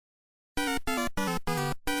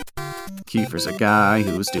Kiefer's a guy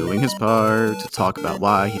who's doing his part to talk about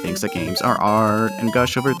why he thinks that games are art and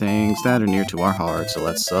gush over things that are near to our hearts. So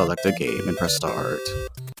let's select a game and press start.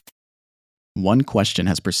 One question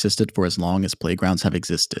has persisted for as long as playgrounds have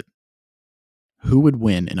existed. Who would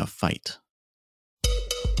win in a fight?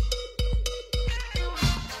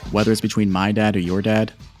 Whether it's between my dad or your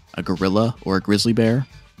dad, a gorilla or a grizzly bear,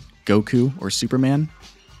 Goku or Superman,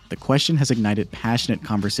 the question has ignited passionate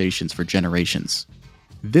conversations for generations.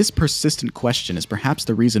 This persistent question is perhaps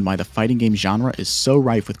the reason why the fighting game genre is so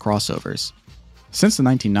rife with crossovers. Since the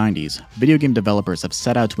 1990s, video game developers have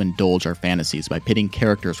set out to indulge our fantasies by pitting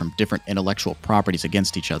characters from different intellectual properties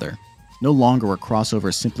against each other. No longer were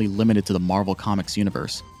crossovers simply limited to the Marvel Comics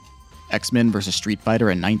universe. X-Men vs. Street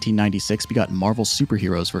Fighter in 1996 begot Marvel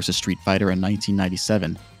Superheroes vs. Street Fighter in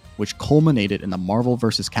 1997, which culminated in the Marvel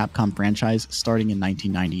vs. Capcom franchise starting in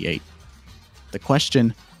 1998. The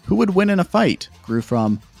question, who would win in a fight, grew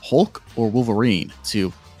from Hulk or Wolverine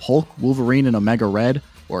to Hulk, Wolverine, and Omega Red,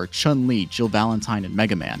 or Chun-Li, Jill Valentine, and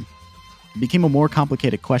Mega Man. It became a more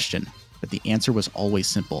complicated question, but the answer was always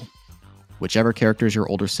simple. Whichever characters your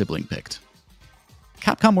older sibling picked.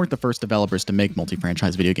 Capcom weren't the first developers to make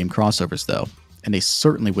multi-franchise video game crossovers, though, and they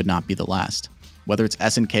certainly would not be the last. Whether it's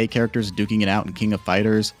SNK characters duking it out in King of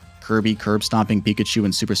Fighters, Kirby curb-stomping Pikachu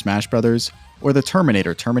in Super Smash Bros., or the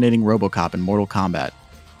Terminator terminating RoboCop in Mortal Kombat,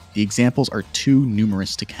 the examples are too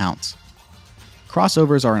numerous to count.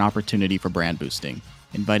 Crossovers are an opportunity for brand boosting,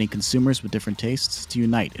 inviting consumers with different tastes to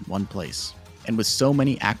unite in one place. And with so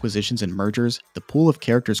many acquisitions and mergers, the pool of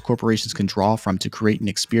characters corporations can draw from to create an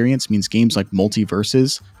experience means games like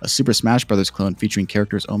Multiverses, a Super Smash Bros. Clone featuring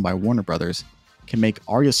characters owned by Warner Bros., can make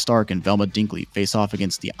Arya Stark and Velma Dinkley face off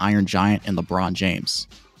against the Iron Giant and LeBron James.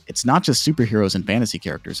 It's not just superheroes and fantasy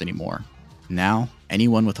characters anymore. Now,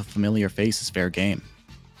 anyone with a familiar face is fair game.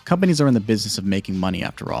 Companies are in the business of making money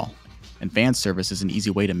after all, and fan service is an easy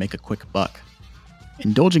way to make a quick buck.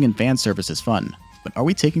 Indulging in fan service is fun, but are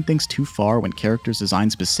we taking things too far when characters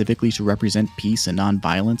designed specifically to represent peace and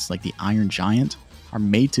non-violence like the Iron Giant are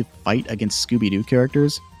made to fight against Scooby-Doo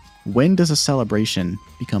characters? When does a celebration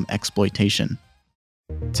become exploitation?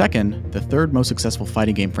 Tekken, the third most successful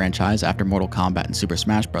fighting game franchise after Mortal Kombat and Super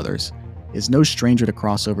Smash Bros., is no stranger to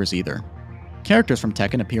crossovers either. Characters from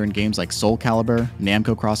Tekken appear in games like Soul Calibur,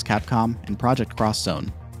 Namco Cross Capcom, and Project Cross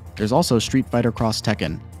Zone. There's also Street Fighter Cross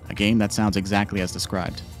Tekken, a game that sounds exactly as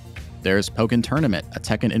described. There's Pokken Tournament, a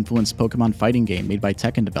Tekken-influenced Pokemon fighting game made by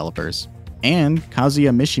Tekken developers. And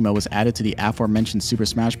Kazuya Mishima was added to the aforementioned Super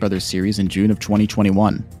Smash Bros. Series in June of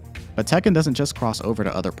 2021. But Tekken doesn't just cross over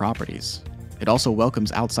to other properties. It also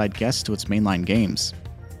welcomes outside guests to its mainline games,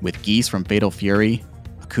 with Geese from Fatal Fury,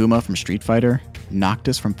 Akuma from Street Fighter,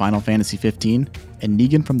 Noctis from Final Fantasy XV, and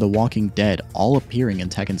Negan from The Walking Dead all appearing in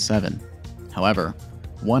Tekken 7. However,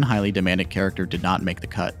 one highly demanded character did not make the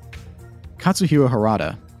cut. Katsuhiro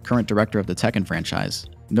Harada, current director of the Tekken franchise,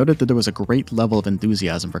 noted that there was a great level of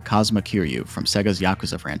enthusiasm for Kazuma Kiryu from Sega's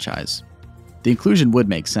Yakuza franchise. The inclusion would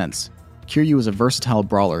make sense. Kiryu is a versatile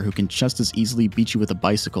brawler who can just as easily beat you with a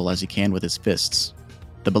bicycle as he can with his fists.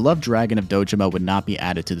 The beloved dragon of Dojima would not be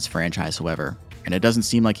added to this franchise, however, and it doesn't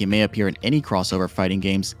seem like he may appear in any crossover fighting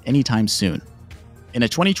games anytime soon. In a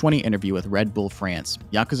 2020 interview with Red Bull France,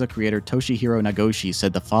 Yakuza creator Toshihiro Nagoshi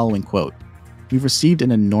said the following quote, "We've received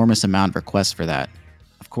an enormous amount of requests for that.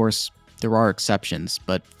 Of course, there are exceptions,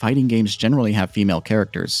 but fighting games generally have female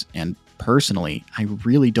characters, and personally, I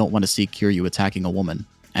really don't want to see Kiryu attacking a woman."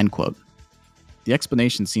 End quote. The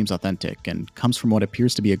explanation seems authentic and comes from what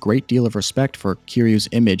appears to be a great deal of respect for Kiryu's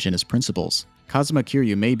image and his principles. Kazuma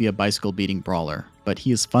Kiryu may be a bicycle-beating brawler, but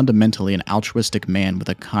he is fundamentally an altruistic man with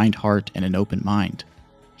a kind heart and an open mind.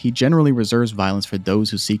 He generally reserves violence for those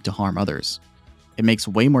who seek to harm others. It makes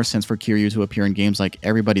way more sense for Kiryu to appear in games like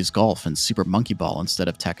Everybody's Golf and Super Monkey Ball instead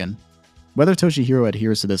of Tekken. Whether Toshihiro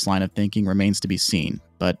adheres to this line of thinking remains to be seen,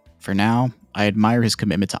 but for now, I admire his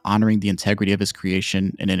commitment to honoring the integrity of his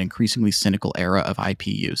creation in an increasingly cynical era of IP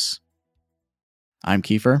use. I'm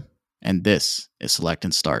Kiefer, and this is Select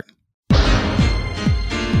and Start.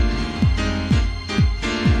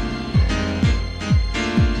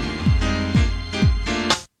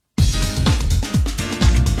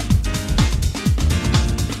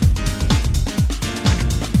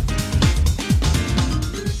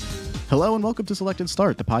 Hello and welcome to Select and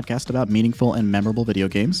Start, the podcast about meaningful and memorable video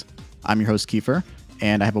games. I'm your host, Kiefer,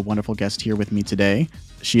 and I have a wonderful guest here with me today.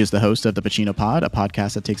 She is the host of the Pacino Pod, a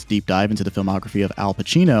podcast that takes a deep dive into the filmography of Al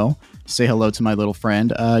Pacino. Say hello to my little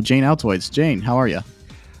friend, Jane Altoids. Jane, how are you?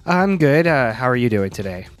 I'm good. How are you doing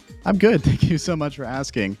today? I'm good. Thank you so much for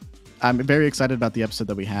asking. I'm very excited about the episode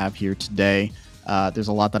that we have here today. There's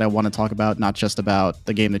a lot that I want to talk about, not just about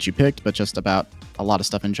the game that you picked, but just about a lot of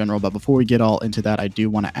stuff in general. But before we get all into that, I do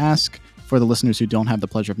want to ask, for the listeners who don't have the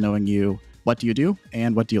pleasure of knowing you, what do you do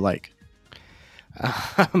and what do you like?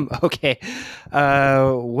 Okay.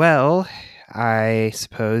 Well, I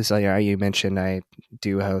suppose you mentioned I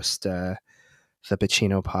do host the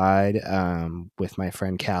Pacino Pod with my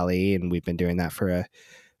friend Callie, and we've been doing that for a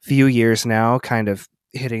few years now, kind of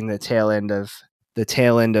hitting the tail end of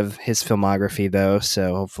his filmography, though.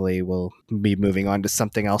 So hopefully we'll be moving on to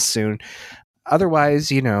something else soon.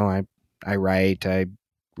 Otherwise, I write, I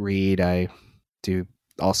read, I do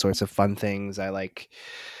all sorts of fun things. I like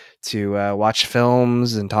to watch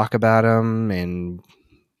films and talk about them, and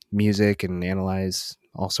music, and analyze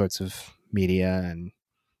all sorts of media. And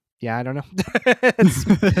yeah, I don't know.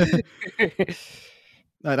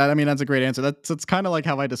 I mean, that's a great answer. That's kind of like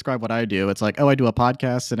how I describe what I do. It's like, oh, I do a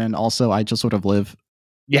podcast, and then also I just sort of live.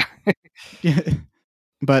 Yeah.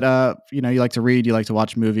 But you like to read, you like to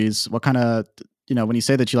watch movies. What kind of, when you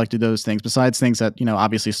say that you like to do those things, besides things that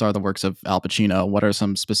obviously star the works of Al Pacino, what are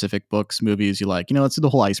some specific books, movies you like? Let's do the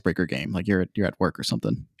whole icebreaker game. Like you're at work or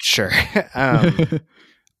something. Sure.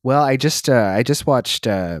 Well, I just watched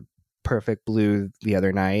Perfect Blue the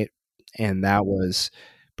other night, and that was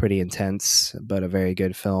pretty intense, but a very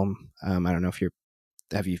good film. I don't know if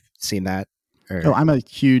have you seen that? Oh, I'm a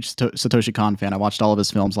huge Satoshi Kon fan. I watched all of his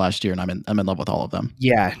films last year, and I'm in love with all of them.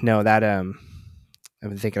 Yeah, no, that I've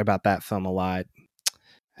been thinking about that film a lot.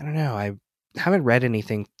 I don't know. I haven't read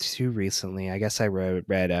anything too recently. I guess I read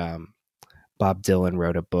Bob Dylan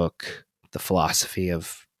wrote a book, The Philosophy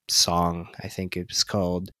of Song, I think it was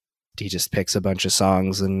called. He just picks a bunch of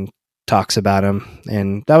songs and talks about them,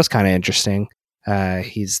 and that was kind of interesting.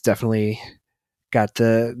 He's definitely got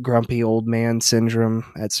the grumpy old man syndrome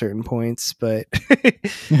at certain points, but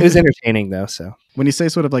it was entertaining though. So when you say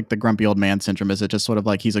sort of like the grumpy old man syndrome, is it just sort of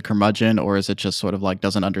like he's a curmudgeon, or is it just sort of like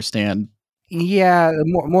doesn't understand? Yeah,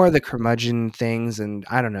 more of the curmudgeon things. And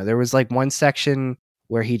I don't know, there was like one section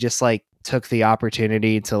where he just like took the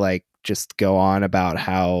opportunity to like just go on about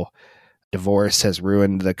how divorce has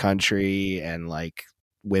ruined the country and like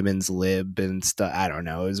women's lib and stuff. I don't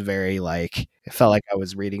know. It was very like, it felt like I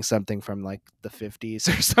was reading something from like the 50s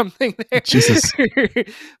or something there. Jesus.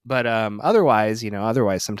 But otherwise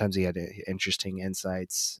sometimes he had interesting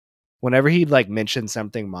insights. Whenever he'd like mention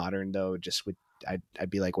something modern though, just would I'd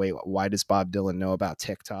be like, wait, why does Bob Dylan know about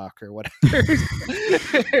TikTok or whatever?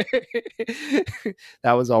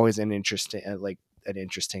 That was always an interesting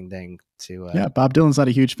thing to yeah, Bob Dylan's not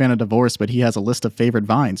a huge fan of divorce, but he has a list of favorite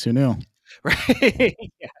vines. Who knew? Right.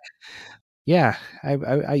 Yeah.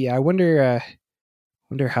 I wonder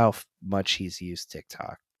how much he's used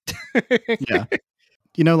TikTok. Yeah.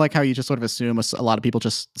 Like how you just sort of assume a lot of people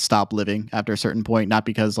just stop living after a certain point, not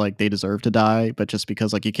because like they deserve to die, but just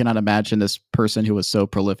because like you cannot imagine this person who was so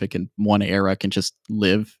prolific in one era can just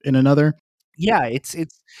live in another. Yeah,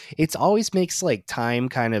 it's always makes like time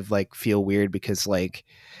kind of like feel weird because like,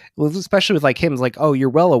 well, especially with like him, it's like, oh, you're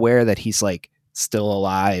well aware that he's like still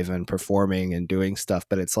alive and performing and doing stuff,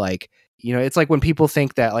 but it's like, it's like when people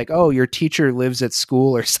think that like, oh, your teacher lives at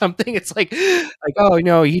school or something. It's like oh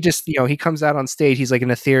no, he just he comes out on stage, he's like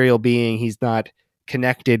an ethereal being, he's not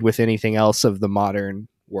connected with anything else of the modern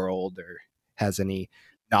world or has any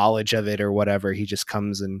knowledge of it or whatever. He just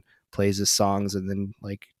comes and plays his songs and then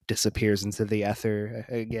like disappears into the ether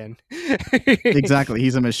again. Exactly.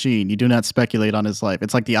 He's a machine. You do not speculate on his life.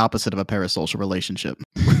 It's like the opposite of a parasocial relationship.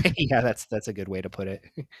 Yeah, that's a good way to put it.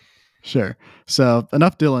 Sure. So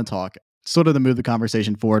enough Dylan talk. Sort of to move the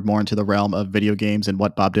conversation forward more into the realm of video games and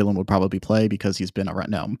what Bob Dylan would probably play because he's been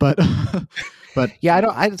around now. But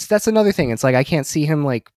yeah, that's another thing. It's like I can't see him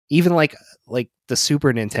like even like the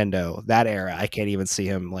Super Nintendo, that era. I can't even see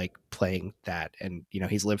him like playing that. And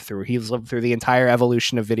he's lived through the entire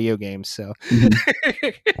evolution of video games. So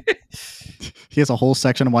he has a whole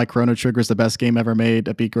section on why Chrono Trigger is the best game ever made.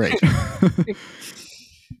 That'd be great.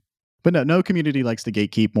 But no community likes to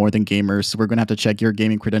gatekeep more than gamers, so we're going to have to check your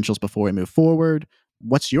gaming credentials before we move forward.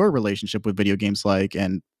 What's your relationship with video games like,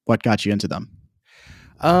 and what got you into them?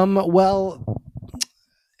 Well,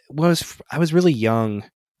 I was really young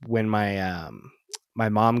when my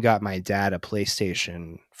mom got my dad a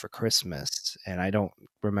PlayStation for Christmas, and I don't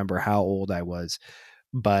remember how old I was,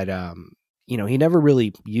 but he never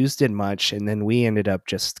really used it much, and then we ended up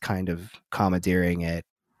just kind of commandeering it.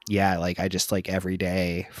 Yeah, like I just like every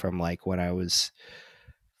day from like when I was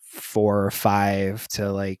 4 or 5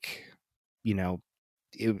 to like,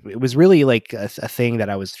 it was really like a thing that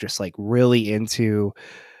I was just like really into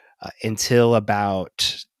until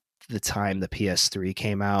about the time the PS3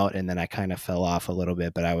 came out, and then I kind of fell off a little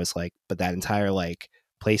bit. But I was like, but that entire like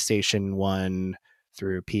PlayStation 1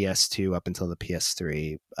 through PS2 up until the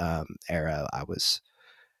PS3 era, I was,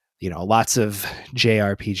 lots of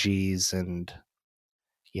JRPGs and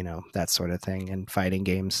that sort of thing, and fighting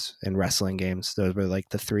games and wrestling games. Those were like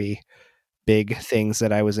the three big things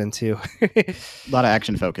that I was into. A lot of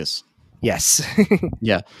action focus. Yes.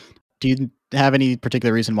 Yeah. Do you have any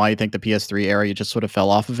particular reason why you think the PS3 era you just sort of fell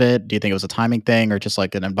off of it? Do you think it was a timing thing or just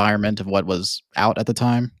like an environment of what was out at the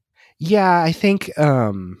time? Yeah, I think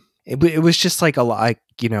it was just like a lot, like,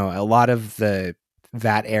 a lot of that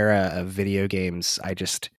era of video games.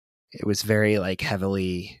 It was very like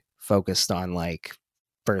heavily focused on like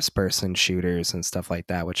first person shooters and stuff like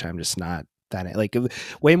that, which I'm just not that like,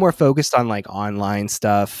 way more focused on like online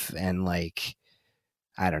stuff, and like,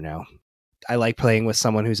 I don't know. I like playing with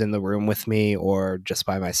someone who's in the room with me or just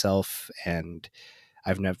by myself. And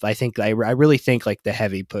I really think like the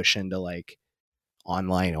heavy push into like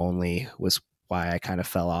online only was why I kind of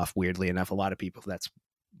fell off. Weirdly enough, a lot of people, that's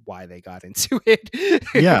why they got into it.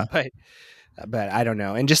 Yeah. but I don't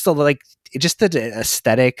know. And just the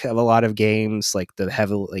aesthetic of a lot of games, like the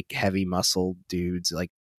heavy muscle dudes,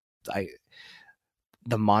 like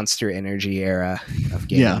the Monster Energy era of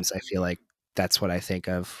games. Yeah. I feel like that's what I think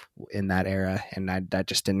of in that era, and that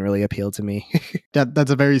just didn't really appeal to me.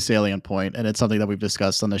 That's a very salient point, and it's something that we've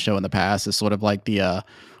discussed on the show in the past. Is sort of like the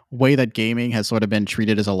way that gaming has sort of been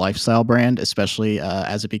treated as a lifestyle brand, especially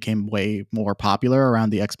as it became way more popular around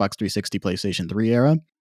the Xbox 360, PlayStation 3 era.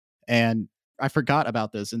 And I forgot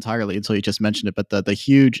about this entirely until you just mentioned it, but the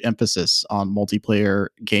huge emphasis on multiplayer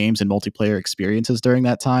games and multiplayer experiences during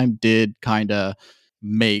that time did kind of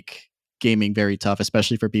make gaming very tough,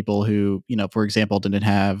 especially for people who, for example, didn't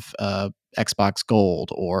have Xbox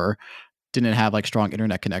Gold or didn't have like strong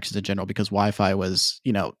internet connections in general, because Wi-Fi was,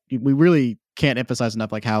 we really can't emphasize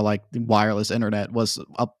enough like how like wireless internet was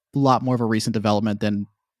a lot more of a recent development than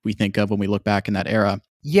we think of when we look back in that era.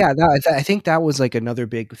 Yeah, I think that was like another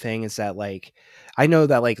big thing, is that like, I know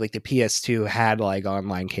that like the PS2 had like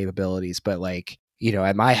online capabilities, but like,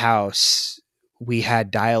 at my house, we had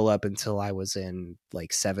dial up until I was in like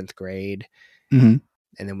 7th grade. Mm-hmm.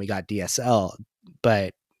 And then we got DSL,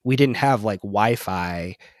 but we didn't have like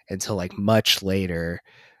Wi-Fi until like much later.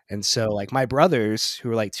 And so like my brothers, who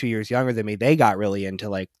were like 2 years younger than me, they got really into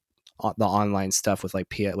like the online stuff with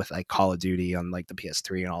like Call of Duty on like the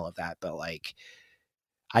PS3 and all of that. But like,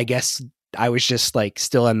 I guess I was just like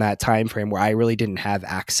still in that time frame where I really didn't have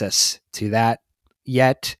access to that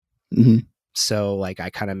yet. Mm-hmm. So like I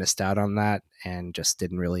kind of missed out on that, and just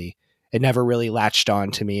it never really latched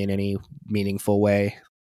on to me in any meaningful way.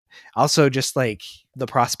 Also, just like the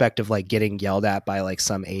prospect of like getting yelled at by like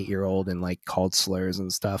some 8-year-old and like called slurs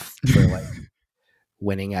and stuff for like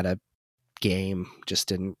winning at a game just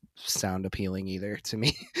didn't sound appealing either to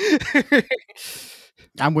me.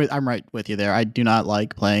 I'm right with you there. I do not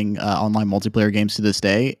like playing online multiplayer games to this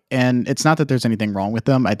day, and it's not that there's anything wrong with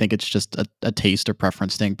them. I think it's just a taste or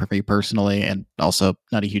preference thing for me personally, and also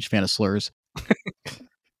not a huge fan of slurs.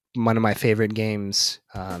 One of my favorite games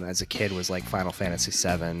as a kid was like Final Fantasy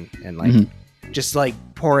VII, and like just like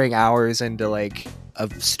pouring hours into like a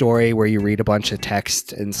story where you read a bunch of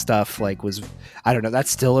text and stuff, like was, I don't know,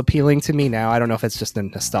 that's still appealing to me now. I don't know if it's just a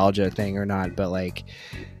nostalgia thing or not, but like,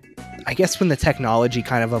 I guess when the technology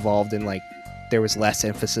kind of evolved and like there was less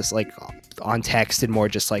emphasis like on text and more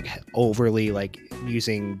just like overly like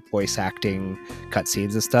using voice acting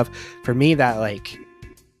cutscenes and stuff, for me that like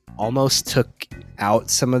almost took out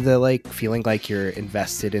some of the like feeling like you're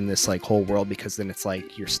invested in this like whole world, because then it's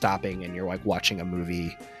like you're stopping and you're like watching a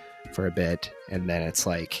movie for a bit, and then it's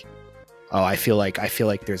like, oh, I feel like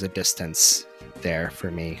there's a distance there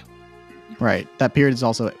for me. Right. That period is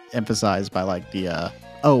also emphasized by like the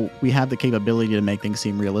we have the capability to make things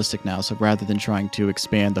seem realistic now. So rather than trying to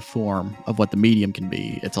expand the form of what the medium can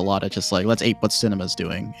be, it's a lot of just like, let's ape what cinema's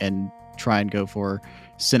doing and try and go for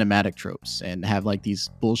cinematic tropes and have like these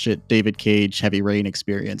bullshit David Cage Heavy Rain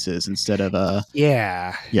experiences instead of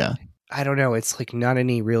yeah. I don't know. It's like not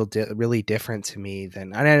any really different to me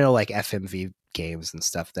than, I know like FMV games and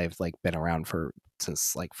stuff, they've like been around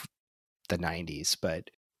since like the 90s, but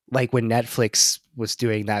like when Netflix was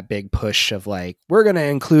doing that big push of like, we're going to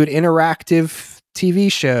include interactive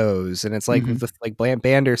TV shows, and it's like with like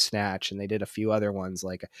Bandersnatch, and they did a few other ones,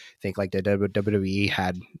 like I think like the WWE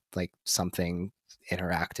had like something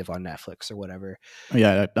interactive on Netflix or whatever. Oh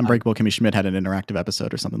yeah, Unbreakable Kimmy Schmidt had an interactive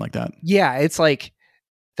episode or something like that. Yeah, it's like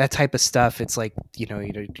that type of stuff. It's like,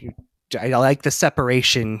 I like the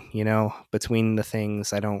separation, between the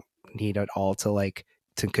things. I don't need it all to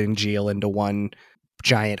congeal into one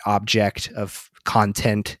giant object of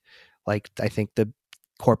content. Like I think the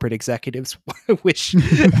corporate executives wish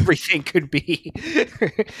everything could be.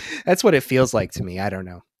 That's what it feels like to me. I don't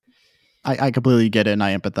know. I completely get it and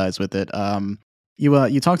I empathize with it.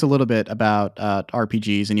 You talked a little bit about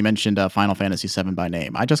RPGs and you mentioned Final Fantasy VII by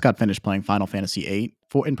name. I just got finished playing Final Fantasy VIII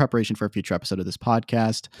in preparation for a future episode of this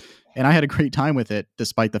podcast, and I had a great time with it,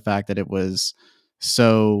 despite the fact that it was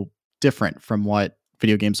so different from what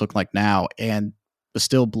video games look like now, and was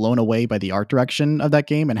still blown away by the art direction of that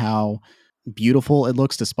game and how beautiful it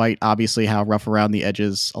looks, despite obviously how rough around the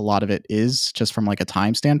edges a lot of it is, just from like a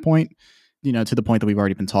time standpoint. To the point that we've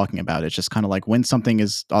already been talking about. It's just kind of like when something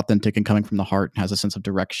is authentic and coming from the heart and has a sense of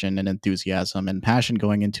direction and enthusiasm and passion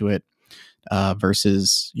going into it,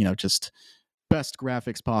 versus, just best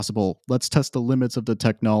graphics possible. Let's test the limits of the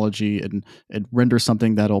technology and render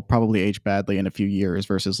something that'll probably age badly in a few years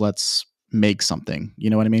versus let's make something. You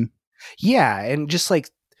know what I mean? Yeah. And just like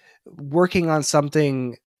working on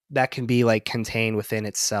something that can be like contained within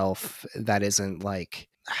itself, that isn't like,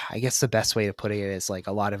 I guess the best way to put it is like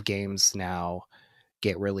a lot of games now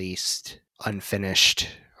get released unfinished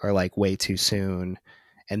or like way too soon.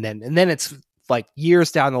 And then it's like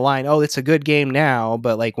years down the line, oh, it's a good game now,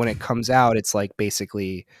 but like when it comes out, it's like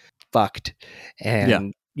basically fucked.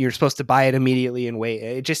 And you're supposed to buy it immediately and wait.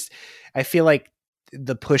 It just, I feel like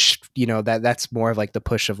the push, that's more of like the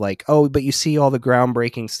push of like, oh, but you see all the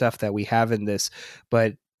groundbreaking stuff that we have in this,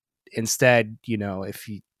 but instead, if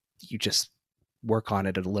you just work on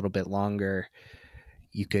it a little bit longer,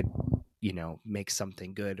 you could make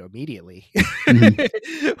something good immediately.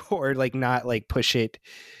 Or like not like push it,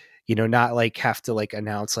 not like have to like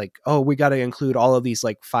announce like, oh, we got to include all of these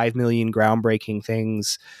like 5 million groundbreaking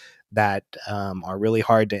things that are really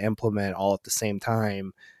hard to implement all at the same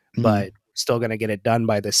time, but still going to get it done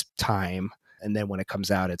by this time. And then when it comes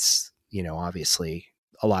out, it's obviously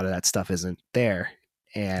a lot of that stuff isn't there,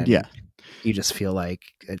 and you just feel like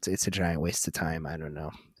it's a giant waste of time. I don't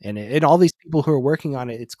know. And all these people who are working on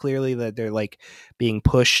it, it's clearly that they're like being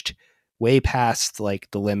pushed way past like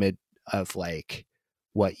the limit of like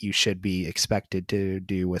what you should be expected to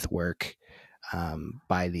do with work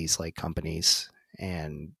by these like companies.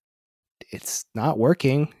 And it's not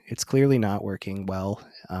working. It's clearly not working well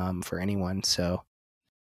for anyone. So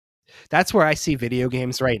that's where I see video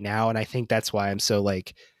games right now. And I think that's why I'm so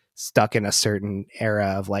like stuck in a certain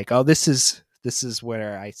era of like, oh, this is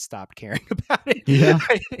where I stopped caring about it. Yeah.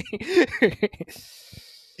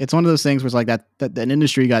 It's one of those things where it's like that an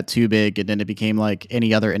industry got too big and then it became like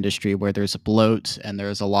any other industry where there's a bloat and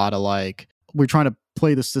there's a lot of like, we're trying to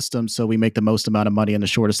play the system so we make the most amount of money in the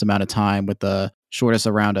shortest amount of time with the shortest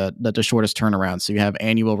turnaround. So you have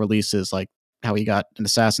annual releases like how we got an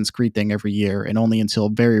Assassin's Creed thing every year, and only until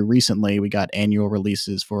very recently we got annual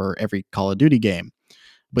releases for every Call of Duty game.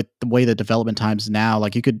 With the way the development times now,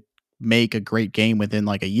 like you could make a great game within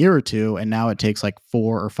like a year or two, and now it takes like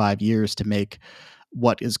 4 or 5 years to make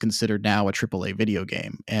what is considered now a AAA video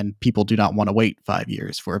game. And people do not want to wait 5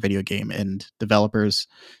 years for a video game, and developers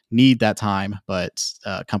need that time, but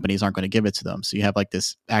companies aren't going to give it to them. So you have like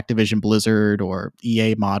this Activision Blizzard or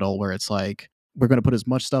EA model where it's like, we're going to put as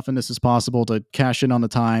much stuff in this as possible to cash in on the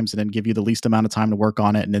times and then give you the least amount of time to work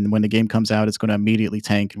on it. And then when the game comes out, it's going to immediately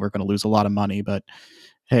tank and we're going to lose a lot of money. But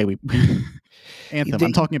hey, Anthem.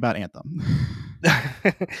 I'm talking about Anthem.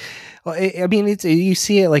 Well, I mean, you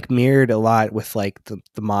see it like mirrored a lot with like the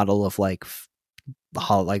model of like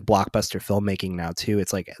blockbuster filmmaking now too.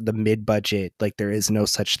 It's like the mid-budget, like there is no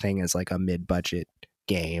such thing as like a mid-budget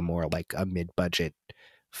game or like a mid-budget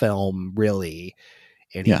film really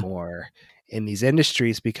anymore in these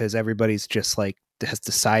industries, because everybody's just like has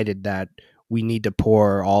decided that we need to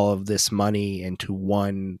pour all of this money into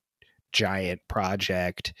one giant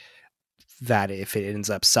project that if it ends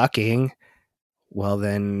up sucking, well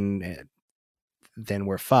then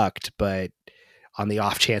we're fucked. But on the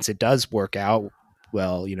off chance it does work out,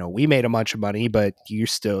 well, we made a bunch of money, but you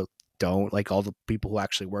still don't, like all the people who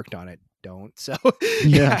actually worked on it don't. So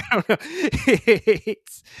I don't know.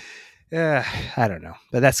 I don't know,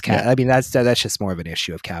 but that's I mean that's just more of an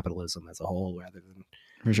issue of capitalism as a whole rather than.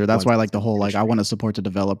 For sure. That's why like the whole like I want to support the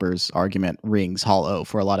developers argument rings hollow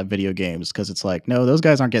for a lot of video games, because it's like, no, those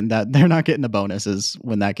guys aren't getting that. They're not getting the bonuses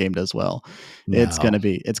when that game does well. No. It's gonna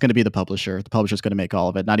be the publisher. The publisher's gonna make all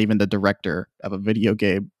of it. Not even the director of a video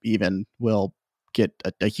game even will get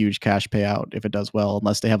a huge cash payout if it does well,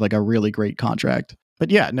 unless they have like a really great contract.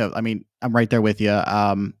 But yeah, no, I mean, I'm right there with you.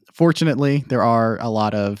 Fortunately, there are a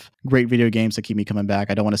lot of great video games that keep me coming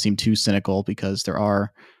back. I don't want to seem too cynical because there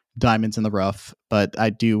are diamonds in the rough, but I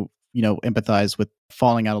do, empathize with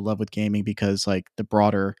falling out of love with gaming, because like the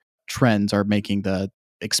broader trends are making the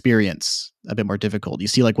experience a bit more difficult. You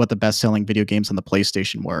see like what the best selling video games on the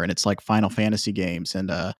PlayStation were, and it's like Final Fantasy games and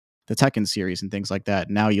the Tekken series and things like that.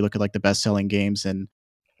 Now you look at like the best selling games, and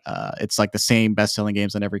it's like the same best selling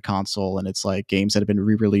games on every console, and it's like games that have been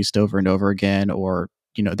re-released over and over again, or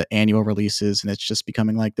the annual releases, and it's just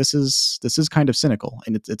becoming like this is kind of cynical,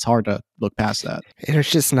 and it's hard to look past that. And it's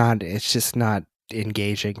just not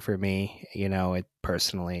engaging for me, it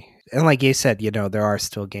personally. And like you said, there are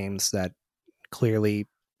still games that clearly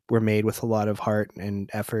were made with a lot of heart and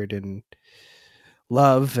effort and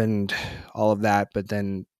love and all of that, but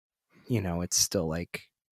then it's still like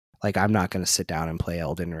I'm not going to sit down and play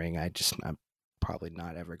Elden Ring. I'm probably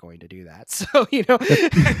not ever going to do that. So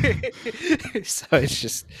so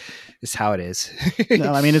it's how it is.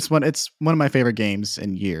 No, I mean it's one of my favorite games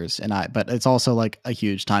in years, but it's also like a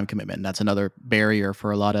huge time commitment. That's another barrier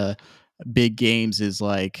for a lot of big games. Is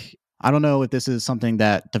like, I don't know if this is something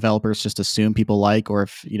that developers just assume people like, or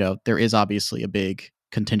if there is obviously a big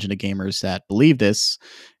contingent of gamers that believe this.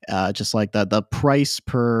 Just like the price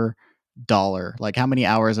per dollar, like how many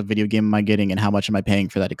hours of video game am I getting, and how much am I paying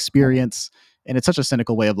for that experience? And it's such a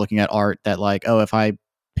cynical way of looking at art that like, oh, if I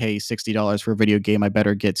pay $60 for a video game, I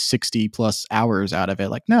better get 60 plus hours out of it.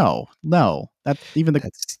 Like, no, that even the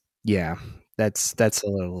that's a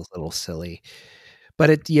little silly.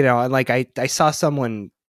 But it, like I saw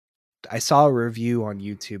a review on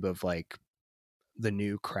YouTube of like the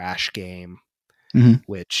new Crash game,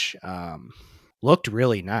 which looked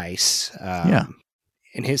really nice. Yeah.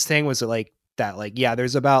 And his thing was like that, like, yeah,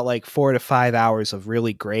 there's about like 4 to 5 hours of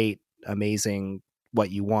really great, amazing,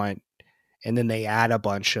 what you want. And then they add a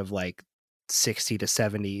bunch of like 60 to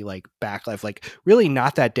 70 like backlife, like really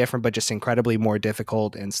not that different, but just incredibly more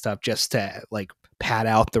difficult and stuff, just to like pad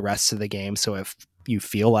out the rest of the game. So if you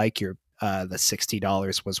feel like the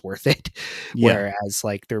 $60 was worth it, whereas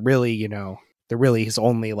like there really is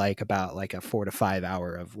only like about like a 4 to 5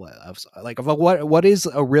 hour of what is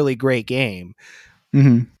a really great game.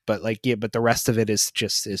 But like, but the rest of it is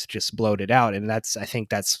just bloated out. And I think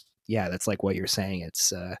that's like what you're saying.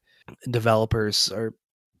 It's developers are,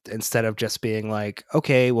 instead of just being like,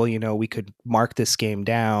 okay, well, we could mark this game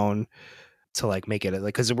down to like make it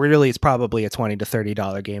like, because really it's probably a $20 to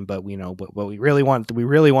 $30 game, but what we really want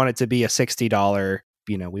it to be a $60.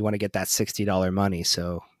 We want to get that $60 money,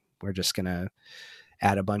 so we're just gonna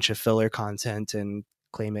add a bunch of filler content and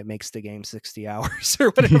claim it makes the game 60 hours or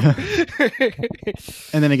whatever.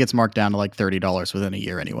 And then it gets marked down to like $30 within a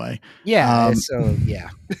year anyway. Yeah. Yeah.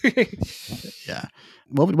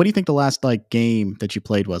 What do you think the last like game that you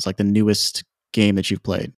played was, like the newest game that you've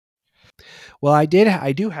played? Well, I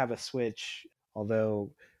do have a Switch,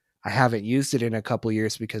 although I haven't used it in a couple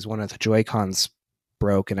years because one of the Joy-Cons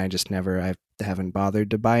broke, and I haven't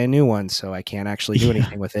bothered to buy a new one, so I can't actually do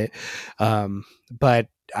anything with it. But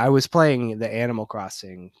I was playing the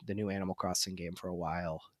new Animal Crossing game for a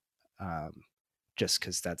while, just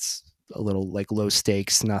because that's a little like low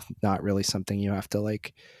stakes, not really something you have to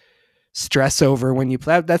like stress over when you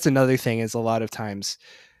play. That's another thing, is a lot of times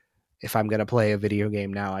if I'm going to play a video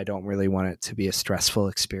game now, I don't really want it to be a stressful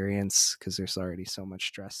experience because there's already so much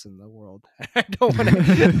stress in the world. I don't want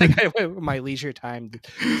to like my leisure time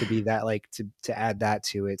to be that, like to add that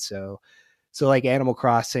to it. So like Animal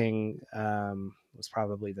Crossing was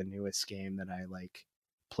probably the newest game that I like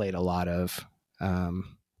played a lot of.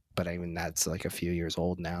 But I mean, that's like a few years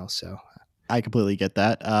old now. So I completely get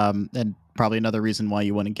that. And probably another reason why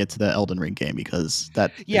you want to get to the Elden Ring game, because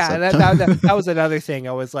that was another thing.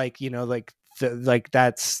 I was like,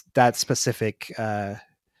 that specific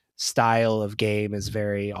style of game is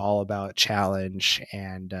very all about challenge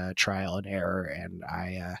and trial and error, and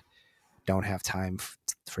I don't have time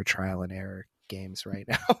for trial and error games right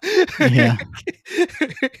now. Yeah.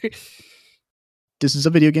 This is a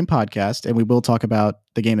video game podcast, and we will talk about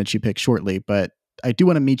the game that you picked shortly, but I do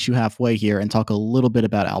want to meet you halfway here and talk a little bit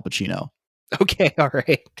about Al Pacino. Okay, all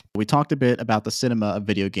right. We talked a bit about the cinema of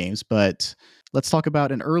video games, but let's talk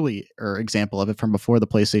about an earlier example of it from before the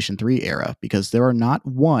PlayStation 3 era, because there are not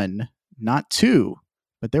one, not two,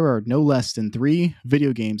 but there are no less than 3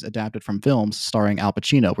 video games adapted from films starring Al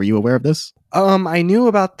Pacino. Were you aware of this? I knew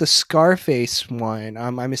about the Scarface one.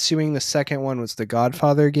 I'm assuming the second one was the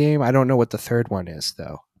Godfather game. I don't know what the third one is,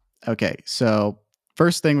 though. Okay, so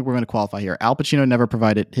first thing we're going to qualify here: Al Pacino never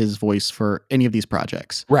provided his voice for any of these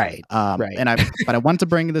projects. Right. Right. But I want to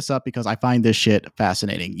bring this up because I find this shit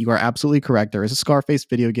fascinating. You are absolutely correct. There is a Scarface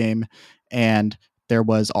video game, and there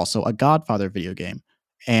was also a Godfather video game.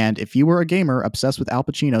 And if you were a gamer obsessed with Al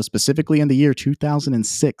Pacino, specifically in the year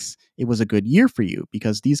 2006, it was a good year for you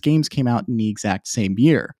because these games came out in the exact same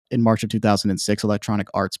year. In March of 2006, Electronic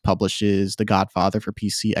Arts publishes The Godfather for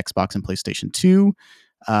PC, Xbox, and PlayStation 2,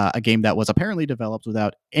 a game that was apparently developed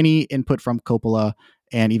without any input from Coppola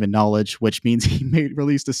and even knowledge, which means he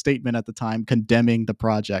released a statement at the time condemning the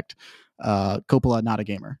project. Coppola, not a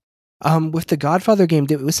gamer. With the Godfather game,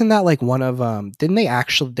 wasn't that like one of didn't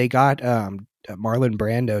they got Marlon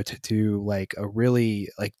Brando to do like a really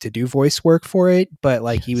like to do voice work for it, but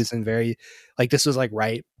like he was in very like this was like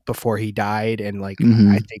right before he died, and like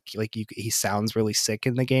I think like he sounds really sick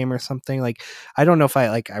in the game or something. Like I don't know if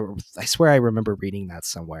I swear I remember reading that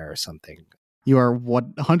somewhere or something. You are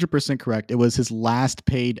 100% correct. It was his last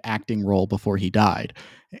paid acting role before he died.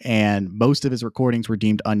 And most of his recordings were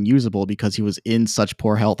deemed unusable because he was in such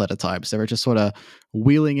poor health at the time. So they were just sort of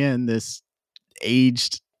wheeling in this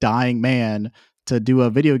aged, dying man to do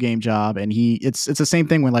a video game job. And it's the same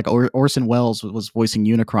thing when like Orson Welles was voicing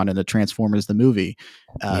Unicron in the Transformers the movie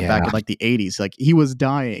back in like the 80s. Like he was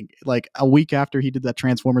dying. Like a week after he did that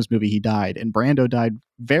Transformers movie, he died. And Brando died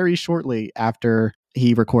very shortly after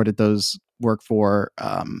he recorded those work for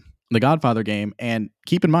the Godfather game. And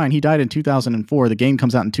keep in mind, he died in 2004. The game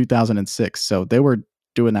comes out in 2006. So they were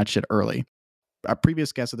doing that shit early. A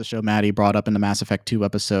previous guest of the show, Maddie, brought up in the Mass Effect 2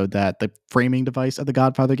 episode that the framing device of the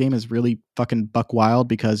Godfather game is really fucking buck wild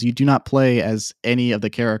because you do not play as any of the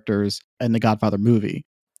characters in the Godfather movie.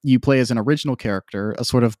 You play as an original character, a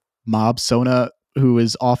sort of mob persona who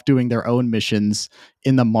is off doing their own missions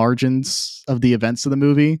in the margins of the events of the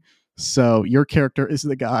movie. So your character is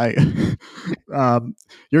the guy.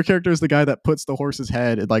 Your character is the guy that puts the horse's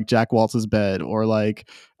head in like Jack Waltz's bed, or like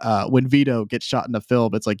when Vito gets shot in a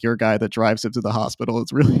film, it's like your guy that drives him to the hospital.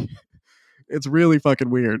 It's really fucking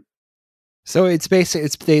weird. So it's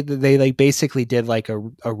basically they like basically did like a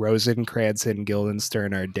Rosencrantz and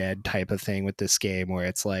Guildenstern are dead type of thing with this game, where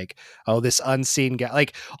it's like, oh, this unseen guy,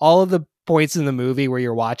 like all of the points in the movie where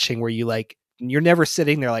you're watching where you like you're never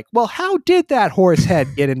sitting there like, well, how did that horse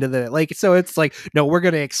head get into the like? So it's like, no, we're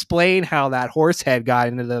going to explain how that horse head got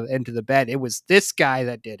into the bed. It was this guy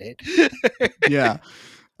that did it. Yeah.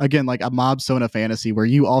 Again, like a mob persona fantasy where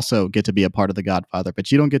you also get to be a part of the Godfather,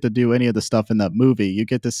 but you don't get to do any of the stuff in the movie. You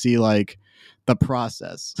get to see like the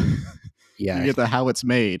process. Yeah. You get the how it's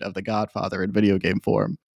made of the Godfather in video game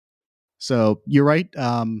form. So you're right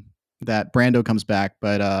that Brando comes back,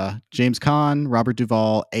 but James Caan, Robert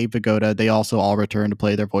Duvall, Abe Vigoda, they also all return to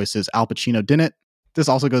play their voices. Al Pacino didn't. This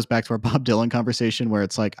also goes back to our Bob Dylan conversation where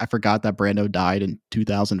it's like, I forgot that Brando died in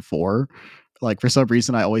 2004. Like for some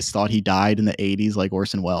reason, I always thought he died in the 80s, like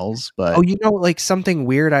Orson Welles. But oh, you know, like something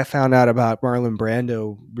weird I found out about Marlon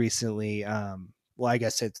Brando recently. Well, I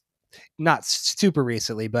guess it's not super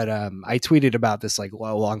recently, but I tweeted about this like a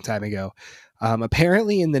long time ago.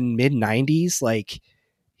 Apparently, in the mid '90s, like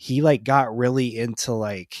he like got really into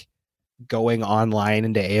like going online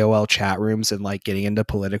into AOL chat rooms and like getting into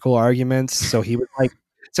political arguments. So he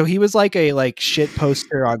was like a like shit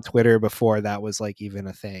poster on Twitter before that was like even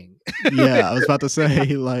a thing. Yeah, I was about to say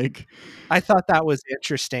like I thought that was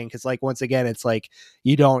interesting because like once again it's like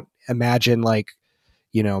you don't imagine like,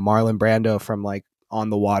 you know, Marlon Brando from like On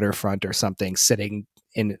the Waterfront or something sitting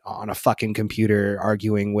in on a fucking computer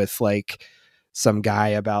arguing with like some guy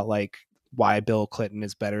about like why Bill Clinton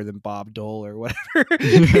is better than Bob Dole or whatever.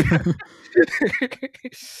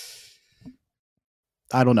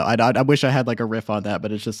 I don't know. I wish I had like a riff on that,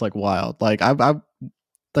 but it's just like wild. Like I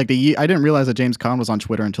like I didn't realize that James Caan was on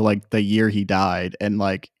Twitter until like the year he died, and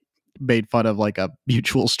like made fun of like a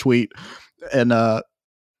mutual's tweet, and that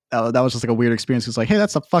was just like a weird experience. It's like, hey,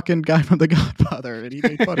 that's a fucking guy from The Godfather, and he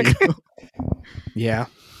made fun of you. Yeah.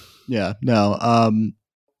 Yeah. No.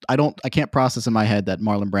 I can't process in my head that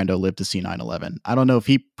Marlon Brando lived to see 9/11. I don't know if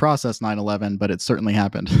he processed 9/11, but it certainly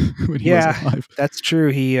happened when he was alive. That's true.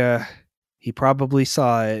 He probably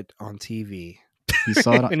saw it on TV. He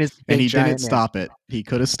saw it, and he didn't stop it. He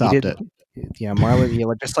could have stopped it. Yeah, Marlon. Yeah,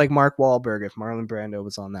 just like Mark Wahlberg. If Marlon Brando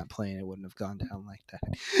was on that plane, it wouldn't have gone down like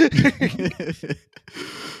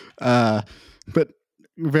that. But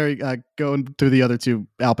very going through the other two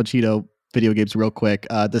Al Pacino video games real quick.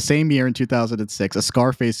 The same year in 2006, a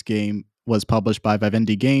Scarface game was published by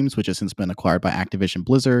Vivendi Games, which has since been acquired by Activision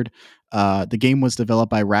Blizzard. The game was developed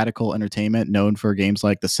by Radical Entertainment, known for games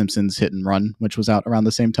like The Simpsons Hit and Run, which was out around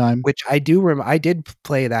the same time. Which I do remember. I did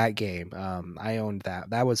play that game. I owned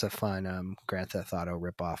that. That was a fun Grand Theft Auto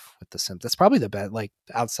ripoff with The Simpsons. That's probably the best. Like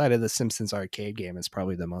outside of the Simpsons arcade game, it's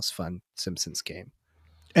probably the most fun Simpsons game.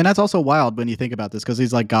 And that's also wild when you think about this, because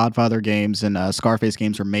these like Godfather games and Scarface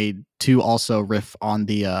games were made to also riff on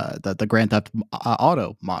the Grand Theft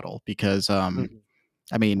Auto model. Because Mhm.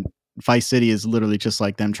 I mean, Vice City is literally just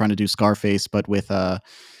like them trying to do Scarface, but with oh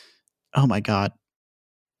my god,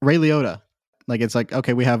 Ray Liotta. Like it's like,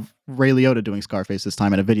 okay, we have Ray Liotta doing Scarface this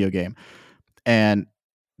time in a video game, and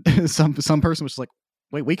some person was just like,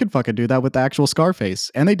 wait, we could fucking do that with the actual Scarface,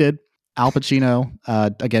 and they did. Al Pacino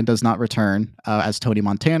again does not return as Tony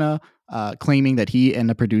Montana, claiming that he and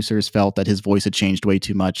the producers felt that his voice had changed way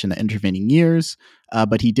too much in the intervening years.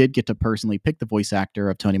 But he did get to personally pick the voice actor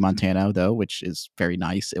of Tony Montana, though, which is very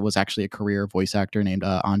nice. It was actually a career voice actor named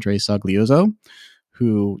Andre Saglioso,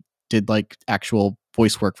 who did like actual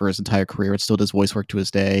voice work for his entire career. It still does voice work to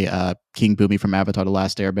his day. King Boomy from Avatar: The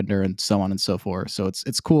Last Airbender, and so on and so forth. So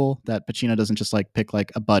it's cool that Pacino doesn't just like pick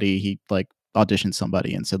like a buddy. He like auditioned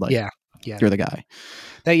somebody and said like, Yeah, yeah, you're the guy.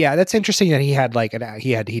 yeah. That's interesting that he had like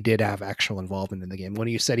he did have actual involvement in the game. When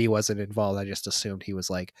you said he wasn't involved, I just assumed he was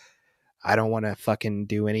like, I don't want to fucking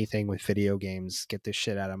do anything with video games. Get this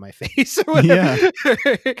shit out of my face. Or Yeah.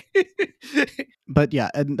 whatever. But yeah,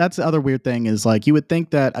 and that's the other weird thing is like you would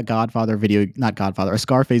think that a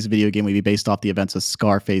Scarface video game would be based off the events of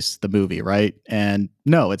Scarface the movie, right? And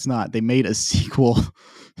no, it's not. They made a sequel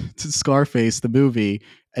to Scarface the movie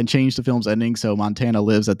and changed the film's ending so Montana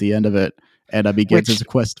lives at the end of it and begins his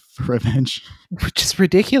quest for revenge. Which is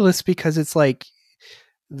ridiculous because it's like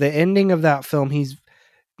the ending of that film.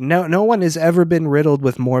 No one has ever been riddled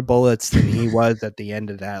with more bullets than he was at the end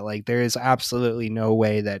of that. Like there is absolutely no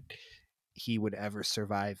way that he would ever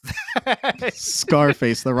survive that.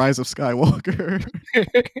 Scarface, the rise of Skywalker.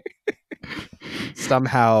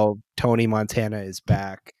 Somehow Tony Montana is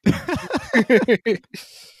back.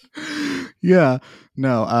 Yeah.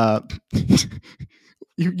 No,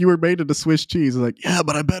 you were made into Swiss cheese. Like, yeah,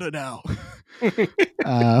 but I better now.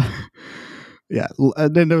 Yeah.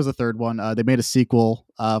 And then there was a third one. They made a sequel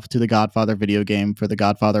to the Godfather video game for The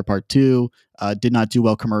Godfather Part 2. Did not do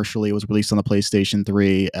well commercially. It was released on the PlayStation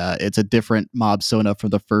 3. It's a different mob Sona from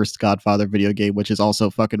the first Godfather video game, which is also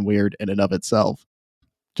fucking weird in and of itself.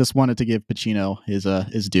 Just wanted to give Pacino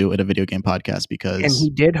his due at a video game podcast because... And he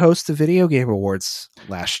did host the Video Game Awards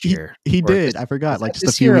last year. He did. I forgot. Like just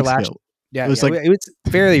a few weeks ago. Yeah, it was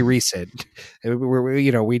fairly recent.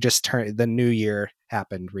 We just turned, the new year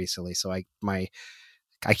happened recently, so I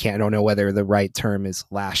don't know whether the right term is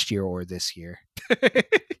last year or this year.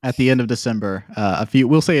 At the end of December,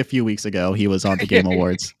 we'll say a few weeks ago, he was on the Game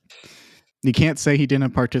Awards. You can't say he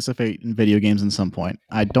didn't participate in video games at some point.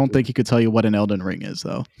 I don't think he could tell you what an Elden Ring is,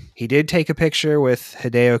 though. He did take a picture with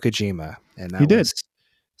Hideo Kojima, and that did.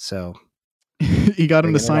 So he got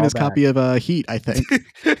him to sign his copy of Heat, I think.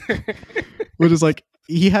 Which is like,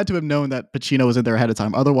 he had to have known that Pacino was in there ahead of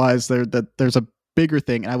time. Otherwise, there's a bigger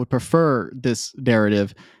thing, and I would prefer this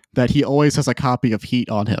narrative that he always has a copy of Heat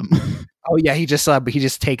on him. Oh yeah, he just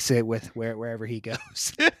takes it with wherever he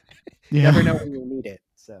goes. You never know when you need it.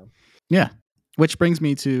 So yeah. Which brings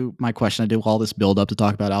me to my question. I do all this build up to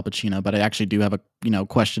talk about Al Pacino, but I actually do have a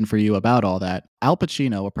question for you about all that. Al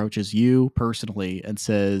Pacino approaches you personally and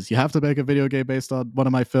says, "You have to make a video game based on one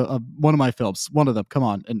of my films. One of them. Come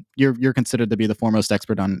on." And you're considered to be the foremost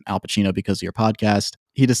expert on Al Pacino because of your podcast.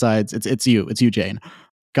 He decides it's you, Jane.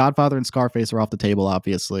 Godfather and Scarface are off the table,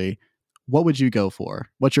 obviously. What would you go for?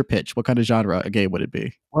 What's your pitch? What kind of genre a game would it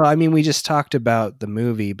be? Well, I mean, we just talked about the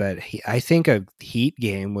movie, but I think a Heat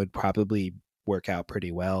game would probably work out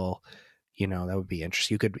pretty well. That would be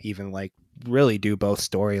interesting. You could even like really do both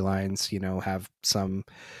storylines, have some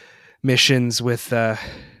missions with De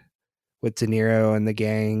Niro and the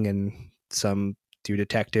gang, and some do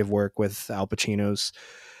detective work with Al Pacino's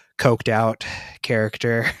coked out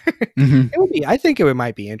character. Mm-hmm. I think it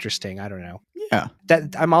might be interesting. I don't know. Yeah.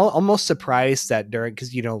 That I'm almost surprised that during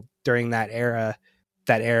that era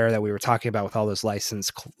that we were talking about with all those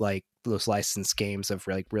licensed games of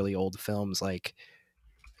like really old films, like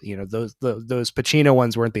those Pacino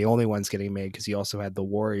ones weren't the only ones getting made, because he also had The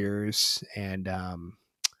Warriors, and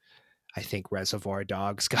I think Reservoir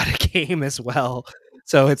Dogs got a game as well.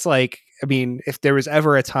 So it's like, I mean, if there was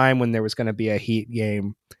ever a time when there was going to be a Heat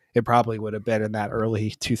game, it probably would have been in that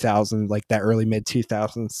early 2000s, like that early mid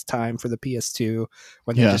 2000s time for the PS2,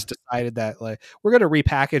 when they just decided that like, we're going to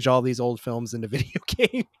repackage all these old films into video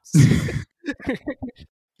games.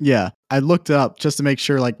 Yeah. I looked up just to make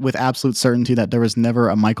sure, like with absolute certainty, that there was never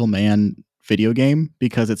a Michael Mann video game,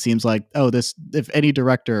 because it seems like, if any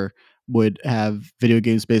director would have video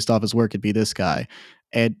games based off his work, it'd be this guy.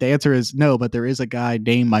 And the answer is no, but there is a guy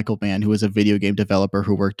named Michael Mann who is a video game developer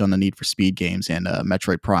who worked on the Need for Speed games and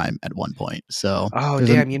Metroid Prime at one point. So Oh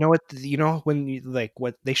damn! You know what? You know when you like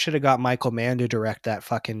what they should have got Michael Mann to direct that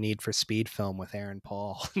fucking Need for Speed film with Aaron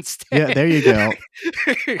Paul instead. Yeah, there you go.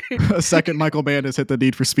 A second Michael Mann has hit the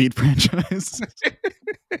Need for Speed franchise.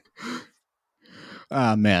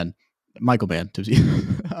 Man, Michael Mann.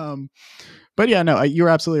 But yeah, no, you're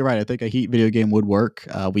absolutely right. I think a Heat video game would work.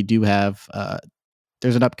 We do have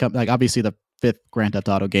there's an upcoming, like obviously the fifth Grand Theft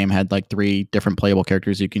Auto game had like 3 different playable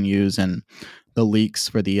characters you can use, and the leaks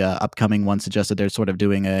for the upcoming one suggested they're sort of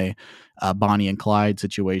doing a Bonnie and Clyde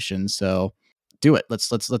situation. So do it.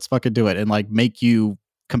 Let's fucking do it and like make you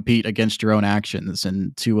compete against your own actions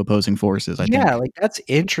and 2 opposing forces. I think. Like that's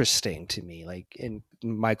interesting to me. Like, and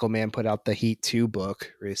Michael Mann put out the Heat 2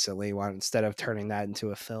 book recently. Why instead of turning that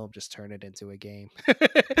into a film, just turn it into a game.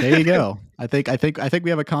 There you go. I think we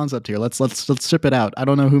have a concept here. Let's ship it out. I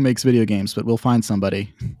don't know who makes video games, but we'll find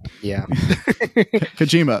somebody. Yeah.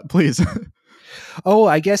 Kojima, please. Oh,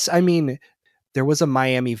 I guess, I mean, there was a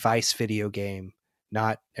Miami Vice video game.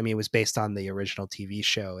 It was based on the original TV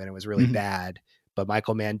show, and it was really bad. But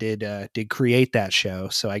Michael Mann did create that show,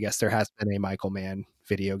 so I guess there has been a Michael Mann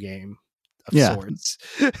video game of sorts.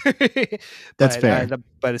 That's fair.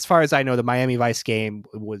 But as far as I know, the Miami Vice game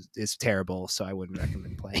is terrible, so I wouldn't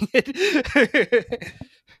recommend playing it.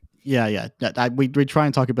 Yeah. We try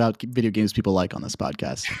and talk about video games people like on this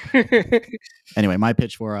podcast. Anyway, my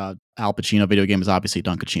pitch for Al Pacino video game is obviously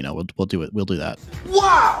Dunkachino. We'll do it. We'll do that.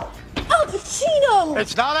 Wow! Al Pacino!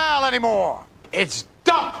 It's not Al anymore. It's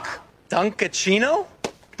Dunk. Dunkachino?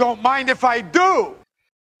 Don't mind if I do.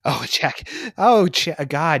 Oh, Jack. Oh,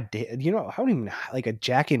 God. You know, I don't even like a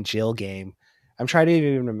Jack and Jill game. I'm trying to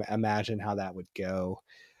even imagine how that would go.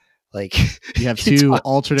 Like you have 2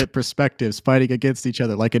 alternate perspectives fighting against each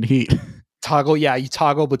other, like in Heat. You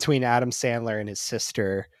toggle between Adam Sandler and his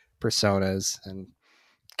sister personas, and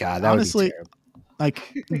God, that honestly, would be terrible.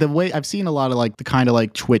 Like the way I've seen a lot of like the kind of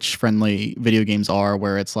like Twitch friendly video games are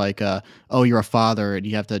where it's like, oh, you're a father and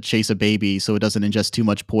you have to chase a baby so it doesn't ingest too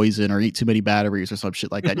much poison or eat too many batteries or some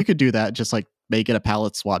shit like that. You could do that, just like make it a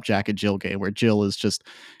palette swap Jack and Jill game where Jill is just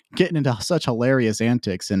getting into such hilarious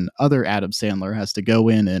antics and other Adam Sandler has to go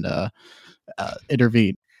in and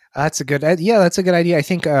intervene. That's a good idea. I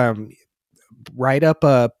think write up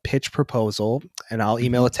a pitch proposal and I'll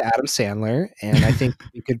email it to Adam Sandler, and I think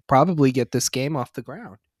you could probably get this game off the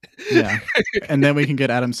ground. Yeah. And then we can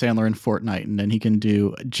get Adam Sandler in Fortnite, and then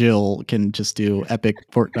Jill can just do epic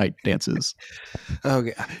Fortnite dances.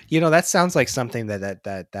 Okay. You know, that sounds like something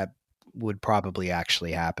that would probably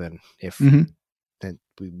actually happen if that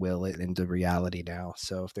we will it into reality now.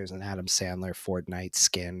 So if there's an Adam Sandler Fortnite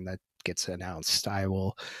skin that gets announced, I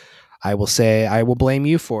will say I will blame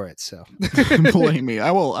you for it. So blame me.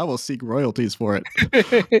 I will seek royalties for it.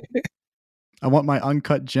 I want my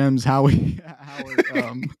uncut gems, Howard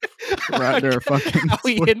Ratner fucking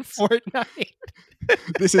Howie in Fortnite.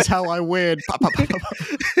 This is how I win.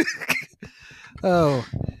 Oh,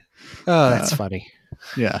 that's funny.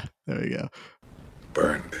 Yeah, there we go.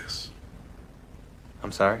 Burn this.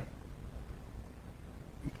 I'm sorry?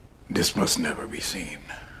 This must never be seen.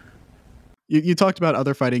 You talked about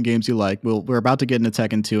other fighting games you like. We're about to get into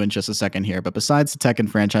Tekken 2 in just a second here, but besides the Tekken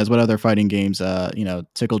franchise, what other fighting games,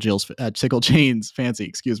 Tickle Jane's fancy,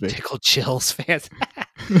 excuse me. Tickle Jill's fancy.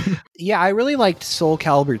 Yeah, I really liked Soul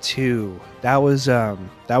Calibur 2. That was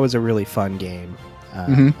a really fun game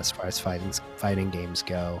as far as fighting games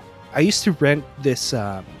go. I used to rent this.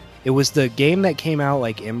 It was the game that came out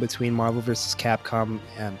like in between Marvel vs. Capcom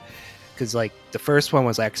and. Because like the first one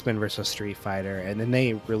was X-Men versus Street Fighter, and then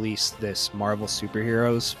they released this Marvel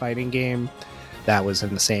superheroes fighting game that was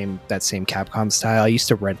in that same Capcom style. I used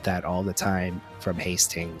to rent that all the time from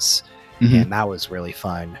Hastings, and that was really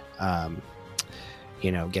fun.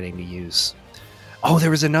 Getting to use. Oh,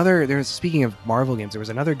 speaking of Marvel games, there was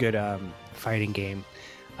another good fighting game.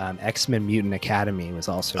 X-Men Mutant Academy was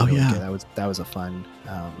also really good. That was a fun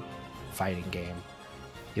fighting game.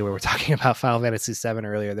 We were talking about Final Fantasy VII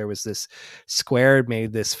earlier. There was this Square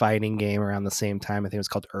made this fighting game around the same time. I think it was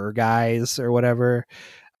called Guys or whatever.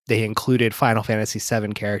 They included Final Fantasy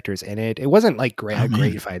VII characters in it. It wasn't like a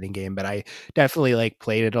great fighting game, but I definitely like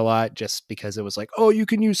played it a lot just because it was like, oh, you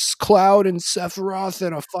can use Cloud and Sephiroth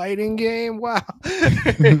in a fighting game. Wow.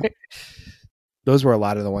 Those were a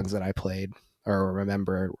lot of the ones that I played or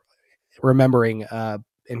remembering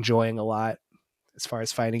enjoying a lot as far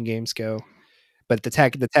as fighting games go. But the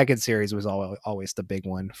Tekken series was always the big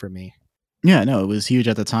one for me. Yeah, no, it was huge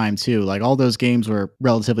at the time too. Like all those games were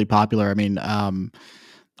relatively popular. I mean, I'm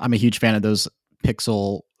a huge fan of those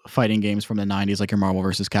pixel fighting games from the 90s, like your Marvel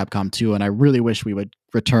vs. Capcom 2, and I really wish we would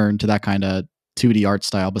return to that kind of 2D art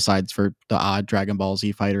style besides for the odd Dragon Ball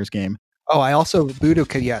Z Fighters game. Oh, I also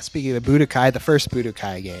Budokai. Yeah, speaking of Budokai, the first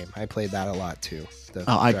Budokai game, I played that a lot too.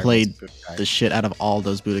 I played the shit out of all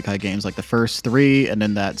those Budokai games, like the first 3, and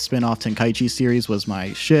then that spin-off Tenkaichi series was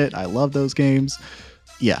my shit. I love those games.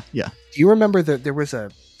 Yeah. Do you remember that there was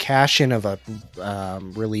a cache-in of a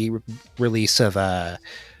release of a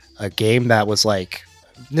game that was like,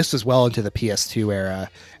 this was well into the PS2 era,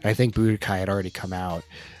 and I think Budokai had already come out.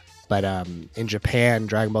 But in Japan,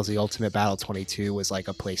 Dragon Ball Z Ultimate Battle 22 was like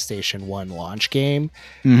a PlayStation 1 launch game.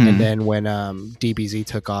 Mm-hmm. And then when DBZ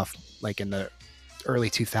took off, like in the early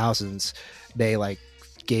 2000s, they like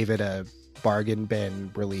gave it a bargain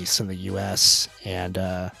bin release in the US, and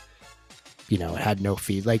it had no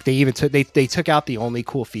feed. Like they even took they took out the only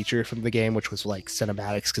cool feature from the game, which was like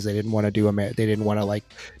cinematics, because they didn't want to like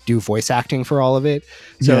do voice acting for all of it.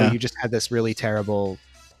 So you just had this really terrible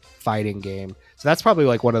fighting game. So that's probably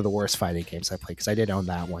like one of the worst fighting games I played, because I did own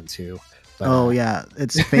that one too. But, yeah,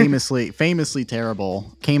 it's famously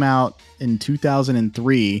terrible. Came out in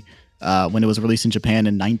 2003 when it was released in Japan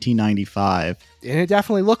in 1995. And it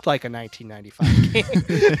definitely looked like a 1995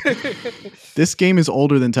 game. This game is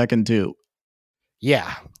older than Tekken 2.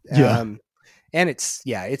 Yeah. And it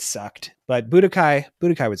sucked. But Budokai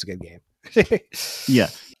was a good game. Yeah,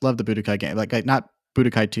 love the Budokai game. Like not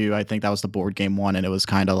Budokai 2, I think that was the board game one, and it was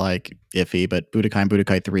kind of like iffy, but Budokai and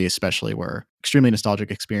Budokai 3 especially were extremely nostalgic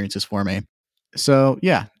experiences for me. So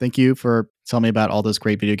yeah, thank you for telling me about all those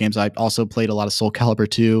great video games. I also played a lot of Soul Calibur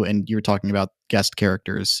 2, and you were talking about guest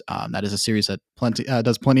characters. That is a series that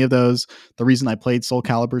does plenty of those. The reason I played Soul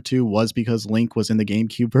Calibur 2 was because Link was in the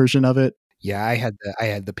GameCube version of it. Yeah, I had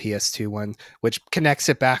the PS2 one, which connects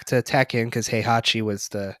it back to Tekken, because Heihachi was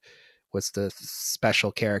the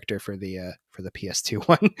special character for the PS2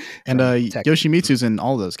 one. And Yoshimitsu's in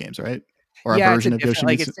all those games, right? Or a version of Yoshimitsu.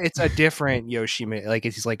 Like it's a different Yoshimitsu. Like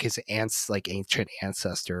it's like his like ancient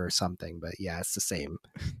ancestor or something. But yeah, it's the same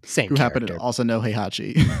Who character. happened to also know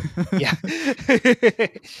Heihachi. Yeah.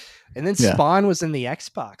 And then Spawn was in the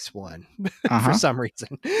Xbox one for some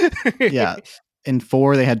reason. Yeah. In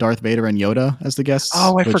 4, they had Darth Vader and Yoda as the guests.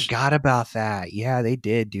 Oh, I forgot about that. Yeah, they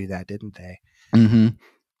did do that, didn't they? Mm-hmm.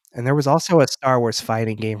 And there was also a Star Wars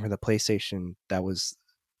fighting game for the PlayStation that was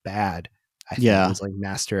bad. I think it was like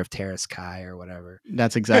Master of Terrace Kai or whatever.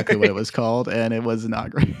 That's exactly what it was called, and it was not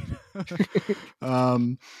great.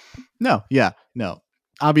 No.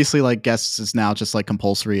 Obviously, like guests is now just like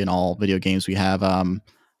compulsory in all video games we have.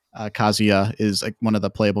 Kazuya is like one of the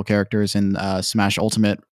playable characters in Smash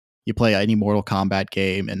Ultimate. You play any Mortal Kombat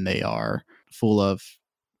game, and they are full of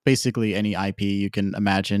basically any IP you can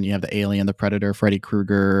imagine. You have the Alien, the Predator, Freddy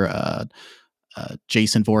Krueger,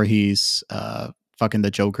 Jason Voorhees, fucking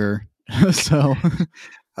the Joker. So,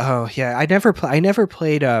 oh yeah, I never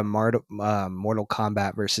played Mortal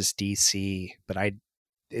Kombat versus DC, but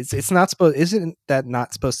it's not supposed. Isn't that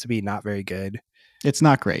not supposed to be not very good? It's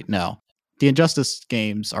not great. No, the Injustice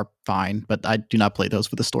games are fine, but I do not play those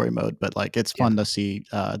for the story mode. But like, it's fun to see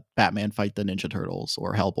Batman fight the Ninja Turtles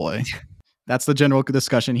or Hellboy. That's the general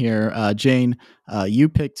discussion here. Jane, you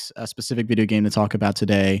picked a specific video game to talk about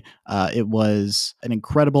today. It was an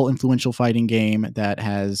incredible, influential fighting game that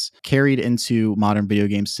has carried into modern video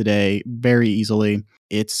games today very easily.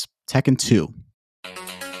 It's Tekken 2.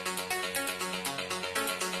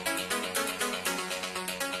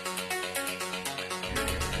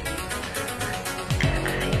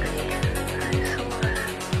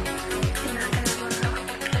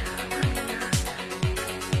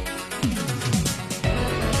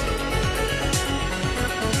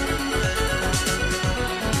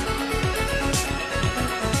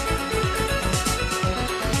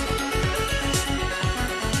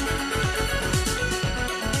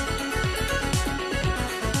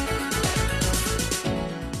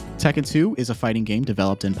 Tekken 2 is a fighting game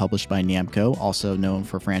developed and published by Namco, also known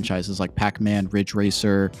for franchises like Pac-Man, Ridge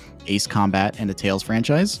Racer, Ace Combat, and the Tales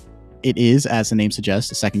franchise. It is, as the name suggests,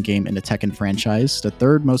 the second game in the Tekken franchise, the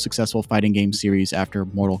third most successful fighting game series after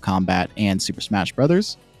Mortal Kombat and Super Smash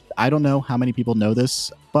Bros. I don't know how many people know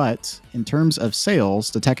this, but in terms of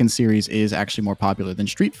sales, the Tekken series is actually more popular than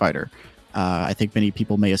Street Fighter. I think many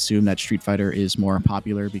people may assume that Street Fighter is more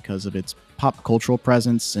popular because of its pop cultural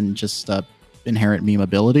presence and just inherent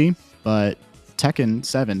memeability, but Tekken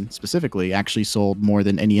 7 specifically actually sold more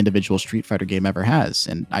than any individual Street Fighter game ever has,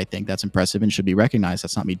 and I think that's impressive and should be recognized.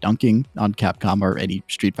 That's not me dunking on Capcom or any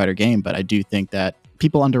Street Fighter game, but I do think that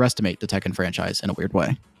people underestimate the Tekken franchise in a weird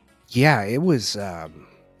way. Yeah, it was,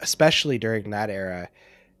 especially during that era,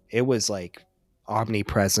 it was like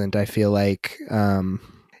omnipresent, I feel like.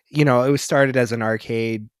 you know, it was started as an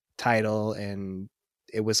arcade title, and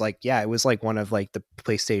it was like, yeah, it was like one of like the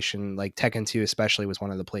PlayStation, like Tekken 2 especially was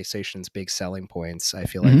one of the PlayStation's big selling points, I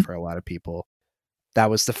feel like, Mhm. for a lot of people. That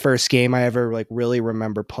was the first game I ever like really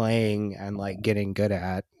remember playing and like getting good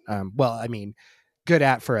at. Well, I mean, good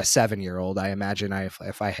at for a 7-year-old. I imagine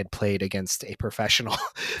if I had played against a professional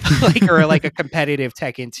like or like a competitive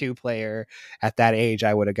Tekken 2 player at that age,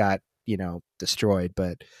 I would have got, you know, destroyed.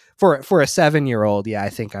 But for a 7-year-old, yeah, I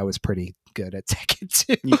think I was pretty good at Tekken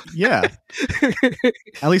 2. Yeah.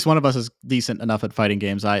 At least one of us is decent enough at fighting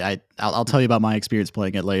games. I'll tell you about my experience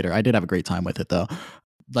playing it later. I did have a great time with it though.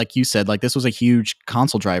 Like you said, like this was a huge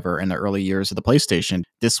console driver in the early years of the PlayStation.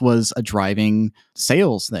 This was a driving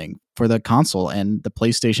sales thing for the console, and the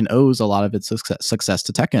PlayStation owes a lot of its success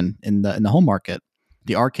to Tekken in the home market.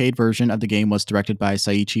 The arcade version of the game was directed by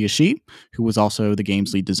Seiichi Ishii, who was also the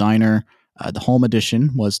game's lead designer. The home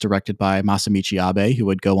edition was directed by Masamichi Abe, who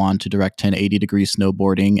would go on to direct 1080 Degree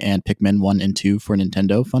Snowboarding and Pikmin 1 and 2 for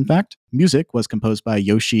Nintendo, fun fact. Music was composed by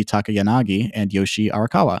Yoshi Takayanagi and Yoshi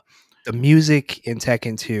Arakawa. The music in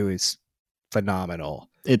Tekken 2 is phenomenal.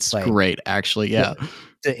 It's like, great, actually. Yeah.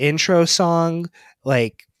 The intro song,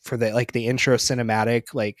 like for the intro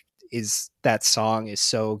cinematic, like that song is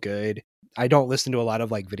so good. I don't listen to a lot of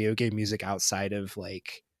like video game music outside of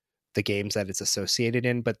like the games that it's associated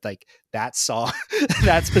in, but like that song,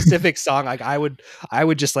 that specific song, like I would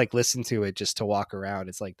just like listen to it just to walk around.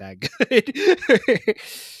 It's like that good.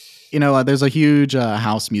 You know, there's a huge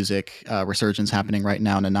house music resurgence happening right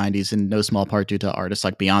now in the 90s, in no small part due to artists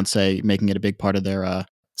like Beyonce making it a big part of their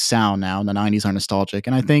sound now. And the 90s are nostalgic.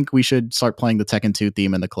 And I think we should start playing the Tekken 2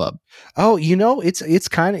 theme in the club. Oh, you know, it's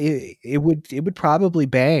kind of, it would probably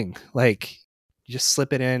bang. Like, just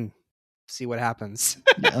slip it in, see what happens.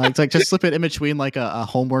 Yeah, it's like just slip it in between like a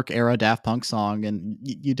homework era Daft Punk song, and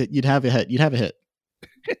you'd have a hit. You'd have a hit.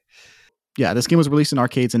 Yeah, this game was released in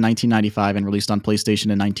arcades in 1995 and released on PlayStation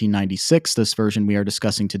in 1996. This version we are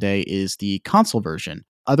discussing today is the console version.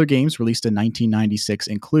 Other games released in 1996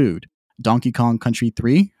 include Donkey Kong Country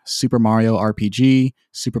 3, Super Mario RPG,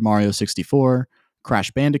 Super Mario 64,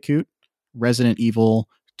 Crash Bandicoot, Resident Evil,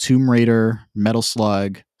 Tomb Raider, Metal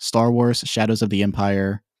Slug, Star Wars Shadows of the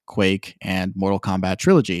Empire, Quake, and Mortal Kombat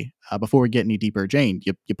Trilogy. Before we get any deeper, Jane,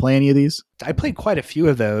 you play any of these? I played quite a few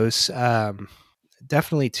of those.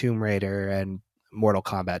 Definitely Tomb Raider and Mortal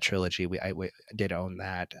Kombat Trilogy. We did own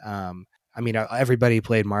that. I mean, everybody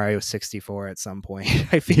played Mario 64 at some point.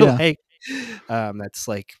 I feel like that's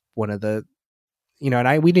like one of the, you know,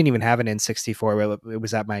 and we didn't even have an N64. It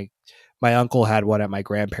was at my uncle had one at my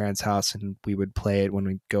grandparents' house, and we would play it when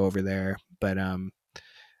we go over there. But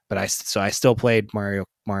I still played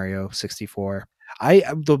Mario 64.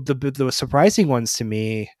 The surprising ones to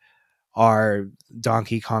me are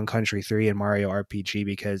Donkey Kong Country 3 and Mario RPG,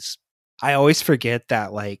 because I always forget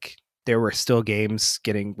that like there were still games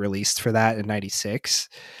getting released for that in 96.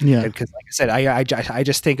 Yeah. Because like I said, I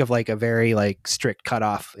just think of like a very like strict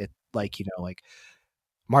cutoff. It like, you know, like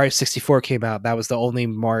Mario 64 came out. That was the only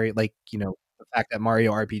Mario, like, you know, the fact that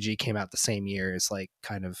Mario RPG came out the same year is like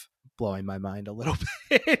kind of blowing my mind a little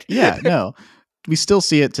bit. Yeah, no. We still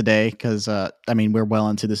see it today because, I mean, we're well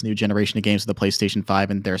into this new generation of games with the PlayStation 5,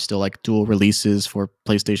 and there's still like dual releases for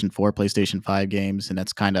PlayStation 4, PlayStation 5 games, and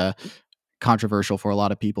that's kind of controversial for a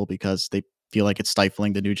lot of people because they feel like it's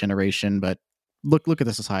stifling the new generation. But look at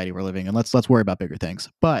the society we're living in. Let's worry about bigger things.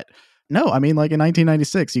 But no, I mean, like in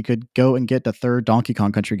 1996, you could go and get the third Donkey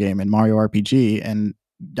Kong Country game in Mario RPG, and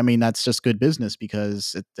I mean, that's just good business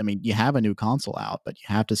because you have a new console out, but you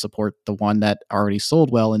have to support the one that already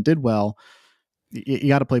sold well and did well. You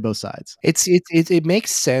got to play both sides. It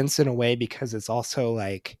makes sense in a way because it's also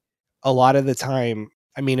like a lot of the time.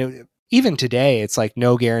 I mean, even today, it's like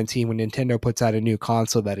no guarantee when Nintendo puts out a new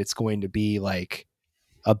console that it's going to be like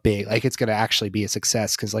it's going to actually be a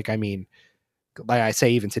success. Because like, I mean, like I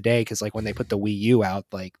say, even today, because like when they put the Wii U out,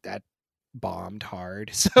 like that bombed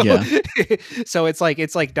hard. So Yeah. so it's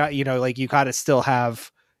like not, you know, like you got to still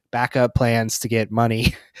have backup plans to get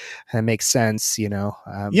money. That makes sense, you know.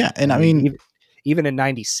 Yeah, and I mean even in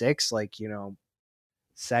 96, like, you know,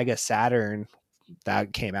 Sega Saturn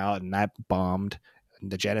that came out and that bombed.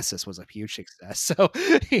 And the Genesis was a huge success. So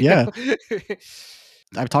yeah.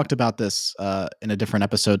 I've talked about this in a different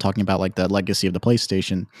episode, talking about like the legacy of the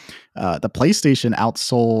PlayStation. The PlayStation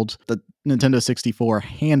outsold the Nintendo 64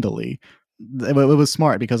 handily. It was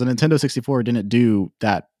smart because the Nintendo 64 didn't do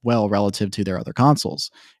that well relative to their other consoles.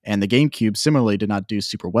 And the GameCube similarly did not do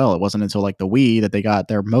super well. It wasn't until like the Wii that they got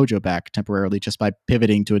their mojo back temporarily just by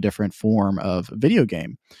pivoting to a different form of video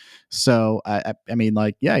game. So I mean,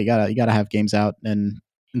 like, yeah, you gotta have games out, and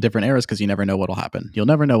in different eras because you never know what'll happen. You'll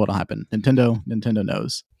never know what'll happen. Nintendo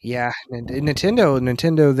knows. Yeah, Nintendo,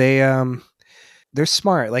 they're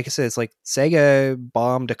smart. Like I said, it's like Sega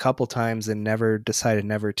bombed a couple times and decided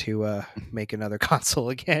never to make another console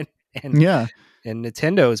again. And Yeah. And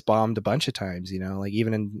Nintendo's bombed a bunch of times, like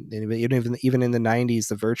even in the 90s,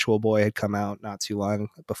 the Virtual Boy had come out not too long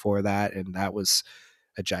before that, and that was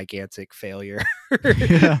a gigantic failure.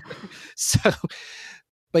 Yeah. So,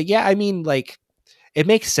 but yeah, I mean, like, it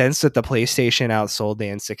makes sense that the PlayStation outsold the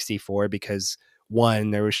N64 because one,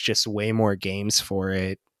 there was just way more games for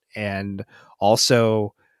it, and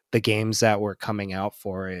also the games that were coming out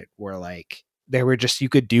for it were like you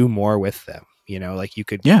could do more with them. Like you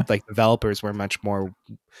could, like developers were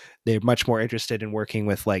they're much more interested in working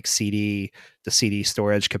with like the CD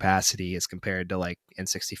storage capacity as compared to like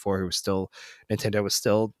N64, Nintendo was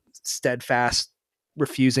still steadfast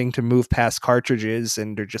refusing to move past cartridges,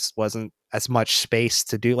 and there just wasn't as much space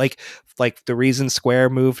to do like the reason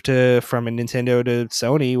Square moved from a Nintendo to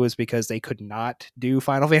Sony was because they could not do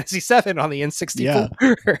Final Fantasy VII on the N64. Yeah.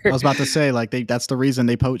 I was about to say, like, that's the reason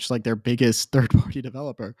they poached like their biggest third-party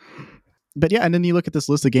developer. But yeah, and then you look at this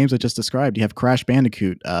list of games I just described. You have Crash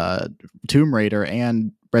Bandicoot, Tomb Raider,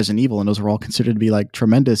 and Resident Evil, and those were all considered to be like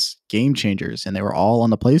tremendous game changers, and they were all on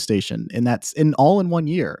the PlayStation, and that's all in 1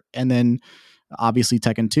 year. And then obviously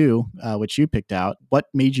Tekken 2, which you picked out. What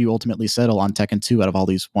made you ultimately settle on Tekken 2 out of all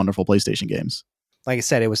these wonderful PlayStation games? Like I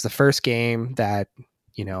said, it was the first game that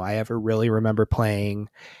I ever really remember playing,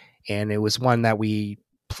 and it was one that we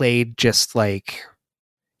played just like.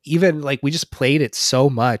 Even like we just played it so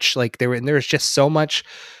much, like there was just so much,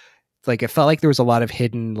 like it felt like there was a lot of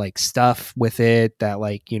hidden like stuff with it that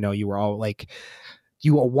like you were all like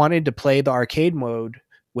you wanted to play the arcade mode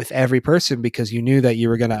with every person because you knew that you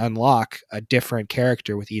were going to unlock a different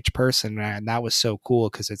character with each person, and that was so cool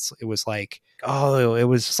because it was like, oh, it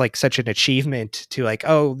was like such an achievement to like,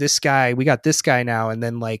 oh, this guy, we got this guy now, and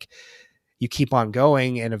then like you keep on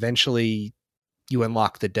going and eventually you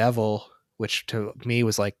unlock the devil, which to me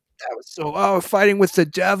was like, that was so, fighting with the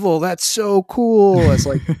devil, that's so cool as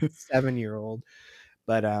like 7-year-old.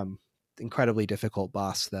 But incredibly difficult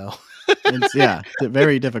boss though. Yeah,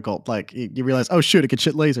 very difficult. Like you realize, oh shoot, it could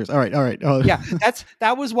shoot lasers. All right. Oh yeah,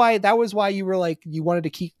 that was why you were like, you wanted to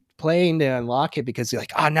keep playing to unlock it because you're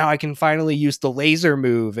like, now I can finally use the laser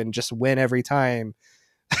move and just win every time.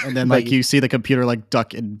 And then like you see the computer like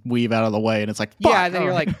duck and weave out of the way, and it's like, fuck. Yeah, and then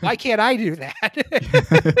you're like, why can't I do that?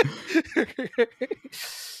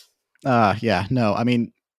 Yeah, no, I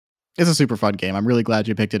mean, it's a super fun game. I'm really glad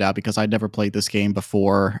you picked it out because I'd never played this game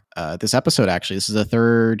before this episode. Actually, this is the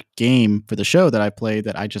third game for the show that I played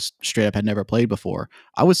that I just straight up had never played before.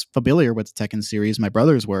 I was familiar with the Tekken series. My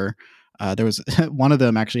brothers were. There was one of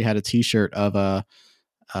them actually had a T-shirt of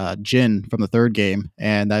Jin from the third game,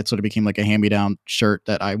 and that sort of became like a hand-me-down shirt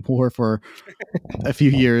that I wore for a few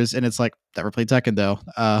years. And it's like, never played Tekken though.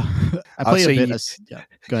 I played a bit. Yeah,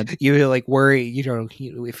 go ahead. You like worry,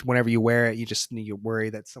 if whenever you wear it, you worry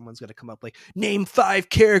that someone's gonna come up like, name 5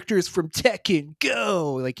 characters from Tekken,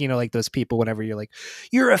 go, like like those people whenever you're like,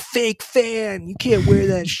 you're a fake fan, you can't wear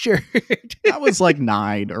that shirt. I was like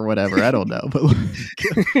 9 or whatever, I don't know, but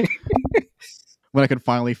when I could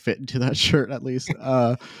finally fit into that shirt at least.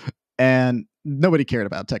 And nobody cared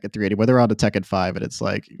about Tekken 3 anymore. They're on to Tekken 5, and it's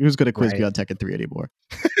like, who's going to quiz me on Tekken 3 anymore?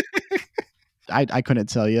 I couldn't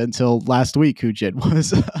tell you until last week who Jin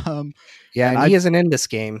was. Yeah, and he isn't in this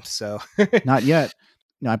game, so. Not yet.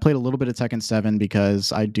 No, I played a little bit of Tekken 7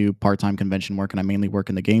 because I do part-time convention work, and I mainly work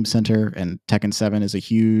in the game center, and Tekken 7 is a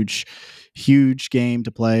huge, huge game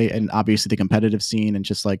to play, and obviously the competitive scene, and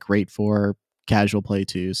just like great for casual play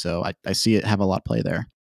too. So I see it have a lot of play there.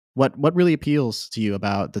 What really appeals to you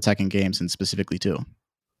about the Tekken games, and specifically 2?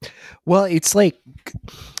 Well, it's like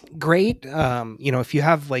great. If you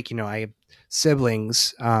have like, I have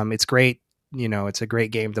siblings, it's great. It's a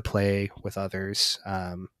great game to play with others.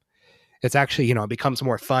 It's actually, it becomes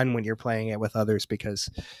more fun when you're playing it with others because,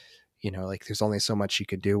 like there's only so much you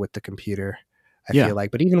could do with the computer, I feel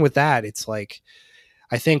like. But even with that, it's like,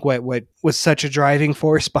 I think what was such a driving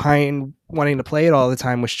force behind wanting to play it all the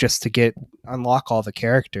time was just to unlock all the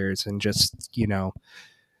characters and just,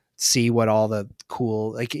 see what all the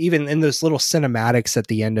cool, like even in those little cinematics at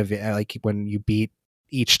the end of it, like when you beat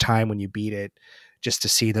it, just to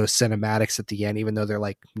see those cinematics at the end, even though they're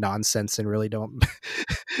like nonsense and really don't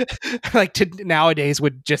like nowadays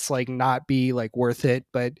would just like not be like worth it.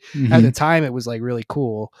 But at the time it was like really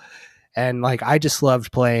cool. And like, I just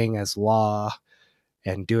loved playing as Law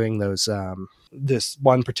and doing those, this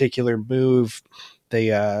one particular move,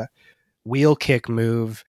 the wheel kick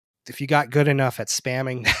move. if you got good enough at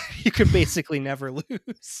spamming that, you could basically never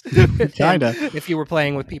lose. Kinda. If you were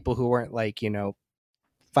playing with people who weren't like,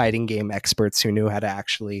 fighting game experts who knew how to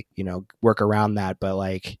actually, work around that. But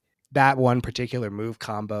like that one particular move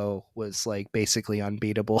combo was like basically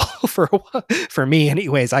unbeatable for me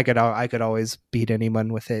anyways. I could always beat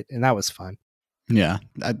anyone with it, and that was fun. Yeah,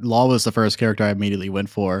 Law was the first character I immediately went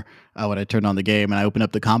for when I turned on the game, and I opened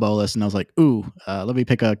up the combo list, and I was like, "Ooh, let me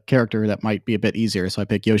pick a character that might be a bit easier." So I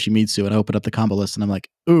picked Yoshimitsu, and I opened up the combo list, and I'm like,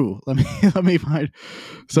 "Ooh, let me find."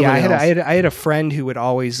 Yeah, I had a friend who would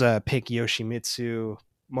always pick Yoshimitsu,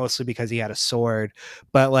 mostly because he had a sword,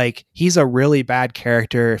 but like he's a really bad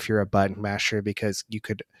character if you're a button masher, because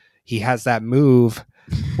he has that move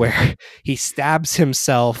where he stabs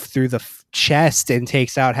himself through the chest and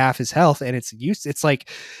takes out half his health, and it's like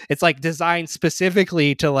designed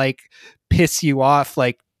specifically to like piss you off,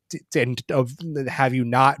 like and have you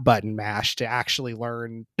not button mash to actually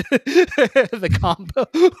learn the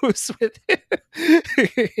combos with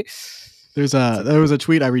it. There was a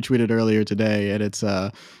tweet I retweeted earlier today, and it's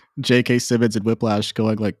J.K. Simmons and Whiplash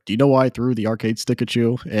going like, "Do you know why I threw the arcade stick at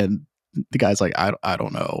you?" And the guy's like, I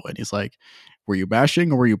don't know. And he's like, "Were you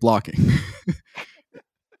mashing or were you blocking?"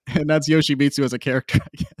 And that's Yoshimitsu as a character,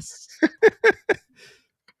 I guess.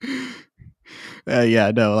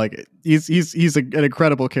 Yeah, no, like he's an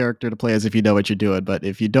incredible character to play as if you know what you're doing, but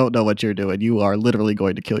if you don't know what you're doing, you are literally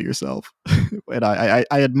going to kill yourself. And I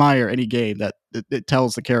admire any game that it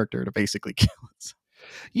tells the character to basically kill itself.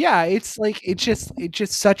 Yeah, it's like it's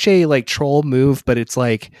just such a like troll move, but it's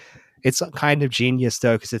like it's kind of genius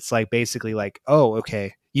though, because it's like basically like, oh,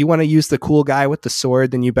 okay, you want to use the cool guy with the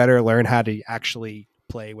sword, then you better learn how to actually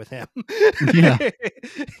play with him. Yeah.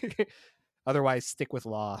 Otherwise, stick with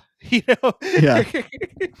Law. Yeah.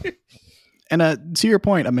 And to your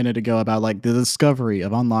point a minute ago about like the discovery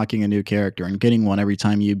of unlocking a new character and getting one every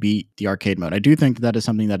time you beat the arcade mode, I do think that is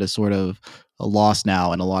something that is sort of lost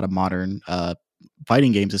now in a lot of modern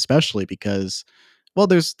fighting games, especially because, well,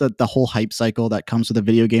 there's the whole hype cycle that comes with a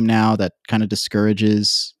video game now that kind of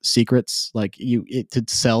discourages secrets. Like to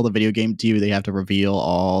sell the video game to you, they have to reveal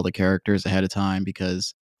all the characters ahead of time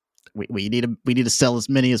because we need to sell as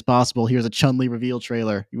many as possible. Here's a Chun-Li reveal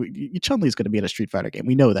trailer. Chun-Li is going to be in a Street Fighter game.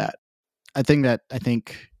 We know that. I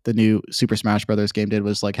think the new Super Smash Brothers game did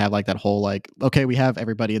was like have like that whole like, okay, we have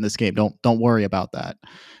everybody in this game. Don't worry about that.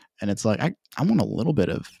 And it's like I want a little bit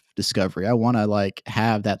of discovery. I want to like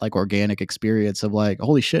have that like organic experience of like,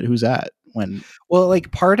 holy shit, who's that?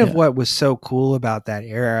 Like part of what was so cool about that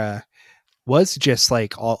era was just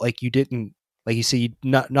like all like you didn't like you see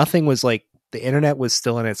nothing was like the internet was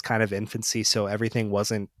still in its kind of infancy, so everything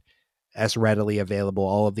wasn't as readily available.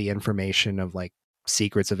 All of the information of like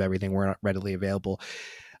secrets of everything weren't readily available.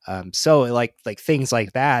 So like things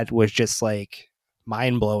like that was just like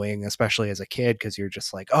mind blowing, especially as a kid, because you're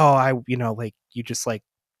just like, oh, like you just like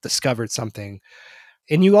discovered something.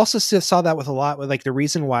 And you also saw that with a lot with like the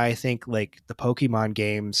reason why I think like the Pokemon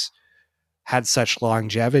games had such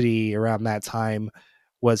longevity around that time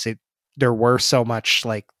was there were so much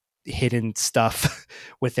like hidden stuff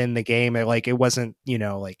within the game. It wasn't,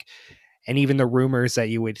 like, and even the rumors that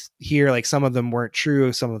you would hear, like some of them weren't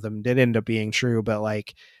true, some of them did end up being true, but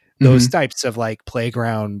like those types of like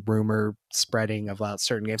playground rumor spreading about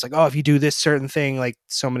certain games, like, oh, if you do this certain thing like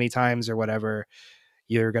so many times or whatever,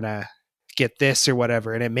 you're gonna get this or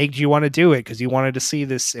whatever, and it made you want to do it because you wanted to see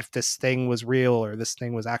this, if this thing was real or this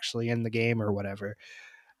thing was actually in the game or whatever.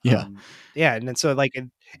 And then so like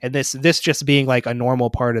and this just being like a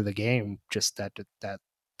normal part of the game, just that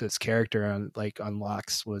this character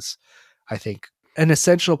unlocks was, I think, an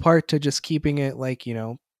essential part to just keeping it like,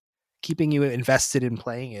 keeping you invested in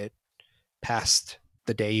playing it past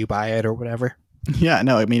the day you buy it or whatever. Yeah,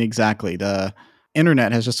 no, I mean, exactly. The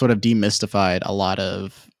internet has just sort of demystified a lot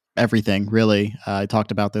of everything, really. I talked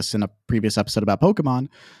about this in a previous episode about Pokemon.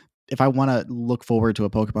 If I want to look forward to a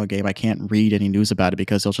Pokemon game, I can't read any news about it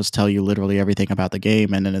because they'll just tell you literally everything about the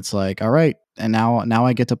game. And then it's like, all right, and now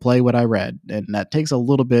I get to play what I read. And that takes a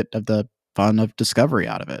little bit of the fun of discovery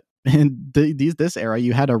out of it. In this era,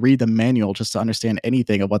 you had to read the manual just to understand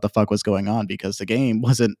anything of what the fuck was going on because the game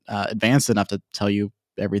wasn't advanced enough to tell you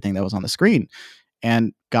everything that was on the screen.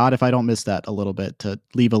 And God, if I don't miss that a little bit, to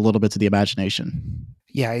leave a little bit to the imagination.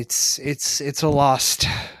 Yeah, it's a lost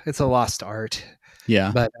art.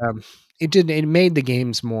 Yeah, but it made the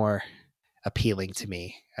games more appealing to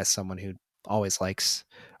me as someone who always likes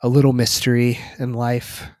a little mystery in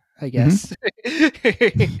life, I guess.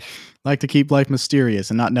 Like to keep life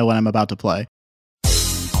mysterious and not know what I'm about to play.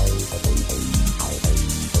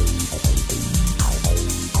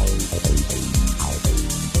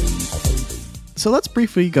 So let's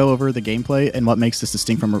briefly go over the gameplay and what makes this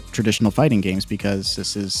distinct from traditional fighting games, because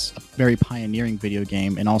this is a very pioneering video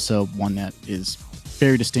game and also one that is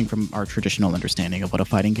very distinct from our traditional understanding of what a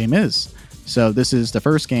fighting game is. So this is the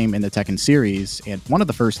first game in the Tekken series and one of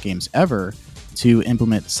the first games ever to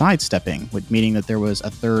implement sidestepping, meaning that there was a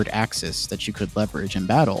third axis that you could leverage in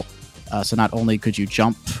battle. So not only could you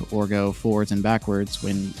jump or go forwards and backwards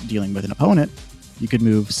when dealing with an opponent, you could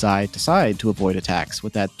move side to side to avoid attacks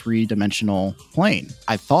with that three-dimensional plane.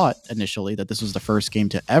 I thought initially that this was the first game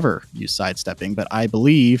to ever use sidestepping, but I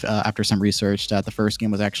believe after some research that the first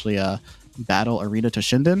game was actually a Battle Arena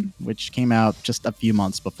Toshinden, which came out just a few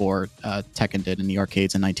months before Tekken did in the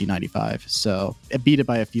arcades in 1995. So it beat it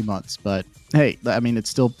by a few months, but hey, I mean,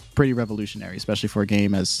 it's still pretty revolutionary, especially for a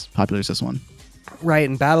game as popular as this one. Right,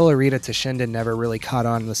 and Battle Arena Toshinden never really caught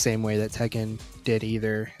on the same way that Tekken did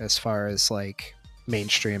either, as far as like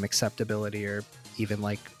mainstream acceptability, or even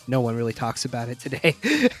like no one really talks about it today.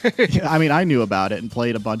 Yeah, I mean, I knew about it and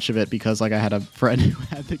played a bunch of it because like I had a friend who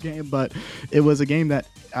had the game, but it was a game that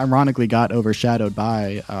ironically got overshadowed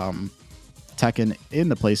by Tekken in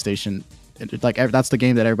the PlayStation. Like that's the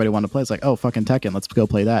game that everybody wanted to play. It's like, oh, fucking Tekken, let's go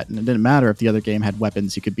play that. And it didn't matter if the other game had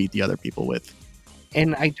weapons you could beat the other people with.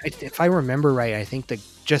 And if I remember right, I think that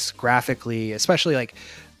just graphically, especially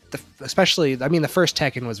the first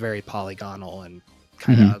Tekken was very polygonal and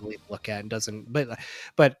kind of ugly to look at, and doesn't.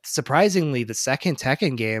 But surprisingly, the second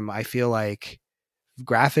Tekken game, I feel like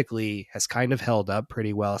graphically has kind of held up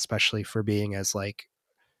pretty well, especially for being as like,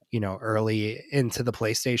 early into the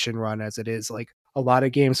PlayStation run as it is. Like a lot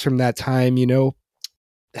of games from that time,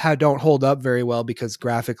 don't hold up very well because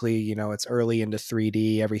graphically, it's early into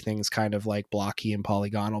 3D. Everything's kind of like blocky and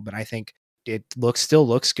polygonal, but I think it still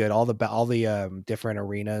looks good. All the different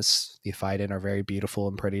arenas you fight in are very beautiful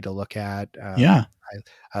and pretty to look at. Yeah,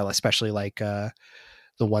 I especially like the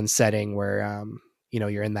one setting where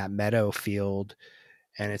you're in that meadow field,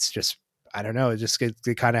 and it's just, I don't know,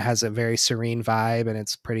 it kind of has a very serene vibe, and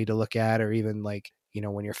it's pretty to look at. Or even like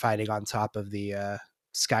when you're fighting on top of the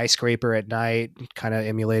skyscraper at night, kind of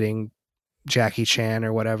emulating Jackie Chan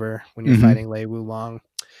or whatever when you're fighting Lei Wulong.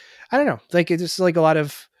 I don't know, like it's just like a lot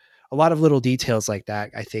of little details like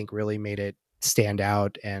that I think really made it stand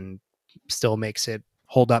out and still makes it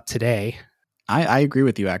hold up today. I agree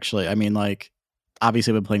with you, actually. I mean, like,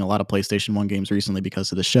 obviously I've been playing a lot of PlayStation 1 games recently because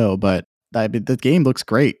of the show, but the game looks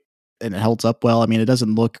great and it holds up well. I mean, it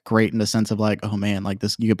doesn't look great in the sense of like, oh man, like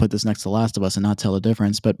this, you could put this next to Last of Us and not tell the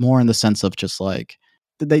difference, but more in the sense of just like,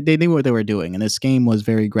 they knew what they were doing, and this game was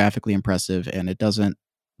very graphically impressive, and it doesn't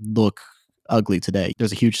look ugly today.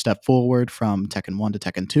 There's a huge step forward from Tekken 1 to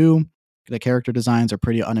Tekken 2. The character designs are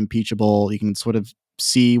pretty unimpeachable. You can sort of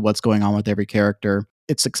see what's going on with every character.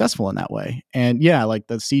 It's successful in that way. And yeah, like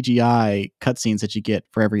the CGI cutscenes that you get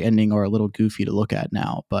for every ending are a little goofy to look at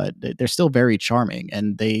now, but they're still very charming.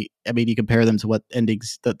 And you compare them to what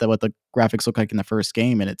endings, what the graphics look like in the first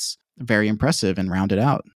game, and it's very impressive and rounded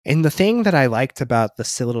out. And the thing that I liked about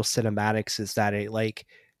the little cinematics is that it like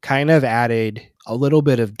kind of added a little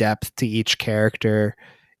bit of depth to each character,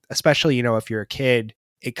 especially, if you're a kid.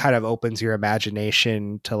 It kind of opens your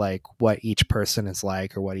imagination to like what each person is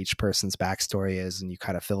like or what each person's backstory is. And you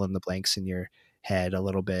kind of fill in the blanks in your head a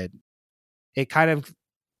little bit. It kind of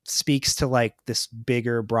speaks to like this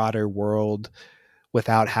bigger, broader world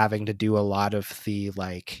without having to do a lot of the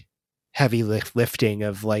like heavy lifting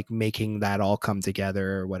of like making that all come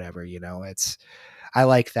together or whatever, I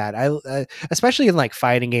like that. I especially in like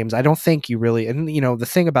fighting games, I don't think you really, and the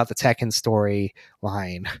thing about the Tekken story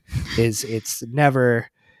line is it's never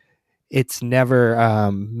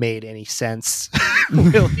made any sense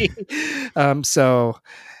really. So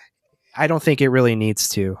I don't think it really needs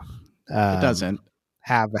to. It doesn't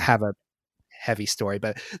have a heavy story,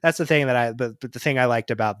 but that's the thing but the thing I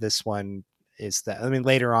liked about this one is that, I mean,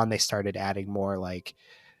 later on they started adding more like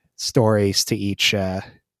stories to each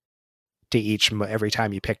every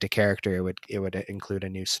time you picked a character, it would include a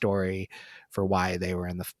new story for why they were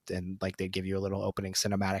and like they'd give you a little opening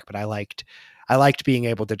cinematic. But I liked being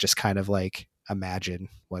able to just kind of like imagine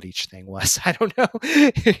what each thing was. I don't know.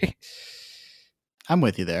 I'm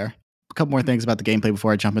with you there. A couple more things about the gameplay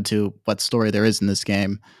before I jump into what story there is in this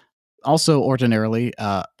game. Also, ordinarily,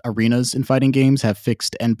 arenas in fighting games have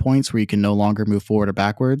fixed endpoints where you can no longer move forward or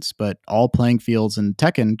backwards, but all playing fields in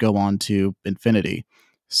Tekken go on to infinity,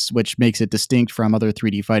 which makes it distinct from other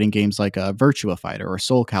 3D fighting games like Virtua Fighter or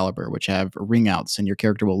Soul Calibur, which have ring outs and your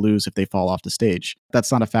character will lose if they fall off the stage.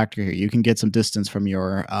 That's not a factor here. You can get some distance from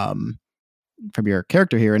your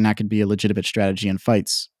character here, and that could be a legitimate strategy in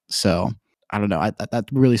fights. So I don't know. That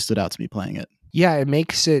really stood out to me playing it. Yeah, it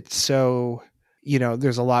makes it so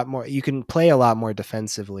there's a lot more, you can play a lot more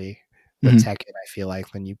defensively with Tekken, I feel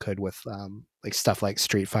like, than you could with like stuff like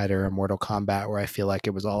Street Fighter or Mortal Kombat, where I feel like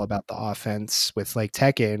it was all about the offense. With like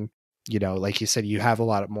Tekken, like you said, you have a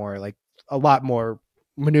lot more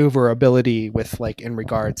maneuverability with like in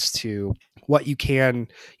regards to what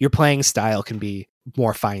your playing style can be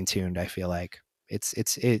more fine-tuned. I feel like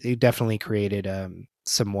it definitely created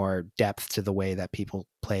some more depth to the way that people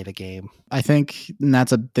play the game. I think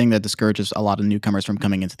that's a thing that discourages a lot of newcomers from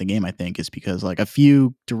coming into the game, I think, is because like a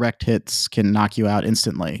few direct hits can knock you out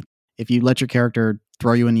instantly. If you let your character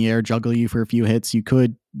throw you in the air, juggle you for a few hits, you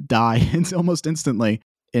could die almost instantly.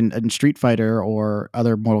 In Street Fighter or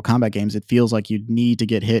other Mortal Kombat games, it feels like you need to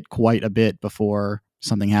get hit quite a bit before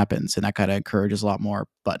something happens, and that kind of encourages a lot more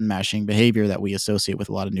button mashing behavior that we associate with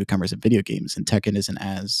a lot of newcomers in video games, and Tekken isn't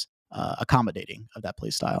as accommodating of that play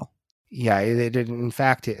style. Yeah, in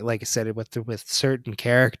fact, like I said, with certain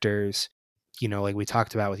characters, like we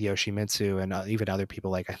talked about with Yoshimitsu and even other people,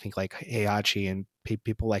 like I think like Heihachi and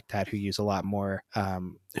people like that, who use a lot more,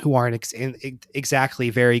 who aren't exactly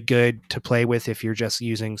very good to play with if you're just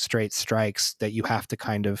using straight strikes, that you have to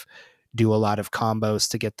kind of do a lot of combos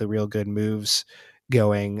to get the real good moves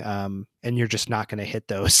going, and you're just not going to hit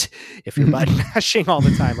those if you're button mashing all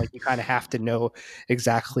the time. Like you kind of have to know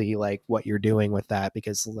exactly like what you're doing with that,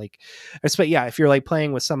 because like, but yeah, if you're like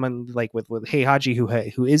playing with someone like with Heihachi,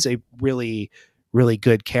 who is a really, really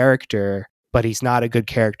good character, but he's not a good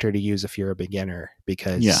character to use if you're a beginner,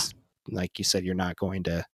 because like you said, you're not going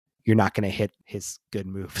to hit his good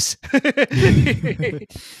moves.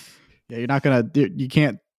 You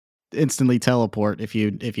can't instantly teleport if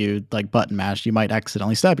you like button mash. You might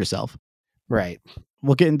accidentally stab yourself. Right.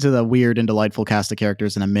 We'll get into the weird and delightful cast of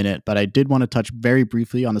characters in a minute, but I did want to touch very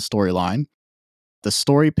briefly on the storyline. The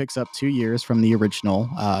story picks up 2 years from the original,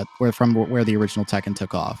 where the original Tekken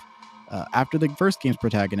took off. After the first game's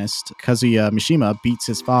protagonist, Kazuya Mishima, beats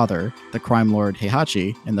his father, the crime lord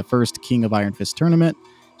Heihachi, in the first King of Iron Fist tournament,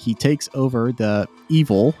 he takes over the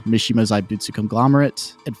evil Mishima Zaibutsu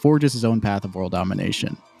conglomerate and forges his own path of world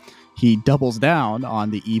domination. He doubles down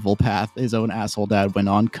on the evil path his own asshole dad went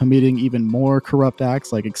on, committing even more corrupt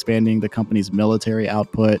acts like expanding the company's military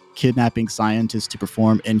output, kidnapping scientists to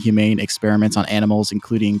perform inhumane experiments on animals,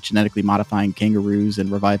 including genetically modifying kangaroos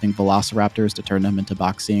and reviving velociraptors to turn them into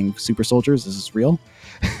boxing super soldiers. This is real.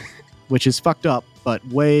 Which is fucked up, but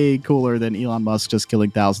way cooler than Elon Musk just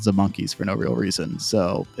killing thousands of monkeys for no real reason.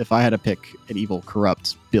 So if I had to pick an evil,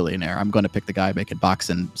 corrupt billionaire, I'm going to pick the guy making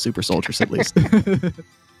boxing super soldiers at least.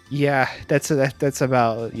 Yeah, that's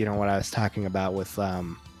about what I was talking about with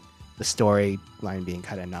the storyline being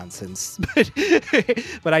kind of nonsense,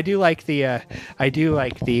 but I do like the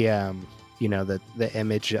the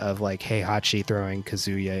image of like Heihachi throwing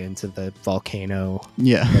Kazuya into the volcano.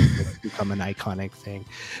 Yeah, it's become an iconic thing.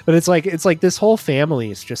 But it's like this whole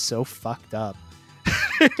family is just so fucked up.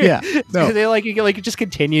 Yeah, no. They it just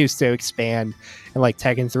continues to expand. And like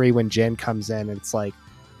Tekken 3, when Jin comes in, and it's like,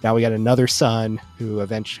 now we got another son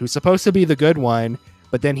who's supposed to be the good one,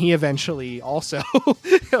 but then he eventually also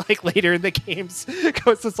like later in the games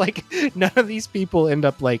goes, it's like none of these people end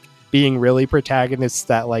up like being really protagonists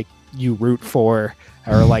that like you root for,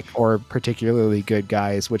 or particularly good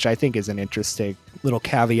guys, which I think is an interesting little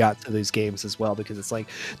caveat to these games as well, because it's like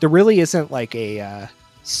there really isn't like a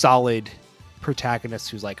solid protagonist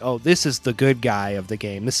who's like, oh, this is the good guy of the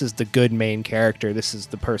game, this is the good main character, this is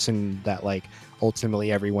the person that like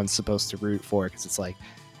ultimately everyone's supposed to root for, because it's like,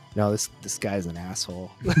 no, this guy's an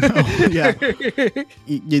asshole. Oh, yeah.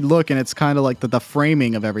 You look and it's kind of like the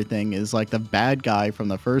framing of everything is like the bad guy from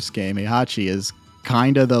the first game. Heihachi is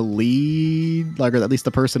kind of the lead, like, or at least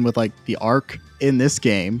the person with like the arc in this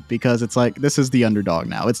game, because it's like this is the underdog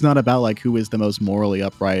now. It's not about like who is the most morally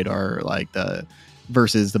upright or like the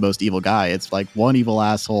versus the most evil guy. It's like one evil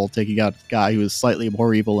asshole taking out a guy who is slightly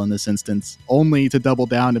more evil in this instance, only to double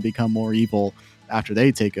down and become more evil after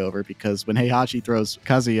they take over. Because when Heihachi throws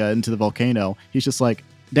Kazuya into the volcano, he's just like,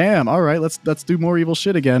 damn, all right, let's do more evil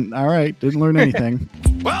shit again. All right, didn't learn anything.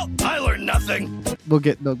 Well, I learned nothing. We'll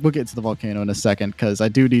get to the volcano in a second, because I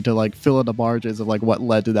do need to like fill in the margins of like what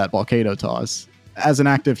led to that volcano toss. As an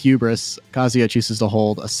act of hubris, Kazuya chooses to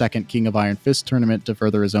hold a second King of Iron Fist tournament to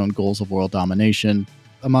further his own goals of world domination.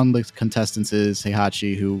 Among the contestants is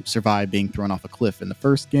Heihachi, who survived being thrown off a cliff in the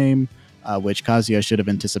first game, which Kazuya should have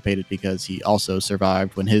anticipated because he also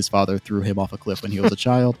survived when his father threw him off a cliff when he was a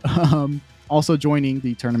child. Also joining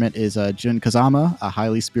the tournament is Jun Kazama, a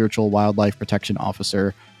highly spiritual wildlife protection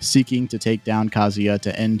officer seeking to take down Kazuya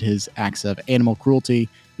to end his acts of animal cruelty,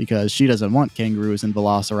 because she doesn't want kangaroos and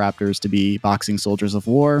velociraptors to be boxing soldiers of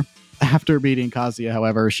war. After meeting Kazuya,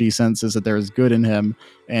 however, she senses that there is good in him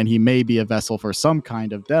and he may be a vessel for some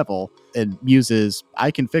kind of devil, and muses, I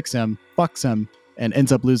can fix him, fucks him, and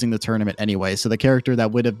ends up losing the tournament anyway. So the character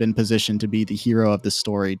that would have been positioned to be the hero of this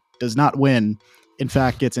story does not win. In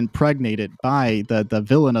fact, gets impregnated by the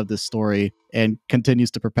villain of this story and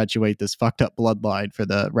continues to perpetuate this fucked up bloodline for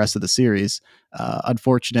the rest of the series.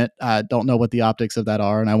 Unfortunate. I don't know what the optics of that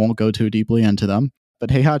are, and I won't go too deeply into them. But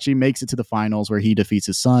Heihachi makes it to the finals where he defeats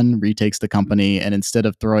his son, retakes the company, and instead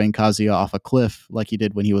of throwing Kazuya off a cliff like he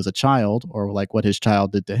did when he was a child, or like what his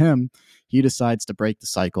child did to him, he decides to break the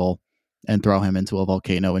cycle and throw him into a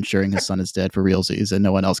volcano, ensuring his son is dead for realsies and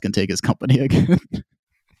no one else can take his company again.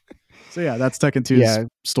 So yeah, that's Tekken 2's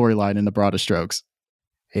storyline in the broadest strokes.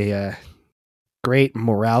 A great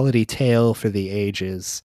morality tale for the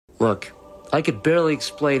ages. Look, I could barely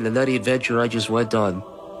explain the nutty adventure I just went on.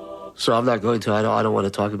 So I'm not going to. I don't want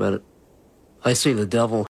to talk about it. I see the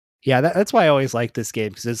devil. Yeah, that's why I always like this game,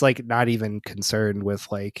 because it's like not even concerned with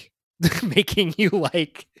like making you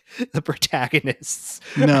like the protagonists.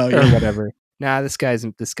 No, or whatever. Nah, this guy's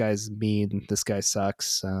mean. This guy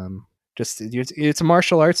sucks. It's a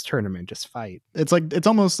martial arts tournament. Just fight. It's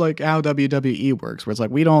almost like how WWE works, where it's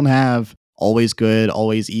like we don't have always good,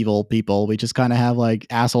 always evil people. We just kind of have like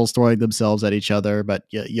assholes throwing themselves at each other, but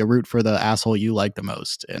you root for the asshole you like the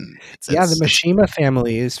most. And the Mishima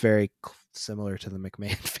family is very similar to the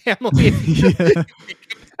McMahon family.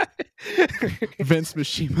 Vince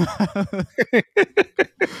Mishima.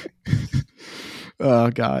 Oh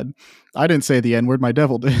God, I didn't say the N-word. My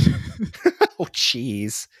devil did. Oh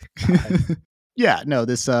jeez. Yeah, no,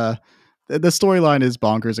 this the storyline is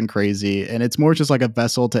bonkers and crazy, and it's more just like a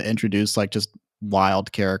vessel to introduce like just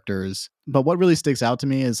wild characters. But what really sticks out to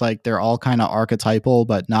me is like they're all kind of archetypal,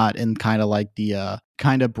 but not in kind of like the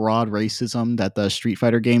kind of broad racism that the Street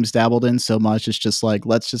Fighter games dabbled in so much. It's just like,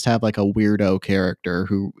 let's just have like a weirdo character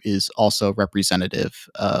who is also representative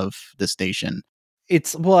of this nation.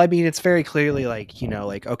 It's very clearly like,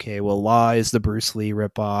 like, okay, well, Law is the Bruce Lee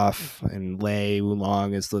ripoff and Lei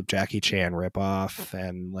Wulong is the Jackie Chan ripoff.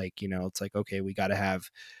 And like, it's like, okay, we got to have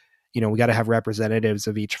representatives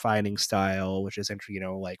of each fighting style, which is,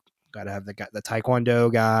 like, got to have the Taekwondo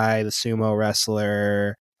guy, the sumo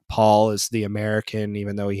wrestler. Paul is the American,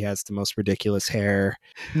 even though he has the most ridiculous hair.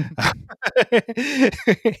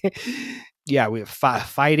 Yeah, we have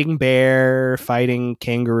fighting bear, fighting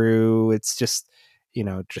kangaroo. It's just,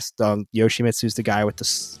 Yoshimitsu's the guy with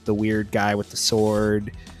the weird guy with the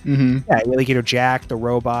sword. Mm-hmm. Yeah, like, Jack the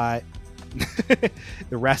robot,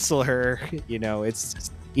 the wrestler. It's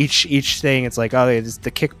just each thing. It's like, oh, it's the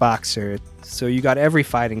kickboxer. So you got every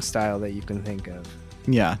fighting style that you can think of.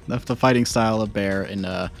 Yeah, the fighting style of Bear and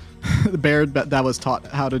the Bear that was taught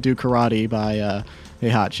how to do karate by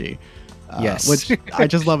Heihachi. Yes. Which I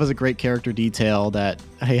just love as a great character detail that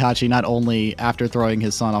Heihachi not only, after throwing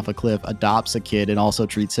his son off a cliff, adopts a kid and also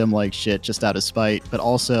treats him like shit just out of spite, but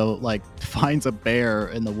also like finds a bear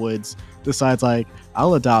in the woods, decides like,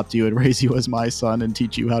 I'll adopt you and raise you as my son and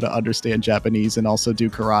teach you how to understand Japanese and also do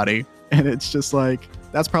karate. And it's just like,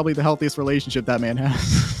 that's probably the healthiest relationship that man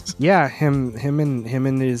has. Yeah, him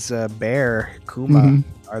and his bear Kuma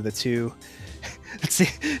are the two.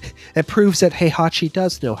 That proves that Heihachi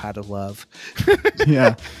does know how to love.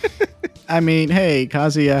 Yeah. I mean, hey,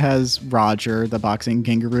 Kazuya has Roger, the boxing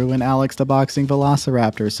kangaroo, and Alex, the boxing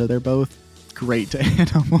velociraptor, so they're both great to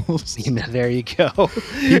animals. There you go.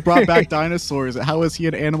 He brought back dinosaurs. How is he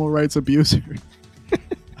an animal rights abuser?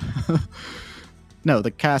 No,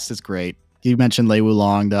 the cast is great. You mentioned Lei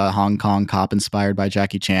Wulong, the Hong Kong cop inspired by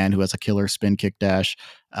Jackie Chan, who has a killer spin kick dash.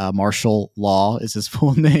 Martial Law is his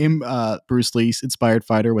full name. Bruce Lee inspired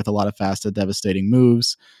fighter with a lot of fast and devastating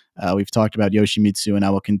moves. We've talked about Yoshimitsu, and I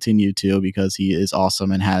will continue to because he is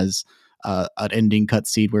awesome and has an ending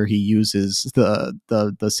cutscene where he uses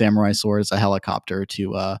the samurai sword as a helicopter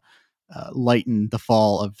to lighten the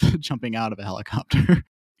fall of jumping out of a helicopter.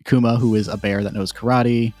 Kuma, who is a bear that knows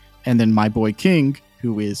karate, and then my boy King,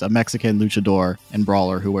 who is a Mexican luchador and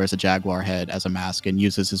brawler who wears a jaguar head as a mask and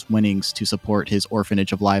uses his winnings to support his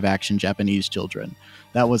orphanage of live-action Japanese children.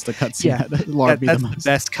 That was the cutscene. Yeah, that's the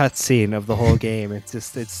best cutscene of the whole game.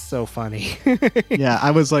 It's so funny. Yeah, I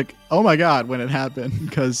was like, oh my God, when it happened,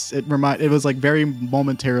 because it was like very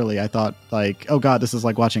momentarily, I thought like, oh God, this is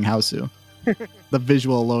like watching Hausu. The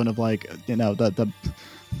visual alone of like, the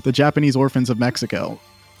Japanese orphans of Mexico.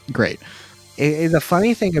 Great. The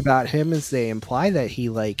funny thing about him is they imply that he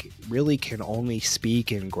like really can only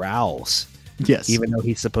speak in growls. Yes. Even though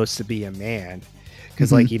he's supposed to be a man.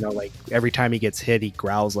 Because like, like every time he gets hit, he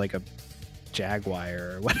growls like a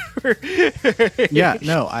Jaguar or whatever. Yeah,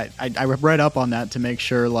 no, I read up on that to make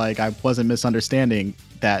sure like I wasn't misunderstanding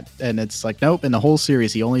that, and it's like, nope, in the whole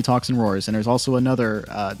series he only talks and roars, and there's also another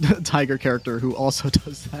tiger character who also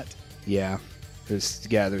does that. Yeah.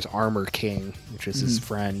 There's Armor King, which is his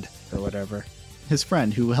friend or whatever. His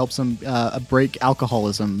friend who helps him break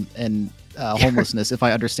alcoholism and homelessness, if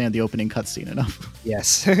I understand the opening cutscene enough.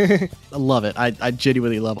 Yes. I love it. I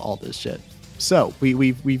genuinely love all this shit. So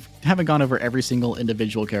we haven't gone over every single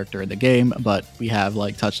individual character in the game, but we have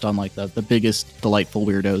like touched on like the biggest delightful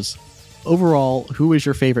weirdos. Overall, who is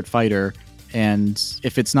your favorite fighter? And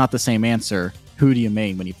if it's not the same answer, who do you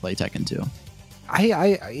main when you play Tekken 2?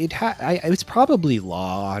 It's probably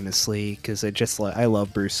Law, honestly, because I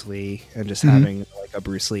love Bruce Lee, and just having like a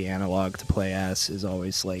Bruce Lee analog to play as is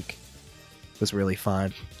always like was really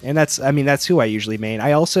fun. And that's who I usually main.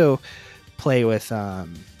 I also play with I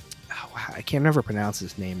can't never pronounce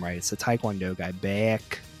his name right. It's a Taekwondo guy,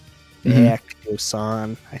 Baek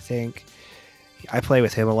Yosan, I think. I play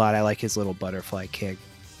with him a lot. I like his little butterfly kick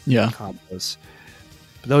combos.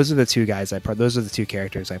 But those are the two guys those are the two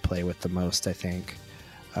characters I play with the most, I think.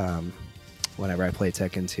 Whenever I play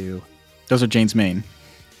Tekken 2. Those are Jane's main.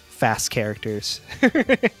 Fast characters.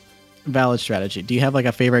 Valid strategy. Do you have like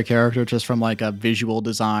a favorite character just from like a visual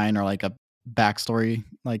design or like a backstory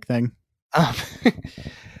like thing?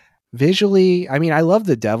 Visually, I mean, I love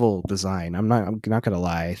the devil design. I'm not gonna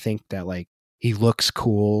lie. I think that like he looks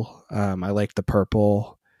cool. I like the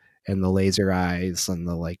purple and the laser eyes and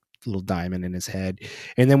the like little diamond in his head.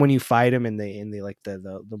 And then when you fight him in the like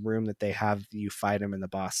the room that they have, you fight him in the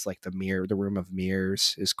boss, like the room of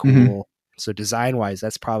mirrors is cool. So design wise,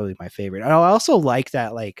 that's probably my favorite. And I also like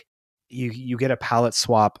that like you get a palette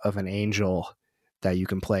swap of an angel that you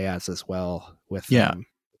can play as well with the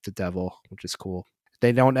devil, which is cool.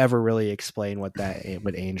 They don't ever really explain what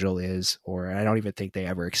angel is, or I don't even think they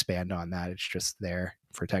ever expand on that. It's just there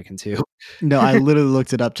for Tekken 2. No, I literally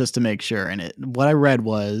looked it up just to make sure. And what I read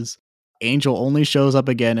was Angel only shows up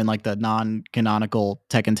again in like the non-canonical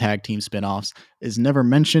Tekken Tag Team spinoffs, is never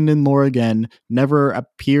mentioned in lore again, never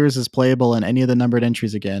appears as playable in any of the numbered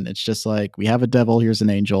entries again. It's just like, we have a devil, here's an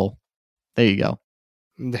angel. There you go.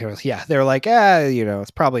 They're like,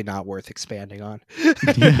 it's probably not worth expanding on.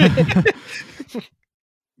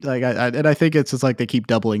 Like I think it's just like they keep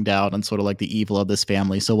doubling down on sort of like the evil of this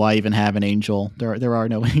family. So why even have an angel? There are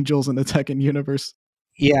no angels in the Tekken universe.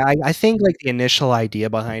 Yeah, I think like the initial idea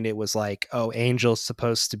behind it was like, oh, Angel's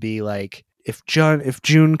supposed to be like if Jun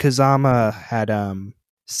Kazama had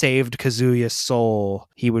saved Kazuya's soul,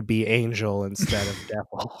 he would be Angel instead of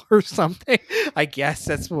Devil or something. I guess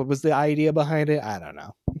that's what was the idea behind it. I don't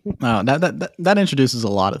know. That introduces a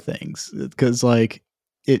lot of things, because like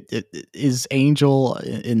it is Angel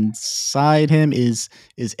inside him, is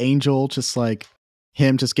Angel just like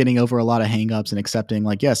him just getting over a lot of hangups and accepting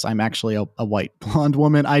like, yes, I'm actually a white blonde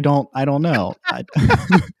woman. I don't know.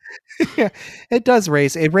 Yeah, it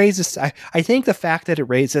raises I think the fact that it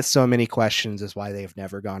raises so many questions is why they've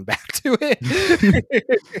never gone back to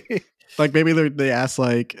it. Like maybe they ask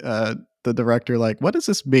like the director like, what does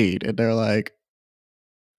this mean? And they're like,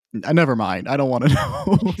 never mind, I don't want to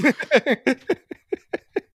know.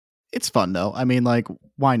 It's fun though. I mean, like,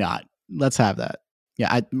 why not? Let's have that.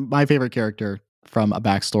 Yeah, my favorite character from a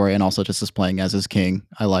backstory, and also just as playing as his king.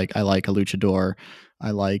 I like a luchador.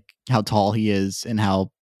 I like how tall he is and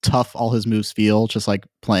how tough all his moves feel, just like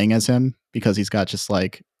playing as him, because he's got just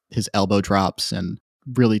like his elbow drops and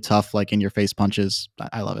really tough, like in your face punches.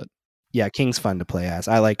 I love it. Yeah, King's fun to play as.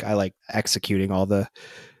 I like executing all the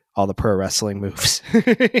pro wrestling moves.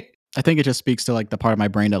 I think it just speaks to like the part of my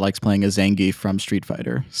brain that likes playing as Zangief from Street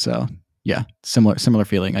Fighter. So yeah, similar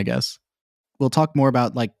feeling, I guess. We'll talk more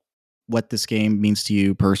about like what this game means to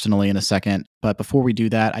you personally in a second. But before we do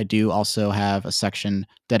that, I do also have a section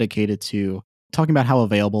dedicated to talking about how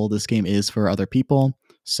available this game is for other people.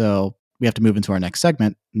 So we have to move into our next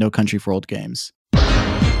segment, No Country for Old Games.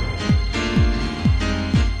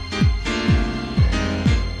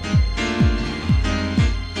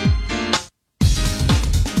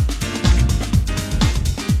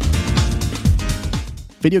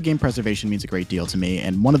 Video game preservation means a great deal to me,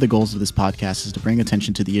 and one of the goals of this podcast is to bring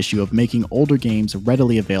attention to the issue of making older games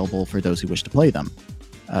readily available for those who wish to play them.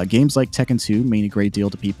 Games like Tekken 2 mean a great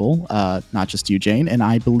deal to people, not just you, Jane, and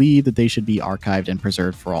I believe that they should be archived and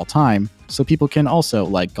preserved for all time, so people can also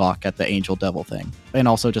like gawk at the Angel Devil thing, and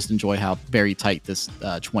also just enjoy how very tight this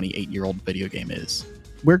 28-year-old video game is.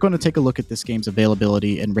 We're going to take a look at this game's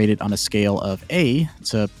availability and rate it on a scale of A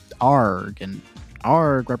to ARG, and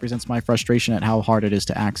ARG represents my frustration at how hard it is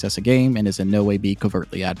to access a game and is in no way be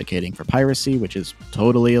covertly advocating for piracy, which is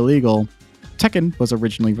totally illegal. Tekken was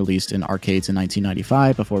originally released in arcades in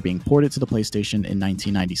 1995 before being ported to the PlayStation in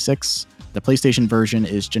 1996. The PlayStation version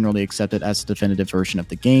is generally accepted as the definitive version of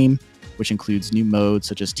the game, which includes new modes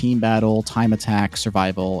such as Team Battle, Time Attack,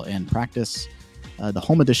 Survival, and Practice. The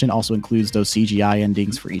Home Edition also includes those CGI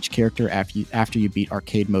endings for each character after you beat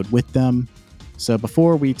arcade mode with them. So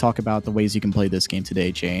before we talk about the ways you can play this game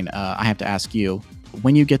today, Jane, I have to ask you,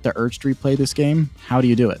 when you get the urge to replay this game, how do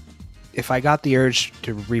you do it? If I got the urge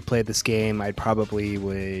to replay this game, I probably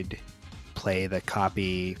would play the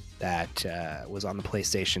copy that was on the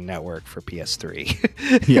PlayStation Network for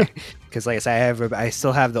PS3. Yeah. Because like I said, I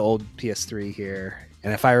still have the old PS3 here.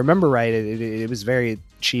 And if I remember right, it was very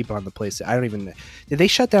cheap on the PlayStation. Did they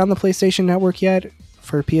shut down the PlayStation Network yet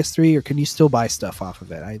for PS3, or can you still buy stuff off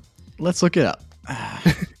of it? Let's look it up.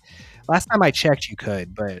 Last time I checked, you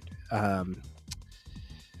could, but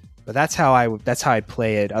that's how I'd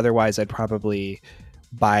play it. Otherwise, I'd probably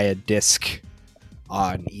buy a disc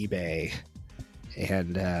on eBay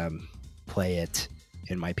and play it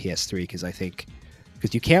in my PS3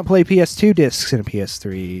 because you can't play PS2 discs in a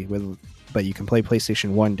PS3 but you can play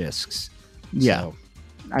PlayStation 1 discs. Yeah. So.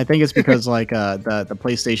 I think it's because like the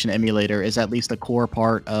PlayStation emulator is at least a core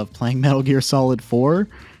part of playing Metal Gear Solid 4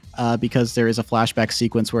 because there is a flashback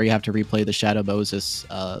sequence where you have to replay the Shadow Moses,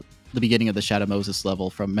 the beginning of the Shadow Moses level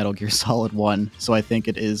from Metal Gear Solid 1. So I think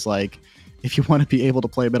it is like, if you want to be able to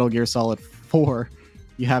play Metal Gear Solid 4,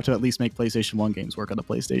 you have to at least make PlayStation 1 games work on the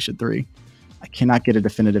PlayStation 3. I cannot get a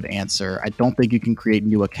definitive answer. I don't think you can create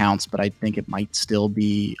new accounts, but I think it might still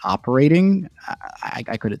be operating. I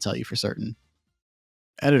couldn't tell you for certain.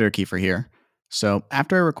 Editor Kiefer here. So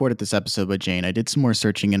after I recorded this episode with Jane, I did some more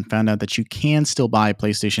searching and found out that you can still buy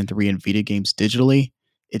PlayStation 3 and Vita games digitally.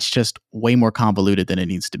 It's just way more convoluted than it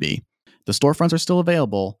needs to be. The storefronts are still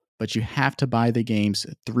available, but you have to buy the games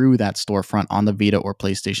through that storefront on the Vita or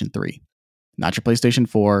PlayStation 3. Not your PlayStation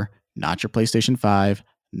 4, not your PlayStation 5,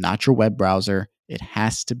 not your web browser. It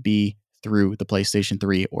has to be through the PlayStation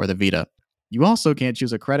 3 or the Vita. You also can't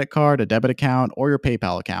choose a credit card, a debit account, or your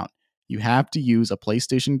PayPal account. You have to use a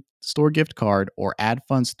PlayStation Store gift card or add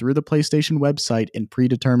funds through the PlayStation website in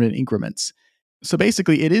predetermined increments. So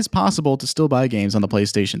basically, it is possible to still buy games on the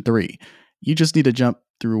PlayStation 3. You just need to jump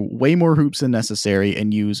through way more hoops than necessary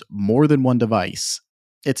and use more than one device.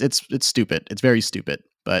 It's stupid. It's very stupid.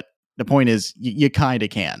 But the point is, you kind of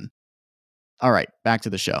can. All right, back to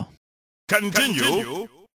the show. Continue.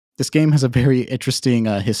 This game has a very interesting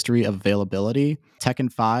history of availability.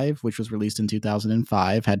 Tekken 5, which was released in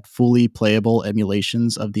 2005, had fully playable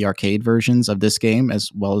emulations of the arcade versions of this game, as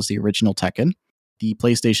well as the original Tekken. The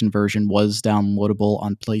PlayStation version was downloadable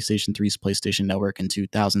on PlayStation 3's PlayStation Network in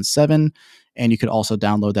 2007, and you could also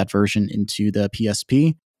download that version into the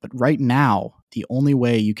PSP. But right now, the only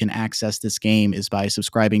way you can access this game is by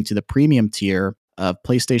subscribing to the premium tier of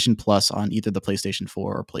PlayStation Plus on either the PlayStation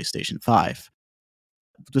 4 or PlayStation 5.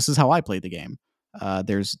 This is how I played the game.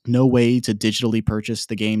 There's no way to digitally purchase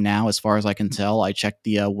the game now, as far as I can tell. I checked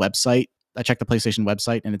the website. I checked the PlayStation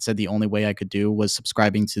website, and it said the only way I could do was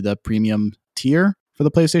subscribing to the premium tier for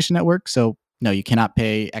the PlayStation Network. So, no, you cannot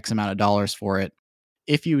pay X amount of dollars for it.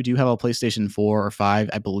 If you do have a PlayStation 4 or 5,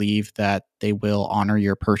 I believe that they will honor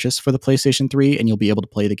your purchase for the PlayStation 3, and you'll be able to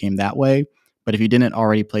play the game that way. But if you didn't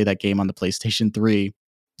already play that game on the PlayStation 3,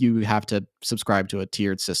 you have to subscribe to a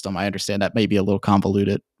tiered system. I understand that may be a little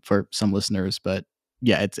convoluted for some listeners, but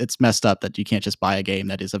yeah, it's messed up that you can't just buy a game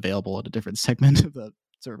that is available at a different segment of the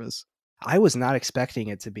service. I was not expecting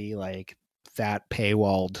it to be like that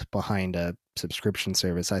paywalled behind a subscription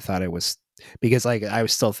service. I thought it was because like I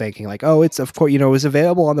was still thinking like, oh, it's of course, it was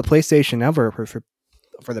available on the PlayStation Network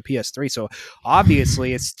for the PS3. So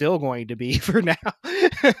obviously it's still going to be for now.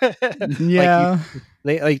 Yeah.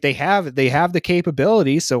 They have the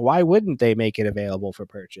capability, so why wouldn't they make it available for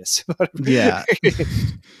purchase? Yeah.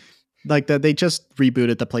 Like that, they just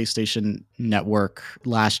rebooted the PlayStation Network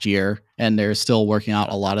last year, and they're still working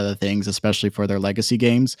out a lot of the things, especially for their legacy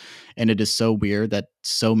games. And it is so weird that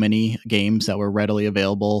so many games that were readily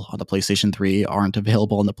available on the PlayStation 3 aren't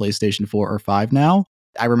available on the PlayStation 4 or 5 now.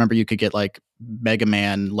 I remember you could get like Mega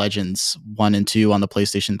Man Legends 1 and 2 on the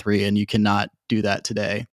PlayStation 3, and you cannot do that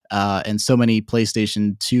today. And so many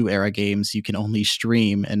PlayStation 2 era games you can only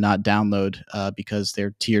stream and not download because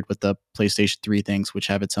they're tiered with the PlayStation 3 things, which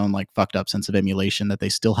have its own like fucked up sense of emulation that they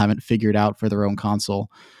still haven't figured out for their own console.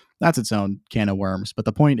 That's its own can of worms. But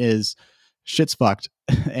the point is, shit's fucked.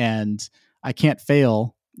 And I can't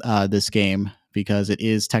fail this game because it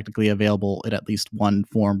is technically available in at least one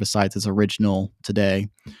form besides its original today.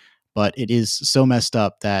 But it is so messed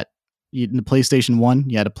up that in the PlayStation 1,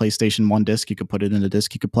 you had a PlayStation 1 disc. You could put it in a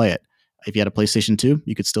disc. You could play it. If you had a PlayStation 2,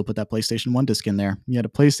 you could still put that PlayStation 1 disc in there. You had a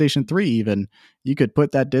PlayStation 3 even, you could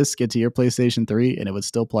put that disc into your PlayStation 3 and it would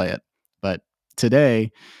still play it. But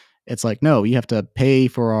today, it's like, no, you have to pay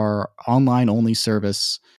for our online only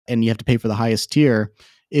service and you have to pay for the highest tier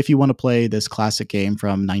if you want to play this classic game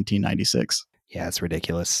from 1996. Yeah, it's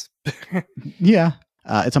ridiculous. Yeah.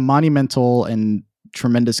 It's a monumental and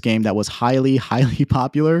tremendous game that was highly, highly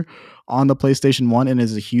popular on the PlayStation 1 and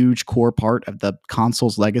is a huge core part of the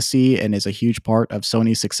console's legacy and is a huge part of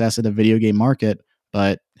Sony's success in the video game market.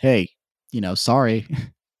 But hey, sorry,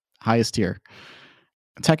 highest tier.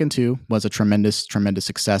 Tekken 2 was a tremendous, tremendous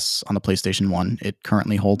success on the PlayStation 1. It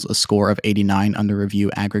currently holds a score of 89 under review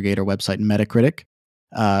aggregator website Metacritic.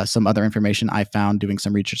 Some other information I found doing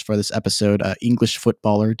some research for this episode, English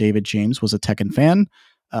footballer David James was a Tekken fan.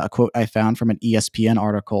 A quote I found from an ESPN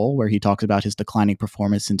article where he talks about his declining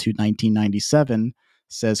performance into 1997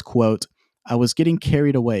 says, quote, "I was getting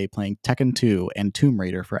carried away playing Tekken 2 and Tomb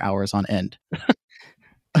Raider for hours on end."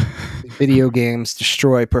 Video games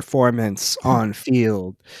destroy performance on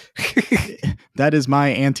field. That is my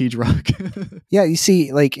anti-drug. Yeah, you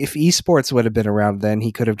see, like, if esports would have been around then,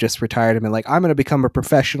 he could have just retired and been like, I'm going to become a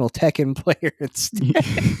professional Tekken player instead.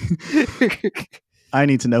 I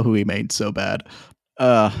need to know who he made so bad.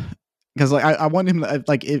 Because I want him to,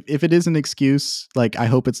 like, if it is an excuse, like, I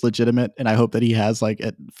hope it's legitimate and I hope that he has like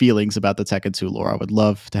feelings about the Tekken 2 lore. I would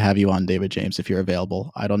love to have you on, David James, if you're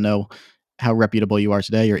available. I don't know how reputable you are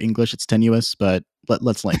today. Your English, it's tenuous, but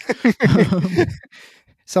let's link.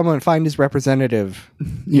 Someone find his representative,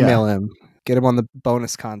 email him, get him on the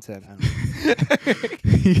bonus content.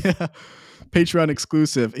 Yeah. Patreon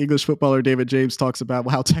exclusive. English footballer David James talks about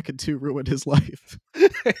how Tekken 2 ruined his life.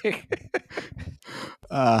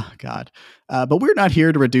 God. But we're not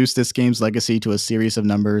here to reduce this game's legacy to a series of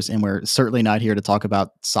numbers, and we're certainly not here to talk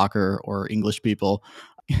about soccer or English people.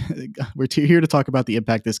 We're here to talk about the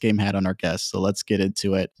impact this game had on our guests, so let's get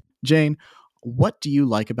into it. Jane, what do you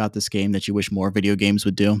like about this game that you wish more video games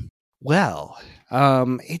would do? Well,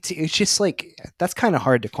 it's just like, that's kind of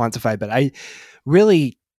hard to quantify, but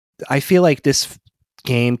I feel like this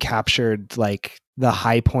game captured like the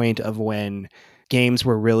high point of when games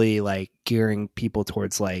were really like gearing people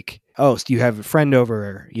towards like, oh, so you have a friend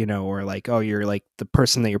over, or like, oh, you're like the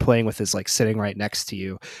person that you're playing with is like sitting right next to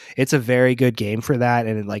you. It's a very good game for that.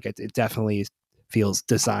 And it definitely feels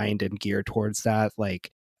designed and geared towards that.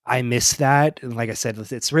 Like, I miss that. And like I said,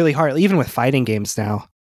 it's really hard, even with fighting games now.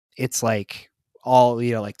 It's like all,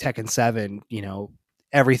 like Tekken 7,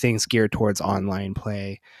 everything's geared towards online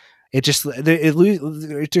play. It just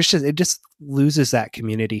loses that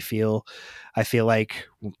community feel. I feel like,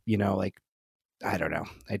 like, I don't know.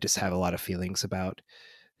 I just have a lot of feelings about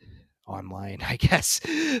online, I guess.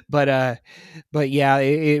 But yeah,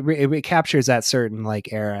 it captures that certain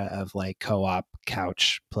like era of like co-op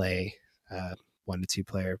couch play, 1 to 2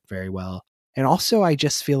 player very well. And also I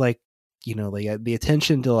just feel like, like the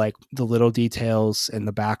attention to like the little details and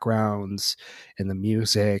the backgrounds and the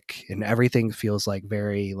music and everything feels like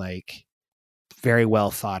very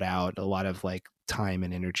well thought out. A lot of like time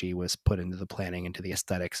and energy was put into the planning, into the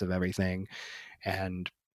aesthetics of everything. And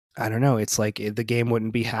I don't know, it's like the game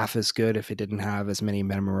wouldn't be half as good if it didn't have as many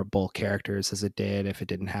memorable characters as it did, if it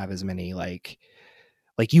didn't have as many like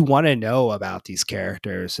you want to know about these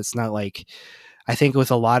characters. It's not like, I think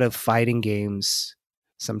with a lot of fighting games,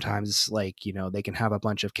 sometimes like, they can have a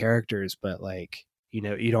bunch of characters, but like,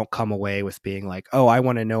 you don't come away with being like, oh, I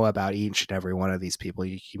want to know about each and every one of these people.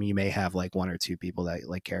 You may have like 1 or 2 people that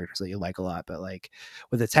like characters that you like a lot, but like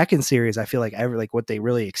with the Tekken series, I feel like what they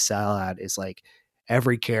really excel at is like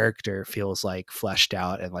every character feels like fleshed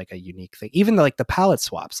out and like a unique thing. Even like the palette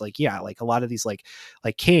swaps, like, yeah, like a lot of these like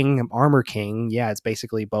King, Armor King, yeah, it's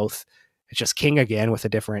basically both. It's just King again with a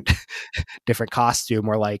different costume,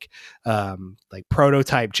 or like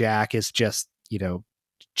Prototype Jack is just,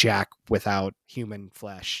 Jack without human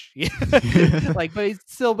flesh. Like,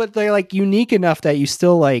 but they're like unique enough that you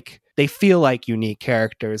still like, they feel like unique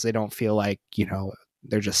characters. They don't feel like,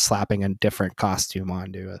 they're just slapping a different costume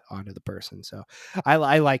onto the person. So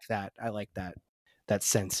I like that. I like that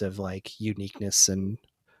sense of like uniqueness and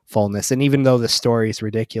fullness. And even though the story is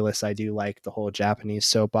ridiculous, I do like the whole Japanese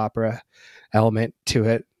soap opera element to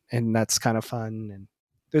it, and that's kind of fun. And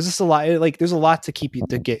there's just a lot, like there's a lot to keep you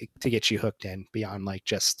to get you hooked in beyond like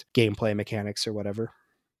just gameplay mechanics or whatever.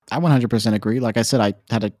 I 100% agree. Like I said, I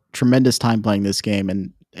had a tremendous time playing this game,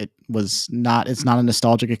 and it's not a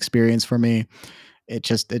nostalgic experience for me. It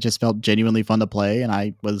just felt genuinely fun to play, and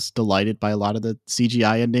I was delighted by a lot of the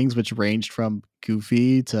CGI endings, which ranged from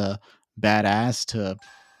goofy to badass to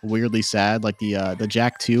weirdly sad, like the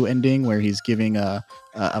Jack 2 ending where he's giving a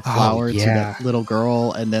flower to that little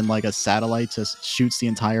girl, and then like a satellite just shoots the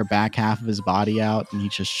entire back half of his body out, and he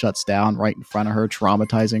just shuts down right in front of her,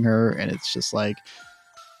 traumatizing her. And it's just like,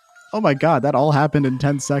 oh my god, that all happened in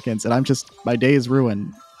 10 seconds, and my day is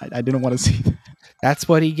ruined. I didn't want to see that. That's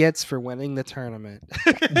what he gets for winning the tournament.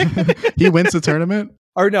 He wins the tournament?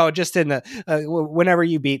 Or no, just in the whenever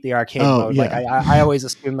you beat the arcade mode, yeah. like I always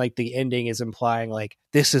assume like the ending is implying like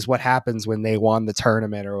this is what happens when they won the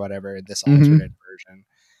tournament or whatever in this alternate version.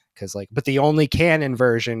 Because like, but the only canon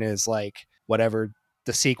version is like whatever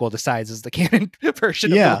the sequel decides is the canon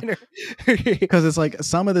version of the winner. Because it's like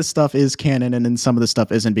some of this stuff is canon and then some of the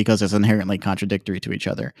stuff isn't because it's inherently contradictory to each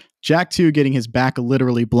other. Jack 2 getting his back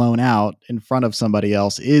literally blown out in front of somebody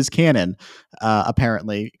else is canon,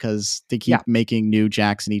 apparently, because they keep making new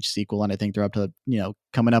Jacks in each sequel, and I think they're up to,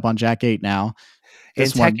 coming up on Jack 8 now. In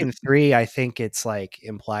Tekken 3, I think it's like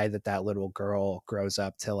implied that little girl grows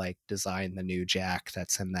up to like design the new Jack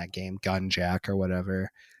that's in that game, Gun Jack or whatever.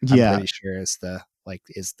 I'm pretty sure is the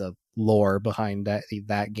lore behind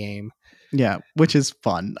that game. Yeah, which is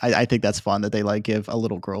fun. I think that's fun that they like give a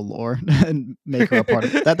little girl lore and make her a part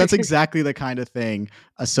of that. That's exactly the kind of thing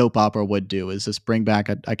a soap opera would do, is just bring back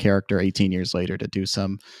a character 18 years later to do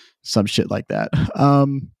some shit like that.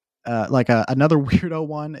 Another weirdo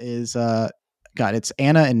one is it's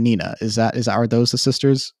Anna and Nina. Are those the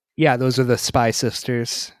sisters? Yeah, those are the spy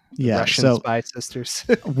sisters. Russian spy sisters.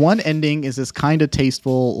 One ending is this kind of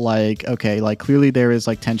tasteful, like, okay, like clearly there is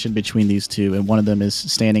like tension between these two, and one of them is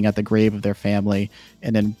standing at the grave of their family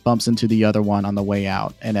and then bumps into the other one on the way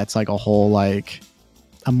out, and that's like a whole like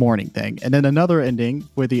a mourning thing. And then another ending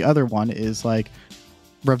where the other one is like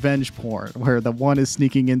revenge porn, where the one is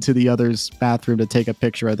sneaking into the other's bathroom to take a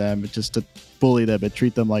picture of them just to bully them and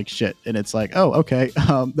treat them like shit. And it's like, oh, okay,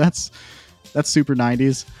 that's super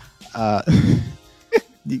 90s.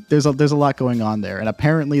 There's a lot going on there, and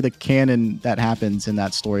apparently the canon that happens in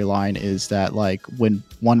that storyline is that like when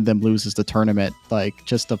one of them loses the tournament, like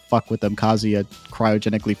just to fuck with them, Kazuya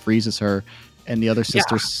cryogenically freezes her, and the other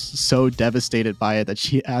sister's so devastated by it that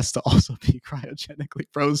she asks to also be cryogenically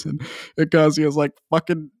frozen, and Kazuya's like,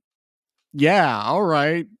 fucking yeah, all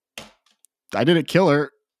right, I didn't kill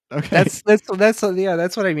her. Okay. That's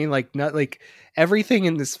what I mean. Like, not like everything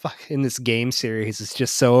in this game series is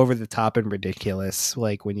just so over the top and ridiculous.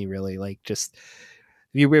 Like when you really like just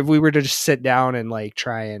if we were to just sit down and like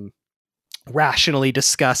try and rationally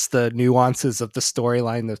discuss the nuances of the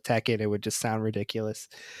storyline of Tekken, it would just sound ridiculous.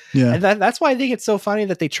 Yeah, and that's why I think it's so funny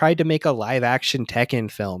that they tried to make a live action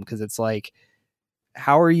Tekken film, because it's like,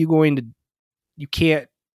 how are you going to? You can't.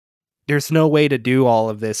 There's no way to do all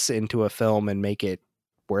of this into a film and make it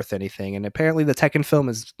worth anything, and apparently the Tekken film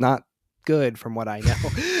is not good from what I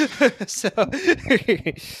know. So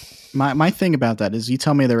my thing about that is, you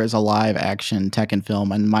tell me there is a live action Tekken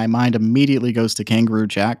film and my mind immediately goes to Kangaroo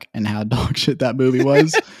Jack and how dog shit that movie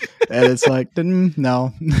was. And it's like,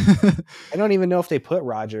 no. I don't even know if they put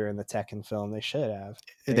Roger in the Tekken film. They should have.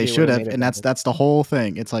 They should have, and that's the whole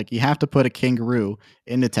thing. It's like, you have to put a kangaroo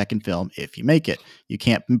in the Tekken film if you make it. You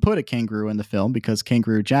can't put a kangaroo in the film because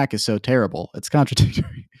Kangaroo Jack is so terrible. It's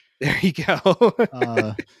contradictory. There you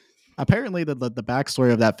go. Apparently the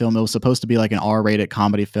backstory of that film, it was supposed to be like an R-rated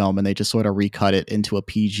comedy film, and they just sort of recut it into a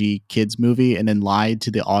PG kids movie and then lied to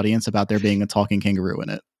the audience about there being a talking kangaroo in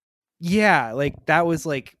it. Yeah, that was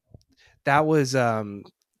I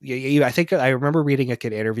think I remember reading like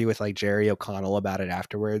an interview with like Jerry O'Connell about it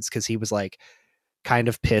afterwards, because he was like kind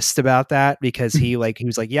of pissed about that, because he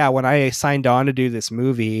was like, yeah, when I signed on to do this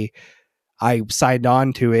movie, I signed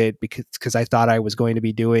on to it because I thought I was going to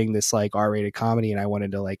be doing this like R-rated comedy, and I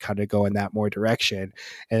wanted to like kind of go in that more direction.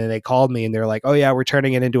 And then they called me and they're like, oh yeah, we're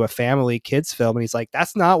turning it into a family kids film. And he's like,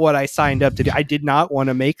 that's not what I signed up to do. I did not want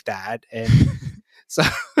to make that. And so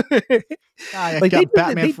I got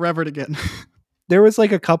Batman Forever to get. There was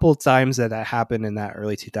like a couple times that happened in that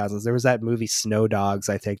early 2000s. There was that movie Snow Dogs,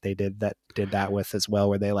 I think they did that with as well,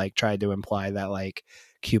 where they like tried to imply that like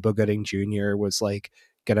Cuba Gooding Jr. was like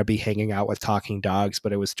gonna be hanging out with talking dogs,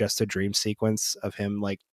 but it was just a dream sequence of him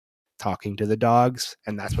like talking to the dogs,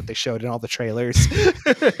 and that's what they showed in all the trailers.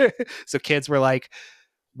 So kids were like,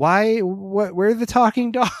 where are the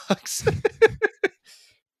talking dogs?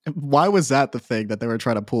 Why was that the thing that they were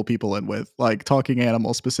trying to pull people in with, like talking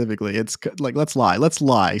animals specifically? It's like, let's lie. Why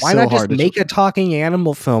so not hard just make a talking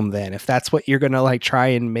animal film then, if that's what you're gonna like try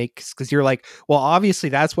and make? Because you're like, well, obviously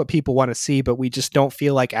that's what people want to see, but we just don't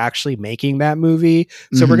feel like actually making that movie,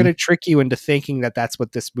 so we're gonna trick you into thinking that that's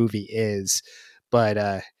what this movie is,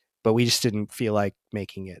 but we just didn't feel like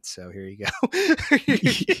making it, so here you go.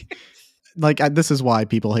 this is why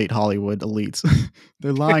people hate Hollywood elites.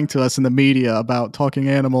 They're lying to us in the media about talking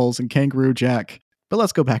animals and Kangaroo Jack. But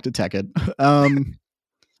let's go back to Tekken.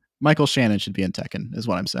 Michael Shannon should be in Tekken, is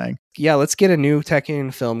what I'm saying. Yeah, let's get a new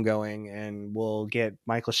Tekken film going, and we'll get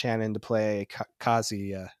Michael Shannon to play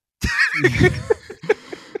Kazuya.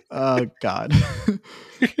 Oh, God.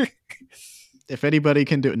 If anybody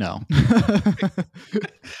can do it, no.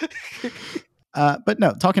 But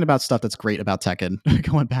no, talking about stuff that's great about Tekken,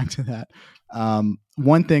 going back to that.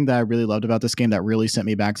 One thing that I really loved about this game that really sent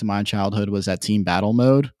me back to my childhood was that team battle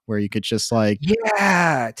mode where you could just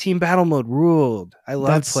Yeah, team battle mode ruled. I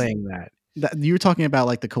loved playing that. You were talking about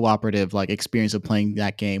like the cooperative experience of playing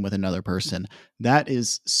that game with another person. That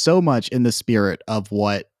is so much in the spirit of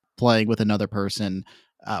what playing with another person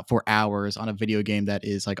for hours on a video game that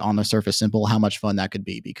is on the surface simple, how much fun that could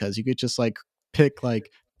be, because you could just pick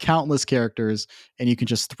countless characters and you can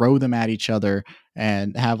just throw them at each other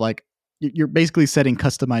and have you're basically setting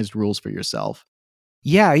customized rules for yourself.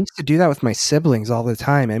 Yeah, I used to do that with my siblings all the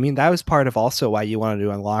time. I mean, that was part of also why you wanted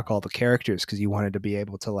to unlock all the characters, because you wanted to be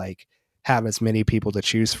able to have as many people to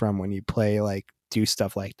choose from when you play, do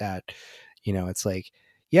stuff like that. It's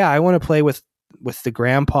I want to play with the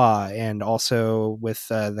grandpa and also with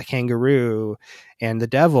the kangaroo and the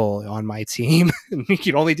devil on my team. You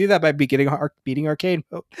can only do that by beating arcade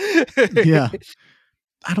mode. Yeah.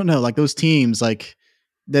 I don't know, those teams,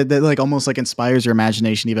 that almost inspires your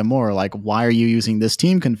imagination even more. Why are you using this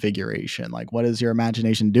team configuration? What is your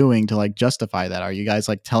imagination doing to justify that? Are you guys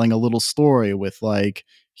telling a little story with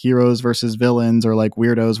heroes versus villains, or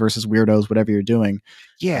weirdos versus weirdos, whatever you're doing?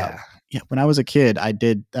 Yeah. When I was a kid, I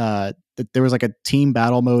did there was a team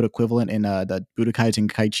battle mode equivalent in the Budokai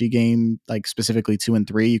Tenkaichi game, specifically 2 and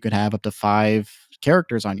 3. You could have up to 5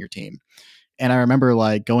 characters on your team. And I remember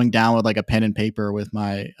going down with a pen and paper with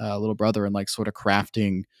my little brother and sort of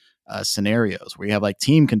crafting scenarios where you have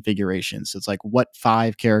team configurations. It's what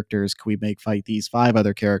 5 characters can we make fight these 5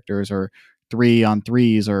 other characters, or 3 on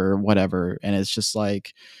 3s or whatever. And it's just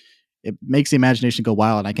it makes the imagination go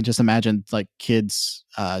wild. And I can just imagine kids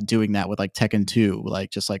doing that with Tekken 2,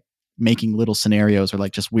 just making little scenarios, or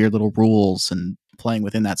just weird little rules and playing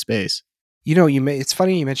within that space. It's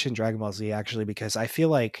funny you mentioned Dragon Ball Z, actually, because I feel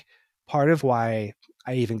like part of why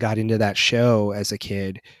I even got into that show as a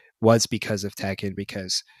kid was because of Tekken,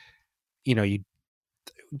 because you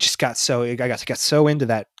just got so into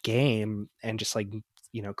that game, and just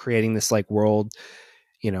creating this world,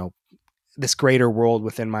 this greater world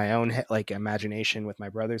within my own imagination with my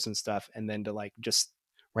brothers and stuff, and then to just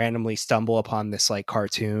randomly stumble upon this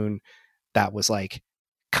cartoon that was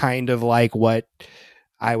kind of what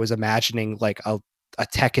I was imagining a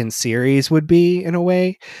Tekken series would be, in a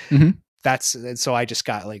way. Mm-hmm. And so I just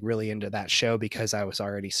got really into that show because I was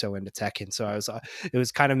already so into Tekken. So it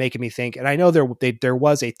was kind of making me think. And I know there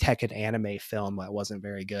was a Tekken anime film that wasn't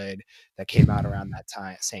very good that came out around that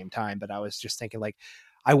same time. But I was just thinking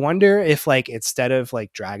I wonder if instead of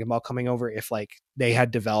Dragon Ball coming over, if they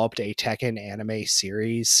had developed a Tekken anime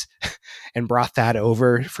series and brought that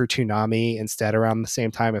over for Toonami instead around the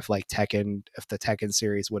same time, if the Tekken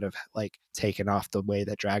series would have taken off the way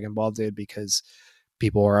that Dragon Ball did, because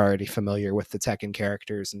people are already familiar with the Tekken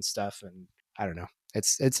characters and stuff. And I don't know.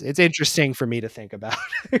 It's interesting for me to think about.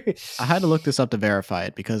 I had to look this up to verify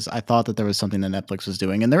it, because I thought that there was something that Netflix was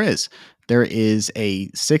doing, and there is a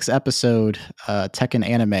 6-episode Tekken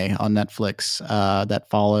anime on Netflix that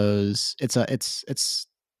follows. It's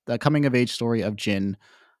the coming of age story of Jin,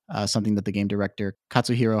 something that the game director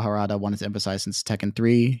Katsuhiro Harada wanted to emphasize since Tekken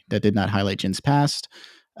 3 that did not highlight Jin's past.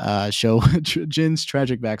 Show Jin's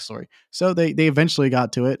tragic backstory. So they eventually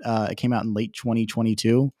got to it. It came out in late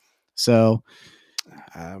 2022. So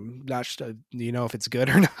not sure, do you know if it's good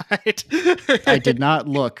or not? I did not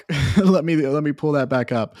look. let me pull that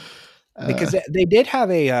back up, because they did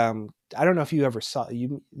have a I don't know if you ever saw I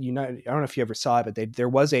don't know if you ever saw it, but there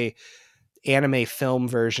was a anime film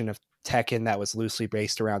version of Tekken that was loosely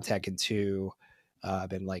based around Tekken 2,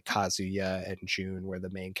 and Kazuya and Jun were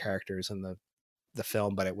the main characters in the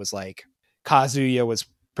film, but it was Kazuya was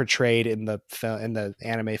portrayed in the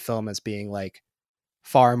anime film as being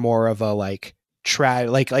far more of a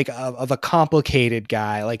of a complicated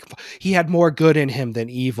guy. He had more good in him than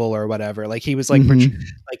evil or whatever. He was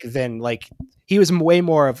he was way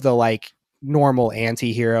more of the normal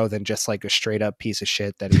anti-hero than just a straight up piece of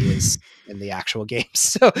shit that he is in the actual game.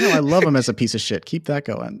 So no, I love him as a piece of shit. Keep that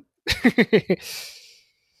going.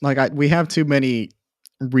 We have too many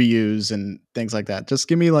reuse and things like that. Just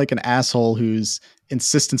give me an asshole whose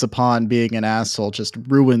insistence upon being an asshole just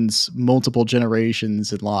ruins multiple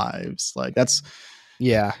generations and lives. That's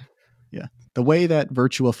yeah. The way that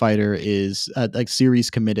Virtua Fighter is like series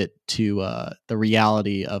committed to the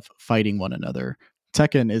reality of fighting one another,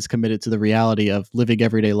 Tekken is committed to the reality of living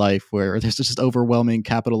everyday life where there's just overwhelming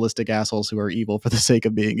capitalistic assholes who are evil for the sake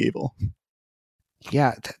of being evil.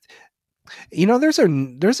 Yeah. There's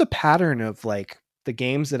a pattern of like the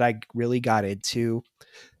games that I really got into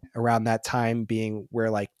around that time being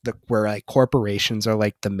where corporations are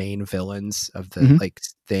like the main villains of the like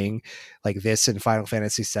thing, like this and Final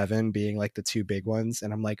Fantasy VII being like the two big ones.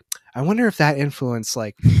 And I'm like, I wonder if that influenced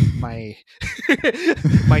like my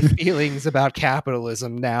my feelings about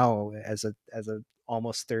capitalism now as a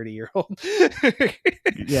almost 30-year-old.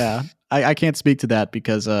 Yeah, I can't speak to that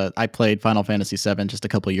because I played Final Fantasy VII just a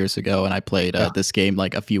couple of years ago, and I played this game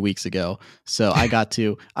like a few weeks ago. So I got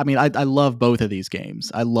to. I mean, I love both of these games.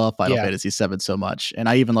 I love Final Fantasy VII so much, and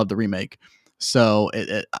I even love the remake. So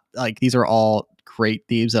like these are all great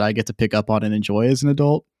themes that I get to pick up on and enjoy as an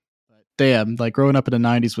adult. Damn, like growing up in the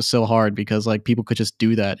 90s was so hard because like people could just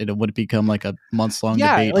do that and it would become like a months-long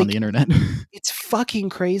debate on the internet. It's fucking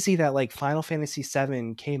crazy that like Final Fantasy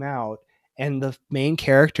VII came out and the main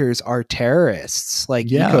characters are terrorists,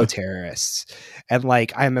 like eco-terrorists. And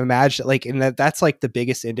like I'm imagining like, and that's like the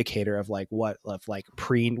biggest indicator of like what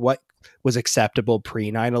was acceptable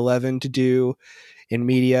pre 9/11 to do in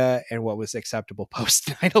media and what was acceptable post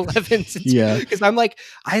 9/11 to do. Yeah. Because I'm like,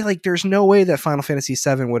 there's no way that Final Fantasy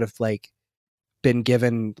VII would have like been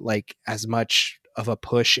given like as much of a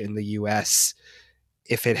push in the US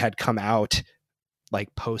if it had come out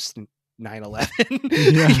like post 9/11.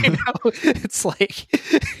 Yeah. You know? It's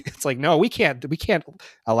like no, we can't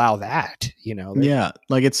allow that, you know. Yeah,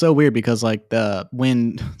 like it's so weird because like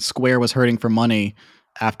when Square was hurting for money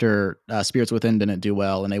after Spirits Within didn't do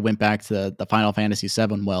well and they went back to the Final Fantasy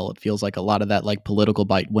VII, well, it feels like a lot of that like political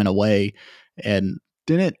bite went away and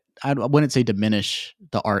I wouldn't say diminish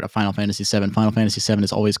the art of Final Fantasy VII. Final Fantasy VII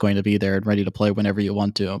is always going to be there and ready to play whenever you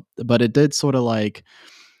want to, but it did sort of like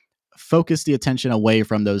focus the attention away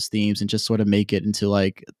from those themes and just sort of make it into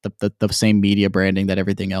like the same media branding that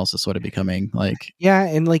everything else is sort of becoming like. Yeah,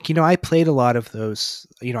 and like, you know, I played a lot of those,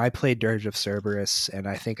 you know, I played Dirge of Cerberus and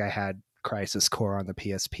I think I had Crisis Core on the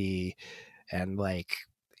PSP and like,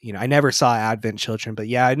 you know, I never saw Advent Children, but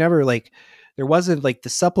yeah, I never like, there wasn't like the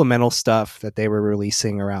supplemental stuff that they were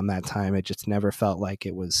releasing around that time. It just never felt like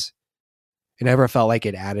it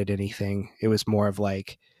added anything. It was more of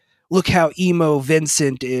like, look how emo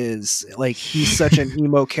Vincent is. Like he's such an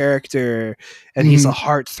emo character and he's a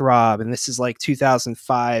heartthrob. And this is like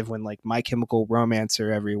 2005 when like My Chemical Romance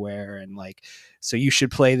are everywhere. And like, so you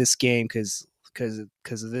should play this game because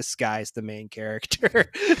this guy's the main character.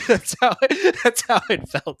 That's how it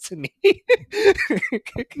felt to me.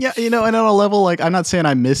 Yeah, you know, and on a level, like I'm not saying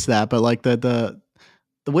I miss that, but like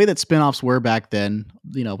the way that spin-offs were back then,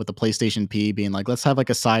 you know, with the PlayStation P being like, let's have like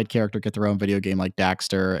a side character get their own video game like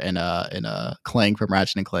Daxter and Clank from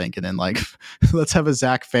Ratchet and Clank, and then like let's have a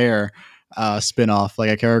Zack Fair spin-off, like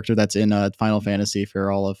a character that's in Final Fantasy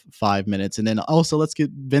for all of 5 minutes, and then also let's get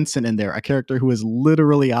Vincent in there, a character who is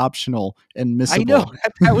literally optional and missable. I know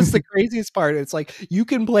that was the craziest part. It's like you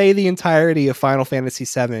can play the entirety of Final Fantasy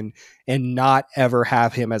VII and not ever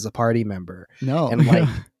have him as a party member. No, and like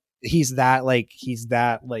he's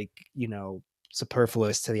that you know,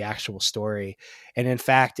 superfluous to the actual story. And in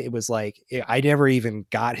fact, it was like I never even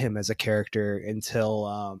got him as a character until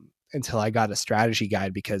I got a strategy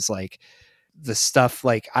guide, because like the stuff,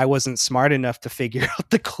 like I wasn't smart enough to figure out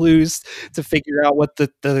the clues to figure out what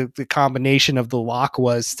the combination of the lock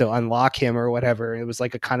was to unlock him or whatever. It was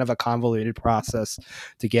like a kind of a convoluted process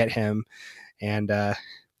to get him. And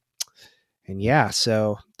yeah,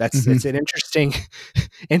 so it's an interesting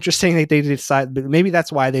that they decided, but maybe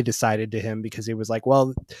that's why they decided to him, because it was like,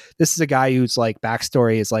 well, this is a guy whose like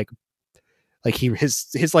backstory is like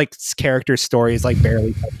his like character story is like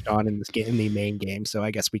barely touched on in this game, in the main game. So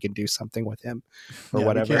I guess we can do something with him or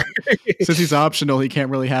whatever. Since he's optional, he can't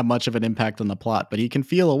really have much of an impact on the plot, but he can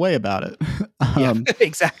feel a way about it. Yeah,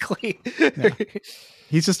 exactly. Yeah.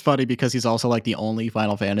 He's just funny because he's also like the only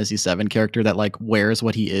Final Fantasy VII character that like wears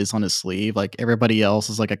what he is on his sleeve. Like everybody else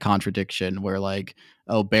is like a contradiction where like,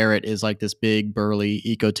 oh, Barrett is like this big burly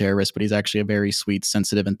eco-terrorist, but he's actually a very sweet,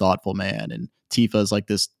 sensitive and thoughtful man. And Tifa is like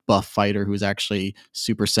this buff fighter who's actually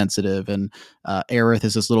super sensitive. And Aerith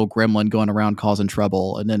is this little gremlin going around causing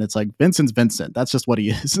trouble. And then it's like, Vincent's Vincent. That's just what he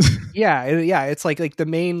is. Yeah. It's like the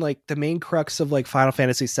main crux of like Final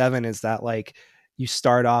Fantasy VII is that like, you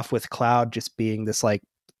start off with Cloud just being this like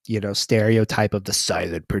stereotype of the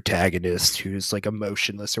silent protagonist who's like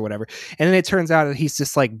emotionless or whatever. And then it turns out that he's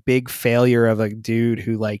this like big failure of a dude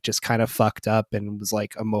who like just kind of fucked up and was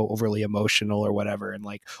like overly emotional or whatever, and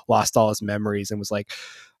like lost all his memories and was like,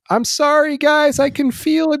 I'm sorry guys, I can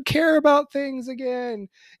feel and care about things again.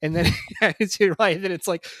 And then it's right, then it's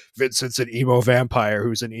like Vincent's an emo vampire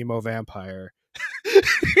who's an emo vampire.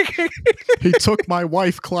 He took my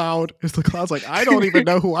wife, Cloud. Is the Cloud's like, I don't even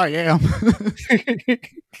know who I am.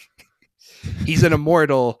 He's an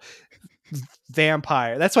immortal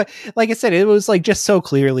vampire. That's why, like I said, it was like just so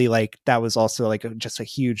clearly like that was also like just a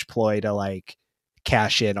huge ploy to like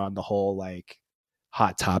cash in on the whole like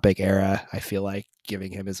Hot Topic era. I feel like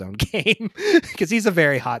giving him his own game because he's a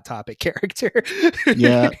very Hot Topic character.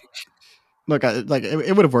 Yeah. Look,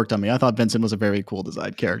 it would have worked on me. I thought Vincent was a very cool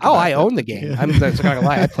design character. Oh, I own the game. Yeah. I'm not gonna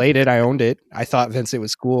lie. I played it. I owned it. I thought Vincent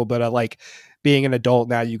was cool, but like being an adult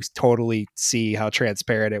now, you totally see how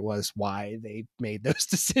transparent it was why they made those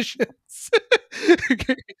decisions.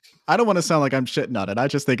 I don't want to sound like I'm shitting on it. I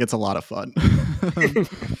just think it's a lot of fun.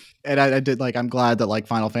 And I did like, I'm glad that like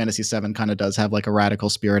Final Fantasy VII kind of does have like a radical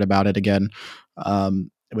spirit about it again.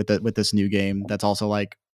 With this new game that's also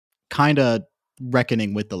like kind of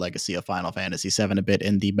reckoning with the legacy of Final Fantasy VII a bit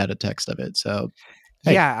in the meta text of it. So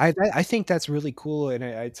hey. Yeah, I think that's really cool, and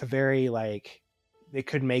it's a very like they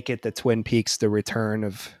could make it the Twin Peaks, the return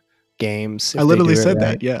of games. I literally said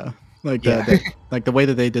that, yeah. Like like the way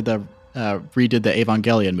that they did redid the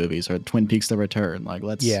Evangelion movies or Twin Peaks: The Return. Like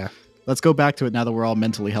let's go back to it now that we're all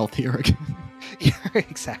mentally healthier again. Yeah,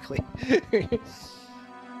 exactly.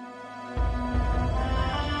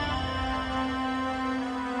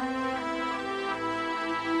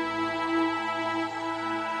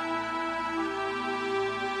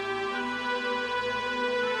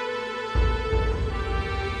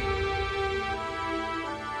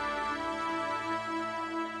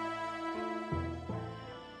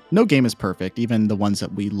 No game is perfect, even the ones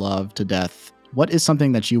that we love to death. What is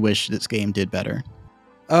something that you wish this game did better?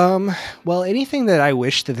 Well, anything that I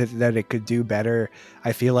wish that it could do better,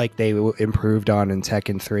 I feel like they improved on in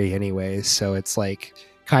Tekken 3 anyways. So it's like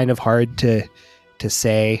kind of hard to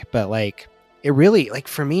say, but like it really, like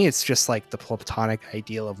for me, it's just like the platonic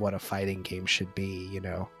ideal of what a fighting game should be, you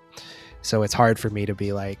know? So it's hard for me to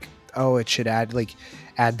be like, oh, it should add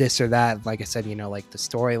this or that. Like I said, you know, like the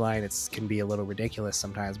storyline, can be a little ridiculous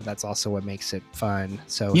sometimes, but that's also what makes it fun.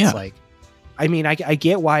 So it's like, I mean, I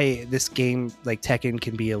get why this game, like Tekken,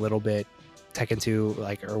 can be a little bit, Tekken 2,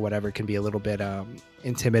 like, or whatever, can be a little bit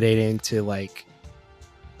intimidating to like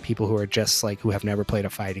people who are just like, who have never played a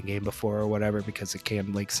fighting game before or whatever, because it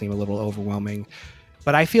can like seem a little overwhelming.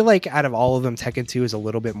 But I feel like out of all of them, Tekken 2 is a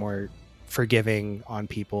little bit more forgiving on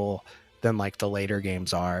people than like the later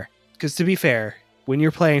games are. Because to be fair, when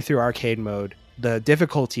you're playing through arcade mode, the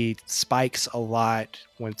difficulty spikes a lot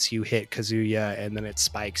once you hit Kazuya, and then it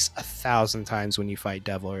spikes 1,000 times when you fight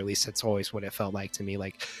Devil, or at least that's always what it felt like to me.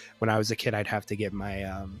 Like when I was a kid, I'd have to get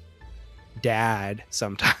my dad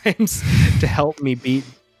sometimes to help me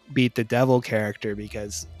beat the Devil character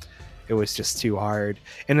because it was just too hard.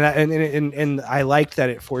 And I liked that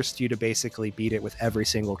it forced you to basically beat it with every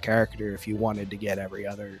single character if you wanted to get every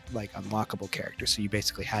other like unlockable character. So you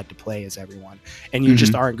basically had to play as everyone, and you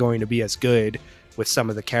just aren't going to be as good with some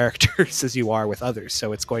of the characters as you are with others.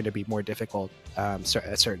 So it's going to be more difficult at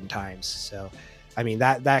certain times. So, I mean,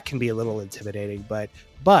 that can be a little intimidating, but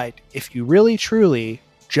if you really truly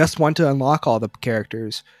just want to unlock all the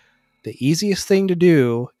characters, the easiest thing to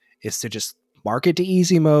do is to just mark it to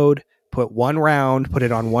easy mode, put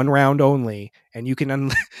it on one round only, and you can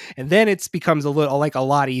and then it becomes a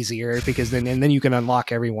lot easier, because then you can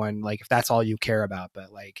unlock everyone, like if that's all you care about.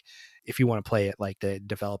 But like if you want to play it like the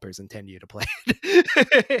developers intend you to play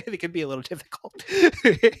it, it can be a little difficult.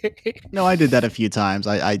 No, I did that a few times.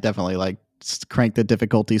 I definitely like cranked the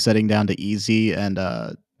difficulty setting down to easy and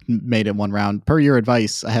made it one round per your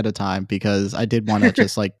advice ahead of time, because I did want to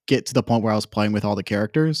just like get to the point where I was playing with all the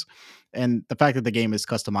characters. And the fact that the game is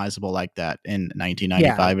customizable like that in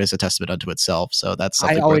 1995 is a testament unto itself. So that's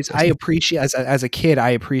something I appreciate as a kid, I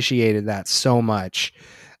appreciated that so much,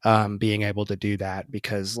 being able to do that,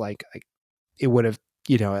 because like it would have,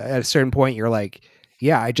 you know, at a certain point you're like,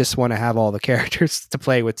 yeah, I just want to have all the characters to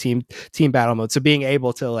play with team battle mode. So being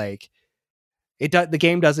able to like, the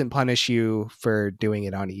game doesn't punish you for doing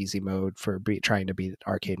it on easy mode, for trying to beat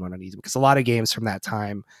arcade mode on easy, because a lot of games from that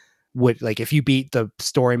time would, like, if you beat the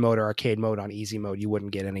story mode or arcade mode on easy mode, you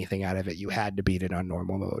wouldn't get anything out of it. You had to beat it on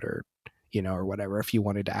normal mode, or, you know, or whatever, if you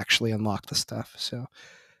wanted to actually unlock the stuff. So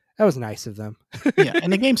That was nice of them. Yeah,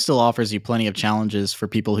 and the game still offers you plenty of challenges for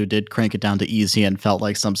people who did crank it down to easy and felt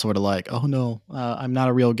like some sort of like, oh no, I'm not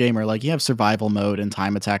a real gamer. Like you have survival mode and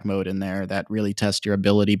time attack mode in there that really test your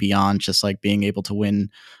ability beyond just like being able to win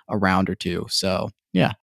a round or two. So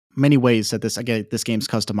yeah, many ways that this game's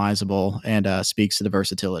customizable and speaks to the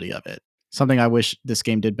versatility of it. Something I wish this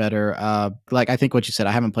game did better. Like I think what you said,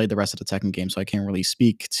 I haven't played the rest of the Tekken game, so I can't really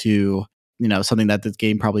speak to something that the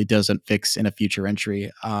game probably doesn't fix in a future entry.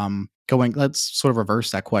 Let's sort of reverse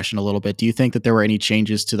that question a little bit. Do you think that there were any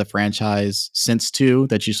changes to the franchise since 2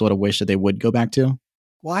 that you sort of wish that they would go back to?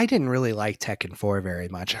 Well, I didn't really like Tekken 4 very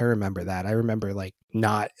much. I remember that. I remember like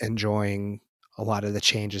not enjoying a lot of the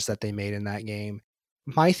changes that they made in that game.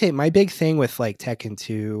 My big thing with like Tekken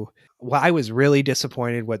 2, well, I was really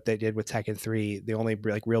disappointed what they did with Tekken 3. The only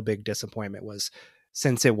like real big disappointment was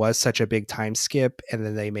since it was such a big time skip, and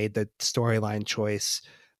then they made the storyline choice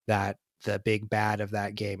that the big bad of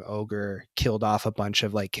that game, Ogre, killed off a bunch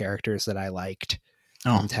of like characters that I liked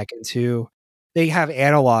from Tekken 2. They have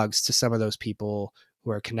analogs to some of those people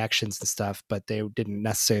who are connections and stuff, but they didn't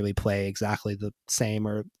necessarily play exactly the same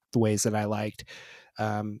or the ways that I liked.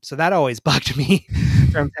 So that always bugged me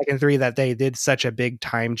from Tekken 3 that they did such a big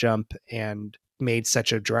time jump and made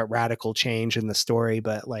such a radical change in the story.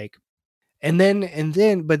 But like, but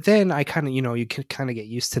then I kind of, you can kind of get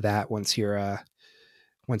used to that once you're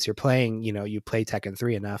playing, you play Tekken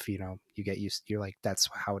 3 enough, you get used, you're like, that's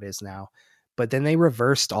how it is now. But then they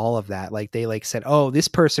reversed all of that. Like they like said, oh, this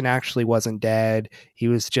person actually wasn't dead. He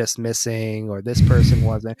was just missing, or this person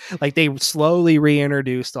wasn't. Like they slowly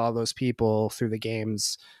reintroduced all those people through the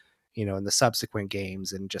games, in the subsequent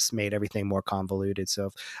games, and just made everything more convoluted.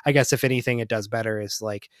 So I guess if anything it does better is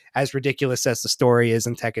like, as ridiculous as the story is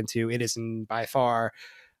in Tekken 2, it is by far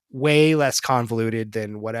way less convoluted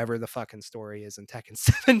than whatever the fucking story is in Tekken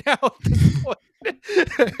 7 now at this point.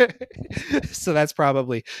 So that's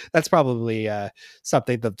probably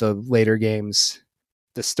something that the later games,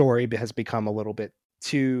 the story has become a little bit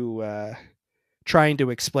too trying to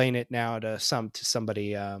explain it now to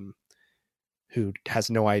somebody who has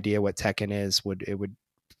no idea what Tekken is,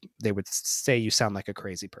 they would say you sound like a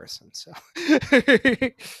crazy person. So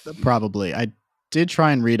probably. I did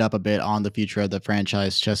try and read up a bit on the future of the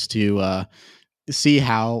franchise just to see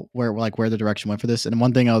where the direction went for this. And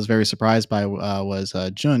one thing I was very surprised by was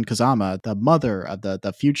Jun Kazama, the mother of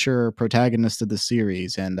the future protagonist of the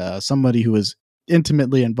series, and somebody who was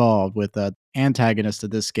intimately involved with the antagonist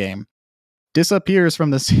of this game, disappears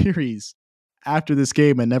from the series after this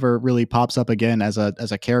game and never really pops up again as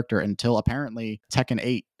a character until apparently Tekken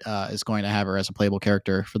 8 is going to have her as a playable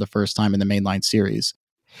character for the first time in the mainline series.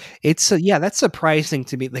 It's that's surprising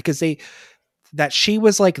to me, because that she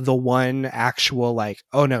was like the one actual like,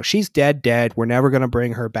 oh no, she's dead. We're never going to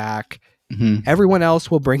bring her back. Mm-hmm. Everyone else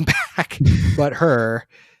will bring back but her.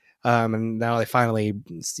 And now they finally,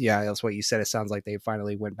 that's what you said. It sounds like they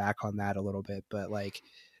finally went back on that a little bit, but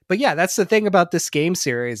yeah, that's the thing about this game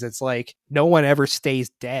series. It's like no one ever stays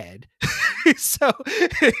dead. So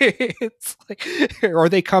it's like, or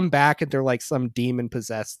they come back and they're like some demon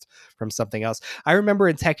possessed from something else. I remember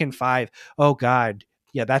in Tekken 5, oh God.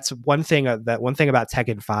 Yeah, that's one thing about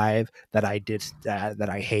Tekken 5 that I did that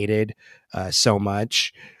I hated so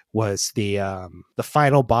much was the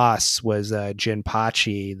final boss was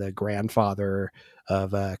Jinpachi, the grandfather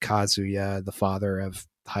of Kazuya, the father of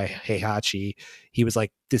Heihachi. He was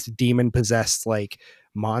like this demon possessed like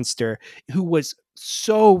monster who was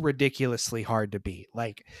so ridiculously hard to beat.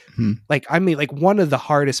 Like I mean, like one of the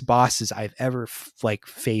hardest bosses I've ever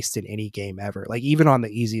faced in any game ever. Like even on the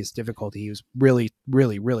easiest difficulty, he was really,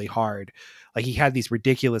 really, really hard. Like he had these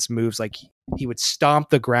ridiculous moves. Like he would stomp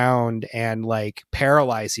the ground and like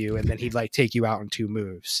paralyze you, and then he'd like take you out in 2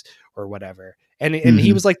 moves or whatever. And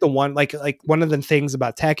he was like the one, like one of the things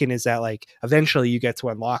about Tekken is that like eventually you get to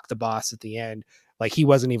unlock the boss at the end. Like he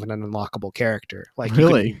wasn't even an unlockable character. Like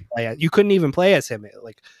really, you couldn't even play as him.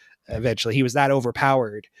 Like eventually he was that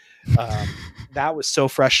overpowered. That was so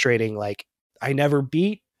frustrating. Like I never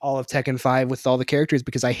beat all of Tekken 5 with all the characters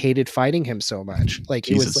because I hated fighting him so much. Like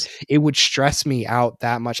it would stress me out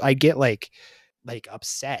that much. I get like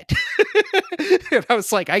upset. And I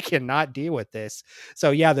was like, I cannot deal with this.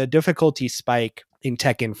 So yeah, the difficulty spike in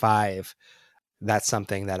Tekken 5, that's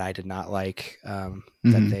something that I did not like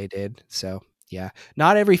that they did. So yeah,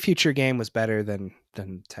 not every future game was better than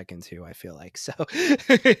Tekken 2, I feel like. So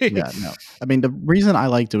yeah, no. I mean, the reason I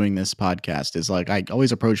like doing this podcast is like I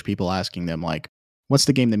always approach people asking them like, what's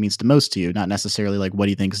the game that means the most to you? Not necessarily like, what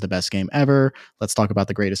do you think is the best game ever? Let's talk about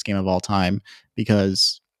the greatest game of all time.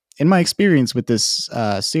 Because in my experience with this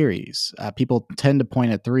series, people tend to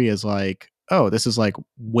point at 3 as like, oh, this is like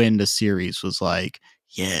when the series was like,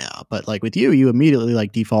 yeah. But like with you immediately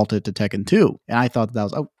like defaulted to Tekken 2. And I thought that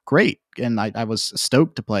was, oh, great. And I was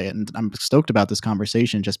stoked to play it. And I'm stoked about this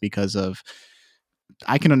conversation just because of,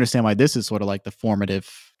 I can understand why this is sort of like the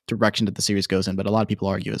formative direction that the series goes in, but a lot of people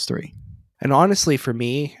argue it's 3. And honestly, for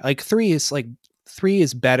me, like 3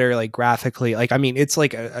 is better, like graphically. Like, I mean, it's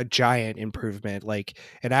like a giant improvement. Like,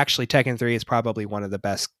 and actually Tekken 3 is probably one of the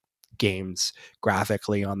best games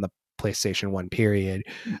graphically on the PlayStation 1 period.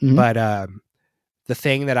 Mm-hmm. But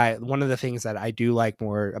one of the things that I do like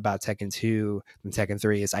more about Tekken 2 than Tekken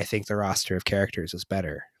 3 is I think the roster of characters is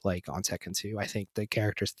better. Like on Tekken 2, I think the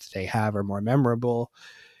characters that they have are more memorable,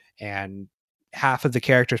 and half of the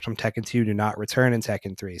characters from Tekken 2 do not return in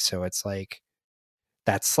Tekken 3. So it's like,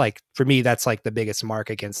 that's like, for me, that's like the biggest mark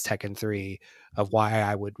against Tekken 3 of why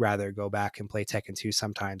I would rather go back and play Tekken 2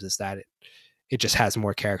 sometimes, is that it just has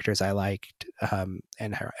more characters I liked and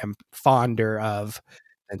am fonder of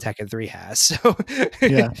than Tekken 3 has. So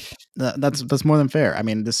yeah, that's more than fair. I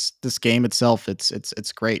mean, this game itself,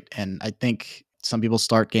 it's great, and I think some people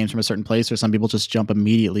start games from a certain place, or some people just jump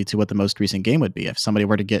immediately to what the most recent game would be. If somebody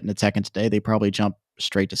were to get into Tekken today, they probably jump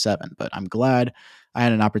straight to 7. But I'm glad I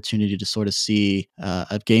had an opportunity to sort of see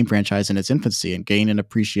a game franchise in its infancy and gain an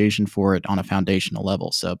appreciation for it on a foundational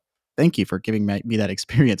level. So thank you for giving me that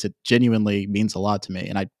experience. It genuinely means a lot to me,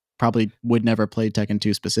 and I probably would never play Tekken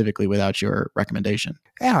 2 specifically without your recommendation.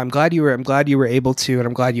 Yeah, I'm glad you were able to, and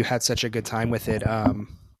I'm glad you had such a good time with it.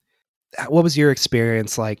 What was your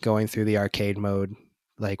experience like going through the arcade mode,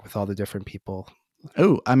 like with all the different people?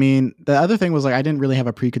 Oh, I mean, the other thing was like I didn't really have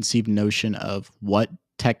a preconceived notion of what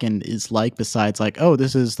Tekken is like, besides like, oh,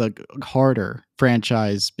 this is the harder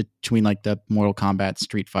franchise between like the Mortal Kombat,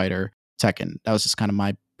 Street Fighter, Tekken. That was just kind of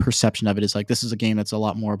my perception of it, is like, this is a game that's a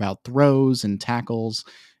lot more about throws and tackles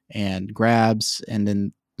and grabs. And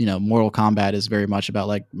then, Mortal Kombat is very much about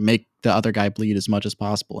like make the other guy bleed as much as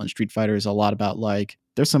possible. And Street Fighter is a lot about like,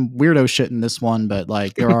 there's some weirdo shit in this one, but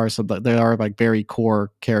like there are like very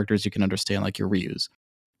core characters you can understand, like your Ryus.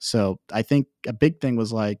 So I think a big thing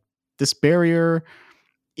was like, this barrier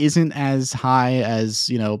isn't as high as,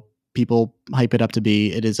 people hype it up to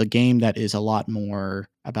be. It is a game that is a lot more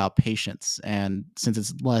about patience. And since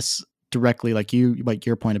it's less directly like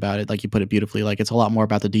your point about it, like you put it beautifully, like it's a lot more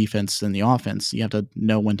about the defense than the offense. You have to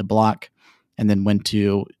know when to block and then when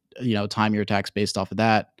to, time your attacks based off of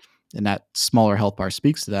that. And that smaller health bar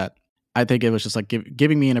speaks to that. I think it was just like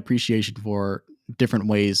giving me an appreciation for different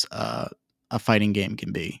ways a fighting game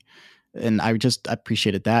can be. And I just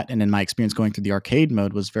appreciated that. And then my experience going through the arcade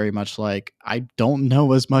mode was very much like, I don't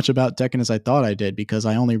know as much about Tekken as I thought I did, because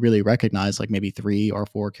I only really recognized like maybe 3 or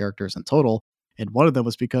 4 characters in total. And one of them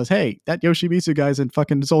was because, hey, that Yoshimitsu guy's in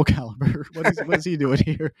fucking Soul Calibur. What is he doing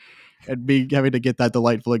here? And me having to get that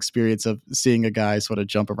delightful experience of seeing a guy sort of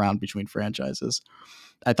jump around between franchises.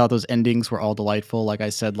 I thought those endings were all delightful. Like I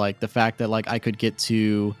said, like the fact that like I could get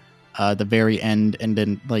to the very end and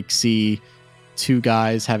then like see 2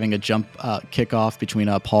 guys having a jump kickoff between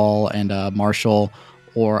Paul and Marshall,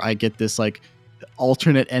 or I get this like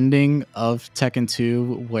alternate ending of Tekken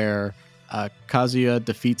 2 where Kazuya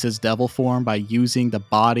defeats his devil form by using the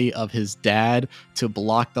body of his dad to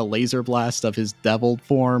block the laser blast of his devil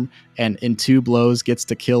form, and in 2 blows gets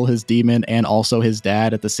to kill his demon and also his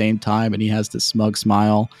dad at the same time, and he has this smug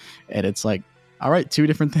smile, and it's like, all right, 2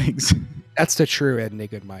 different things. That's the true ending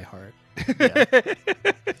in my heart.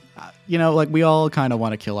 Yeah. Like we all kind of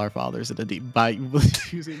want to kill our fathers by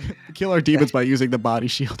kill our demons by using the body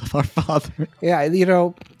shield of our father. Yeah,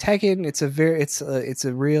 Tekken, it's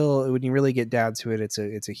a real, when you really get down to it, it's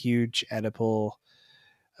a huge Oedipal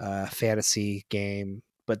fantasy game,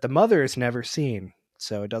 but the mother is never seen,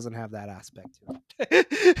 so it doesn't have that aspect to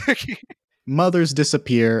it. Mothers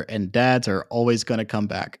disappear and dads are always going to come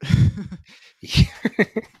back.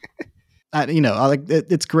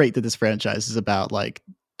 It's great that this franchise is about like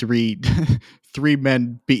three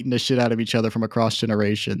men beating the shit out of each other from across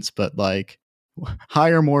generations, but like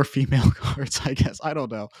hire more female guards, I guess. I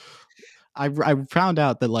don't know. I found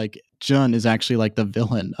out that like Jun is actually like the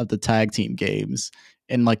villain of the tag team games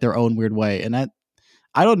in like their own weird way, and that,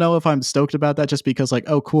 I don't know if I'm stoked about that just because like,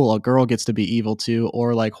 oh cool, a girl gets to be evil too,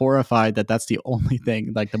 or like horrified that that's the only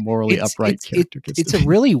thing like the morally upright character gets to be. It's a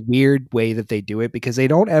really weird way that they do it, because they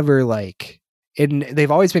don't ever like, and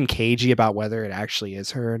they've always been cagey about whether it actually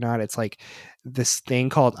is her or not. It's like this thing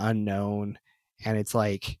called Unknown, and it's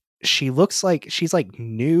like she looks like she's like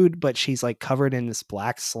nude, but she's like covered in this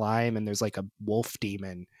black slime, and there's like a wolf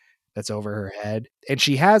demon that's over her head, and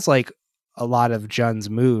she has like a lot of Jun's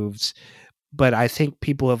moves, but I think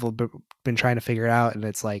people have been trying to figure it out, and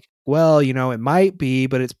it's like well, it might be,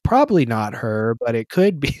 but it's probably not her, but it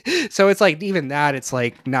could be. So it's like even that, it's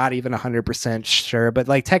like not even 100% sure. But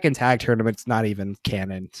like Tekken Tag Tournament's not even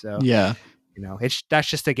canon. So Yeah. That's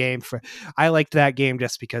just a game for. I liked that game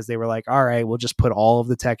just because they were like, all right, we'll just put all of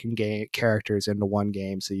the Tekken characters into one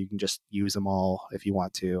game, so you can just use them all if you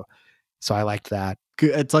want to. So I liked that.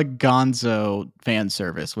 It's like Gonzo fan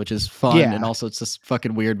service, which is fun. Yeah. And also it's just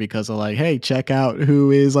fucking weird because of like, hey, check out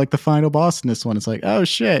who is like the final boss in this one. It's like, oh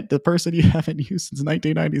shit, the person you haven't used since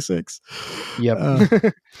 1996.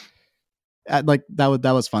 Yep. Like that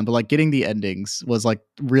was fun, but like getting the endings was like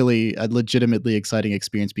really a legitimately exciting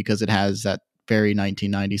experience because it has that very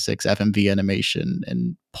 1996 FMV animation,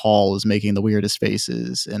 and Paul is making the weirdest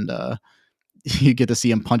faces, and you get to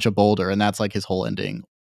see him punch a boulder, and that's like his whole ending.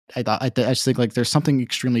 I just think like there's something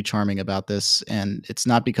extremely charming about this, and it's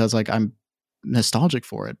not because like I'm nostalgic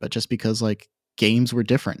for it, but just because like games were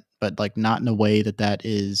different, but like not in a way that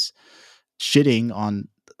is shitting on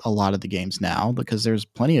a lot of the games now, because there's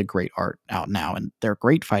plenty of great art out now and they're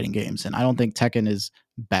great fighting games. And I don't think Tekken is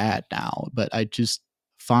bad now, but I just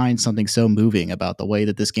find something so moving about the way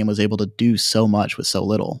that this game was able to do so much with so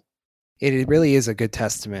little. It really is a good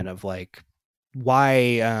testament of like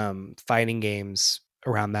why fighting games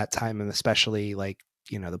around that time, and especially like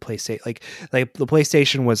the PlayStation, like the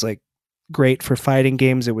PlayStation was like great for fighting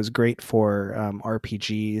games. It was great for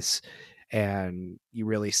RPGs, and you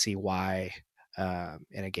really see why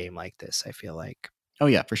in a game like this, I feel like. Oh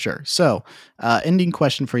yeah, for sure. So ending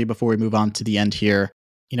question for you before we move on to the end here.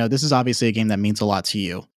 This is obviously a game that means a lot to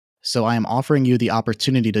you. So I am offering you the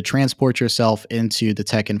opportunity to transport yourself into the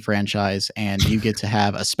Tekken franchise, and you get to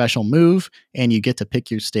have a special move, and you get to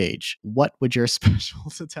pick your stage. What would your special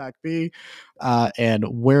attack be? And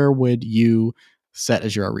where would you set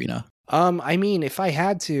as your arena? I mean, if I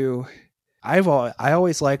had to, I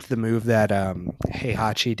always liked the move that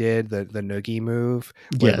Heihachi did, the Noogie move,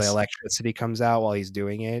 where the electricity comes out while he's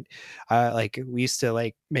doing it. Like we used to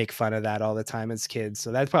like make fun of that all the time as kids,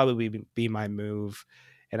 so that'd probably be my move.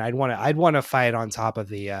 And I'd want to fight on top of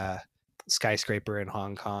the skyscraper in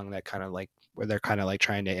Hong Kong, that kind of like where they're kind of like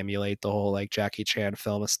trying to emulate the whole like Jackie Chan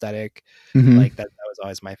film aesthetic. Mm-hmm. Like that was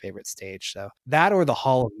always my favorite stage. So that, or the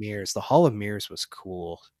Hall of Mirrors. The Hall of Mirrors was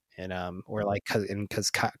cool. And or like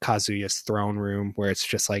because Kazuya's throne room, where it's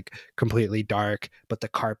just like completely dark but the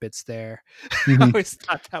carpet's there. Mm-hmm. I always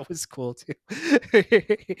thought that was cool too.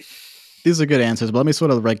 These are good answers, but let me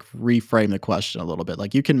sort of like reframe the question a little bit.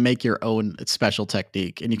 Like you can make your own special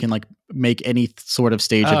technique, and you can like make any sort of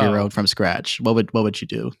stage of your own from scratch. What would you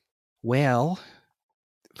do? Well,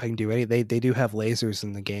 if I can do any, they do have lasers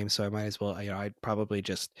in the game, so I might as well. I'd probably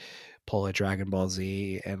just pull a Dragon Ball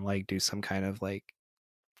Z and like do some kind of like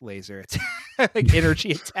laser attack, like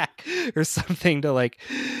energy attack or something to like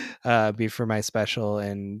be for my special.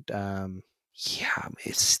 And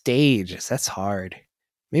stages, that's hard.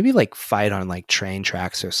 Maybe like fight on like train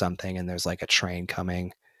tracks or something, and there's like a train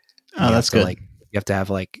coming. Oh, that's good. Like you have to have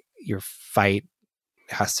like your fight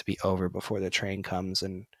has to be over before the train comes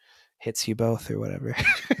and hits you both or whatever.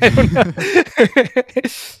 I don't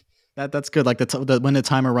know. That's good. Like when the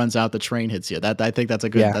timer runs out, the train hits you. That I think that's a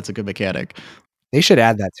good mechanic. They should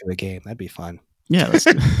add that to a game. That'd be fun. Yeah.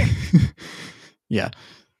 Yeah.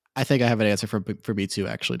 I think I have an answer for me too,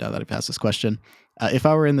 actually, now that I passed this question. If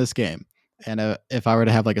I were in this game, and if I were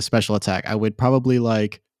to have like a special attack, I would probably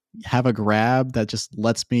like have a grab that just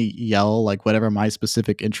lets me yell like whatever my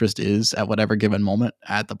specific interest is at whatever given moment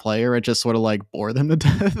at the player, and just sort of like bore them to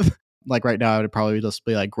death. Like right now, I would probably just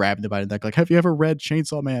be like grabbing them by the neck, like, have you ever read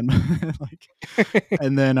Chainsaw Man? Like,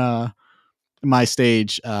 and then my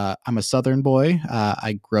stage, I'm a Southern boy.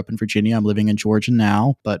 I grew up in Virginia. I'm living in Georgia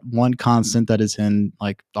now. But one constant that is in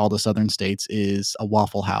like all the Southern states is a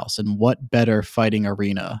Waffle House. And what better fighting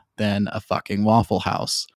arena than a fucking Waffle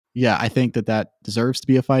House? Yeah, I think that deserves to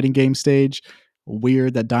be a fighting game stage.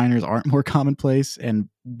 Weird that diners aren't more commonplace. And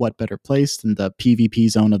what better place than the PvP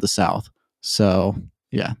zone of the South? So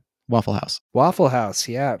yeah, Waffle House. Waffle House,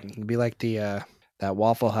 yeah. It'd be like the that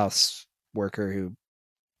Waffle House worker who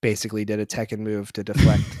basically did a Tekken move to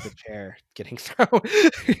deflect the chair getting thrown.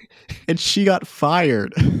 And she got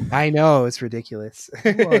fired. I know, it's ridiculous.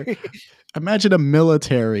 Imagine a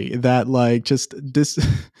military that like just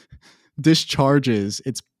discharges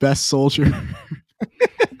its best soldier.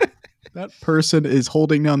 That person is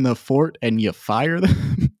holding down the fort and you fire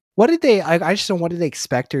them. What did they I just don't what did they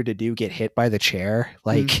expect her to do? Get hit by the chair?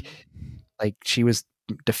 Like she was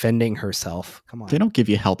defending herself. Come on. They don't give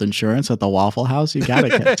you health insurance at the Waffle House. You gotta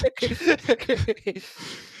get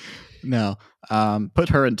No. Put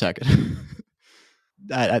her in Tekken.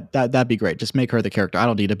 That'd be great. Just make her the character. I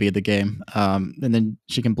don't need to be in the game. And then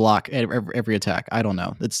she can block every attack. I don't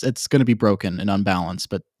know. It's going to be broken and unbalanced,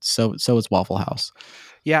 but so is Waffle House.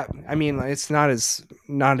 Yeah, I mean, it's not as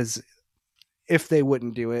if they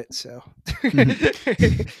wouldn't do it. So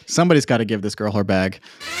Somebody's got to give this girl her bag.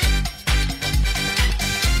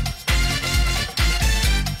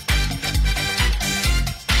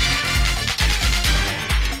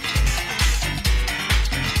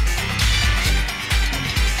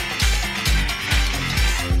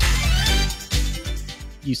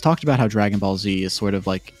 You talked about how Dragon Ball Z is sort of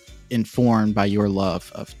like informed by your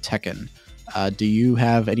love of Tekken. Do you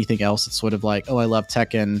have anything else that's sort of like, oh, I love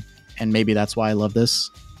Tekken, and maybe that's why I love this?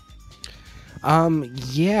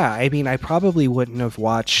 Yeah, I mean, I probably wouldn't have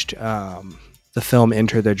watched the film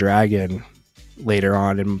Enter the Dragon later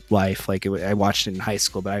on in life. Like I watched it in high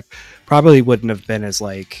school, but I probably wouldn't have been as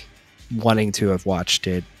like wanting to have watched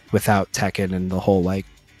it without Tekken and the whole like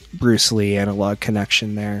Bruce Lee analog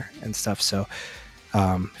connection there and stuff. So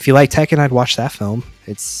if you like Tekken, I'd watch that film.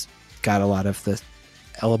 It's got a lot of the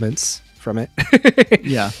elements from it.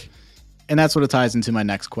 Yeah. And that sort of ties into my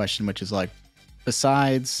next question, which is like,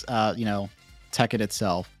 besides, Tekken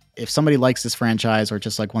itself, if somebody likes this franchise or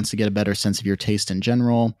just like wants to get a better sense of your taste in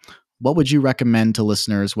general, what would you recommend to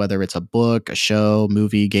listeners, whether it's a book, a show,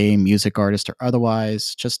 movie, game, music artist, or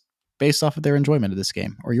otherwise, just based off of their enjoyment of this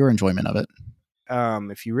game or your enjoyment of it?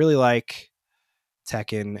 If you really like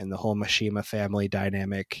Tekken and the whole Mishima family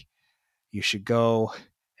dynamic, you should go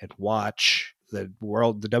and watch the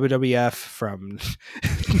WWF from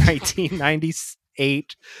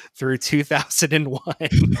 1998 through 2001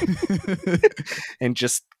 and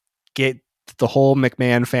just get the whole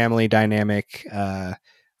McMahon family dynamic,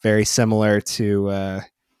 very similar to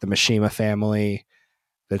the Mishima family.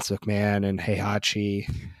 Vince McMahon and Heihachi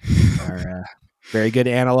are very good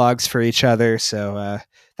analogs for each other. So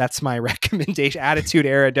that's my recommendation. Attitude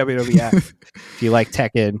Era WWF. If you like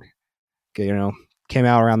Tekken, came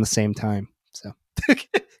out around the same time. So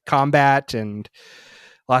combat and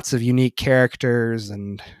lots of unique characters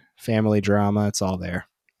and family drama. It's all there.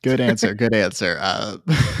 Good answer. Good answer. I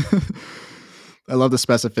love the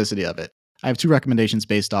specificity of it. I have two recommendations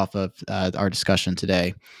based off of our discussion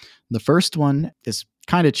today. The first one is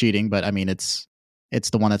kind of cheating, but I mean, it's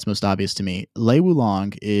the one that's most obvious to me. Lei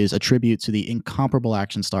Wulong is a tribute to the incomparable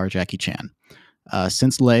action star Jackie Chan.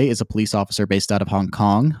 Since Lei is a police officer based out of Hong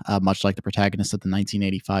Kong, much like the protagonist of the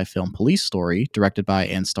 1985 film Police Story, directed by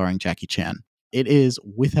and starring Jackie Chan, it is,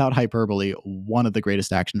 without hyperbole, one of the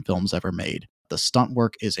greatest action films ever made. The stunt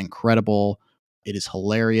work is incredible. It is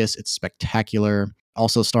hilarious. It's spectacular.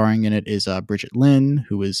 Also starring in it is Bridget Lin,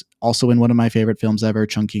 who is also in one of my favorite films ever,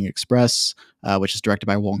 Chungking Express, which is directed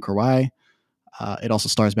by Wong Kar-wai. It also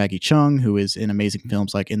stars Maggie Cheung, who is in amazing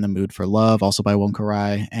films like In the Mood for Love, also by Wong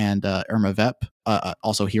Kar-wai, and Irma Vep,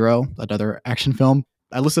 also Hero, another action film.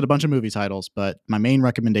 I listed a bunch of movie titles, but my main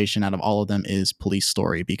recommendation out of all of them is Police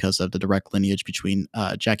Story because of the direct lineage between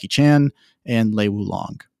Jackie Chan and Lei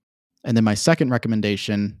Wulong. And then my second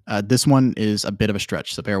recommendation, this one is a bit of a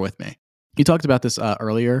stretch, so bear with me. You talked about this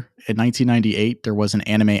earlier. In 1998, there was an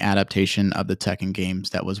anime adaptation of the Tekken games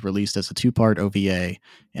that was released as a 2-part OVA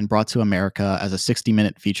and brought to America as a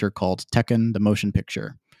 60-minute feature called Tekken, the Motion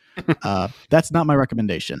Picture. That's not my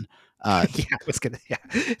recommendation.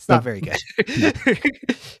 It's not very good. No.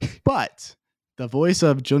 But the voice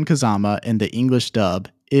of Jun Kazama in the English dub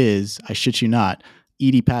is, I shit you not,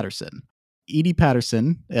 Edie Patterson. Edie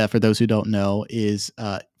Patterson, for those who don't know, is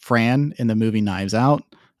Fran in the movie Knives Out.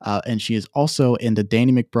 And she is also in the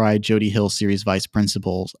Danny McBride, Jody Hill series Vice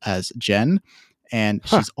Principals as Jen. And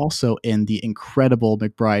she's also in the incredible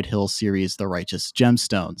McBride Hill series, The Righteous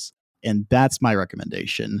Gemstones. And that's my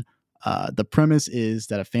recommendation. The premise is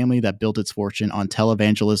that a family that built its fortune on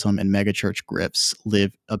televangelism and megachurch grifts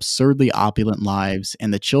live absurdly opulent lives.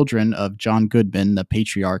 And the children of John Goodman, the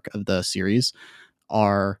patriarch of the series,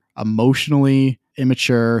 are emotionally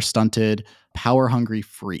immature, stunted, power-hungry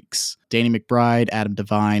freaks. Danny McBride, Adam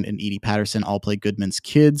Devine, and Edie Patterson all play Goodman's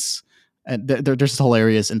kids. And they're just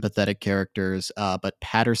hilarious and pathetic characters, but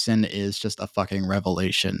Patterson is just a fucking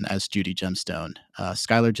revelation as Judy Gemstone.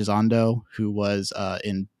 Skylar Gisondo, who was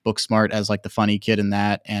in Booksmart as like the funny kid in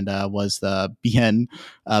that, and was the BN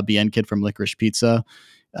kid from Licorice Pizza.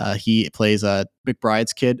 He plays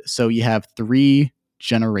McBride's kid. So you have 3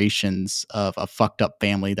 generations of a fucked up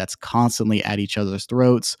family that's constantly at each other's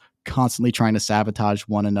throats, constantly trying to sabotage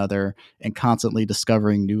one another, and constantly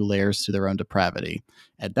discovering new layers to their own depravity.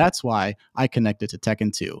 And that's why I connected to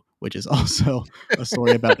Tekken 2, which is also a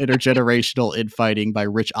story about intergenerational infighting by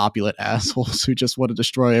rich, opulent assholes who just want to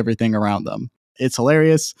destroy everything around them. It's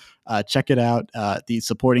hilarious. Check it out. The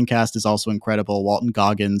supporting cast is also incredible. Walton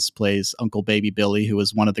Goggins plays Uncle Baby Billy, who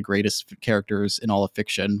is one of the greatest characters in all of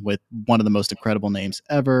fiction, with one of the most incredible names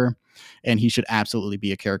ever. And he should absolutely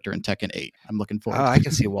be a character in Tekken 8. I'm looking forward. Oh, I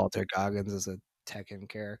can see Walter Goggins as a Tekken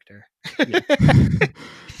character.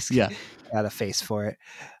 Yeah. Got a face for it.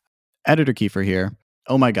 Editor Kiefer here.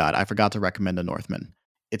 Oh my God, I forgot to recommend The Northman.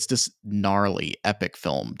 It's this gnarly, epic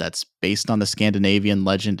film that's based on the Scandinavian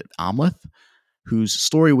legend Amleth, whose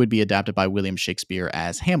story would be adapted by William Shakespeare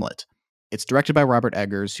as Hamlet. It's directed by Robert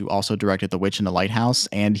Eggers, who also directed The Witch in the Lighthouse,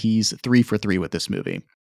 and he's 3 for 3 with this movie.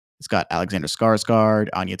 It's got Alexander Skarsgård,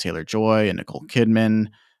 Anya Taylor-Joy, and Nicole Kidman.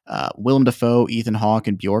 Willem Dafoe, Ethan Hawke,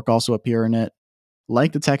 and Bjork also appear in it.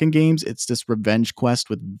 Like the Tekken games, it's this revenge quest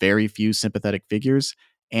with very few sympathetic figures,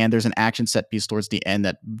 and there's an action set piece towards the end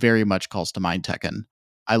that very much calls to mind Tekken.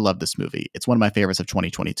 I love this movie. It's one of my favorites of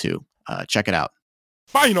 2022. Check it out.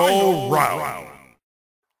 Final round.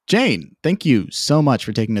 Jane, thank you so much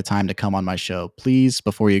for taking the time to come on my show. Please,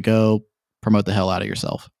 before you go, promote the hell out of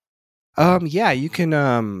yourself. Yeah, you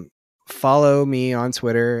can follow me on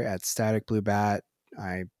Twitter at Static Blue Bat.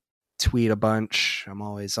 I tweet a bunch. I'm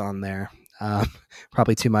always on there.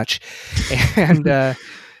 Probably too much. And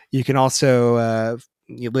you can also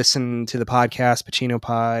you listen to the podcast, Pacino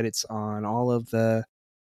Pod. It's on all of the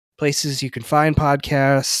places you can find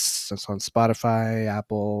podcasts. It's on Spotify,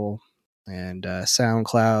 Apple, and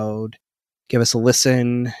SoundCloud. Give us a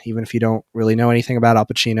listen, even if you don't really know anything about Al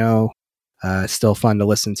Pacino. It's still fun to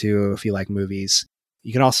listen to if you like movies.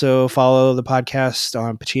 You can also follow the podcast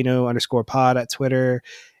on Pacino_pod at Twitter.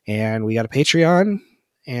 And we got a Patreon.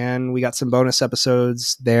 And we got some bonus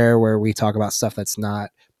episodes there where we talk about stuff that's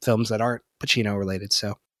not films that aren't Pacino related.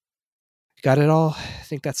 So got it all. I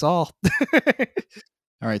think that's all.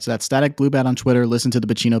 All right, so that's Static Blue Bat on Twitter. Listen to the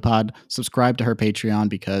Pacino Pod. Subscribe to her Patreon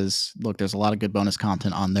because, look, there's a lot of good bonus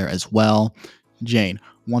content on there as well. Jane,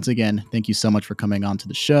 once again, thank you so much for coming on to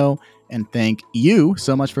the show. And thank you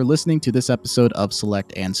so much for listening to this episode of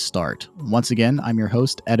Select and Start. Once again, I'm your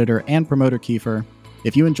host, editor, and promoter, Kiefer.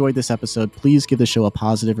 If you enjoyed this episode, please give the show a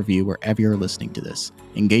positive review wherever you're listening to this.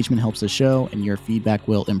 Engagement helps the show, and your feedback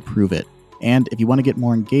will improve it. And if you want to get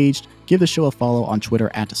more engaged, give the show a follow on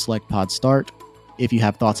Twitter at SelectPodStart. If you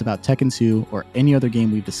have thoughts about Tekken 2 or any other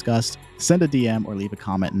game we've discussed, send a DM or leave a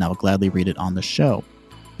comment and I will gladly read it on the show.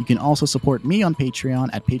 You can also support me on Patreon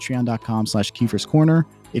at patreon.com/Kiefer's Corner.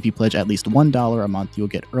 If you pledge at least $1 a month, you'll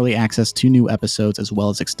get early access to new episodes as well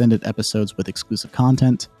as extended episodes with exclusive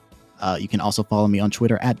content. You can also follow me on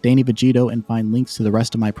Twitter at Danny Vegito and find links to the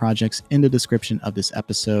rest of my projects in the description of this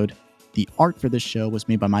episode. The art for this show was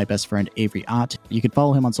made by my best friend, Avery Ott. You can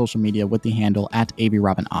follow him on social media with the handle at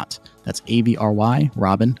AveryRobinOtt. That's AVRY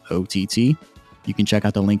Robin OTT. You can check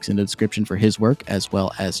out the links in the description for his work as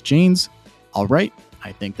well as Jane's. All right,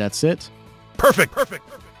 I think that's it. Perfect.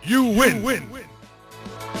 You win.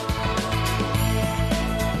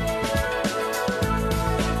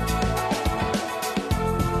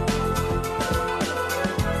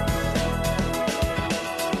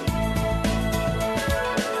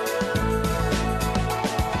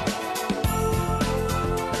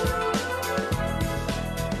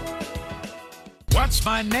 What's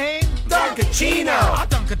my name? Dunkachino!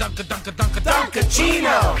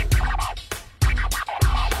 Dunkachino!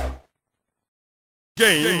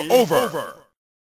 Game over.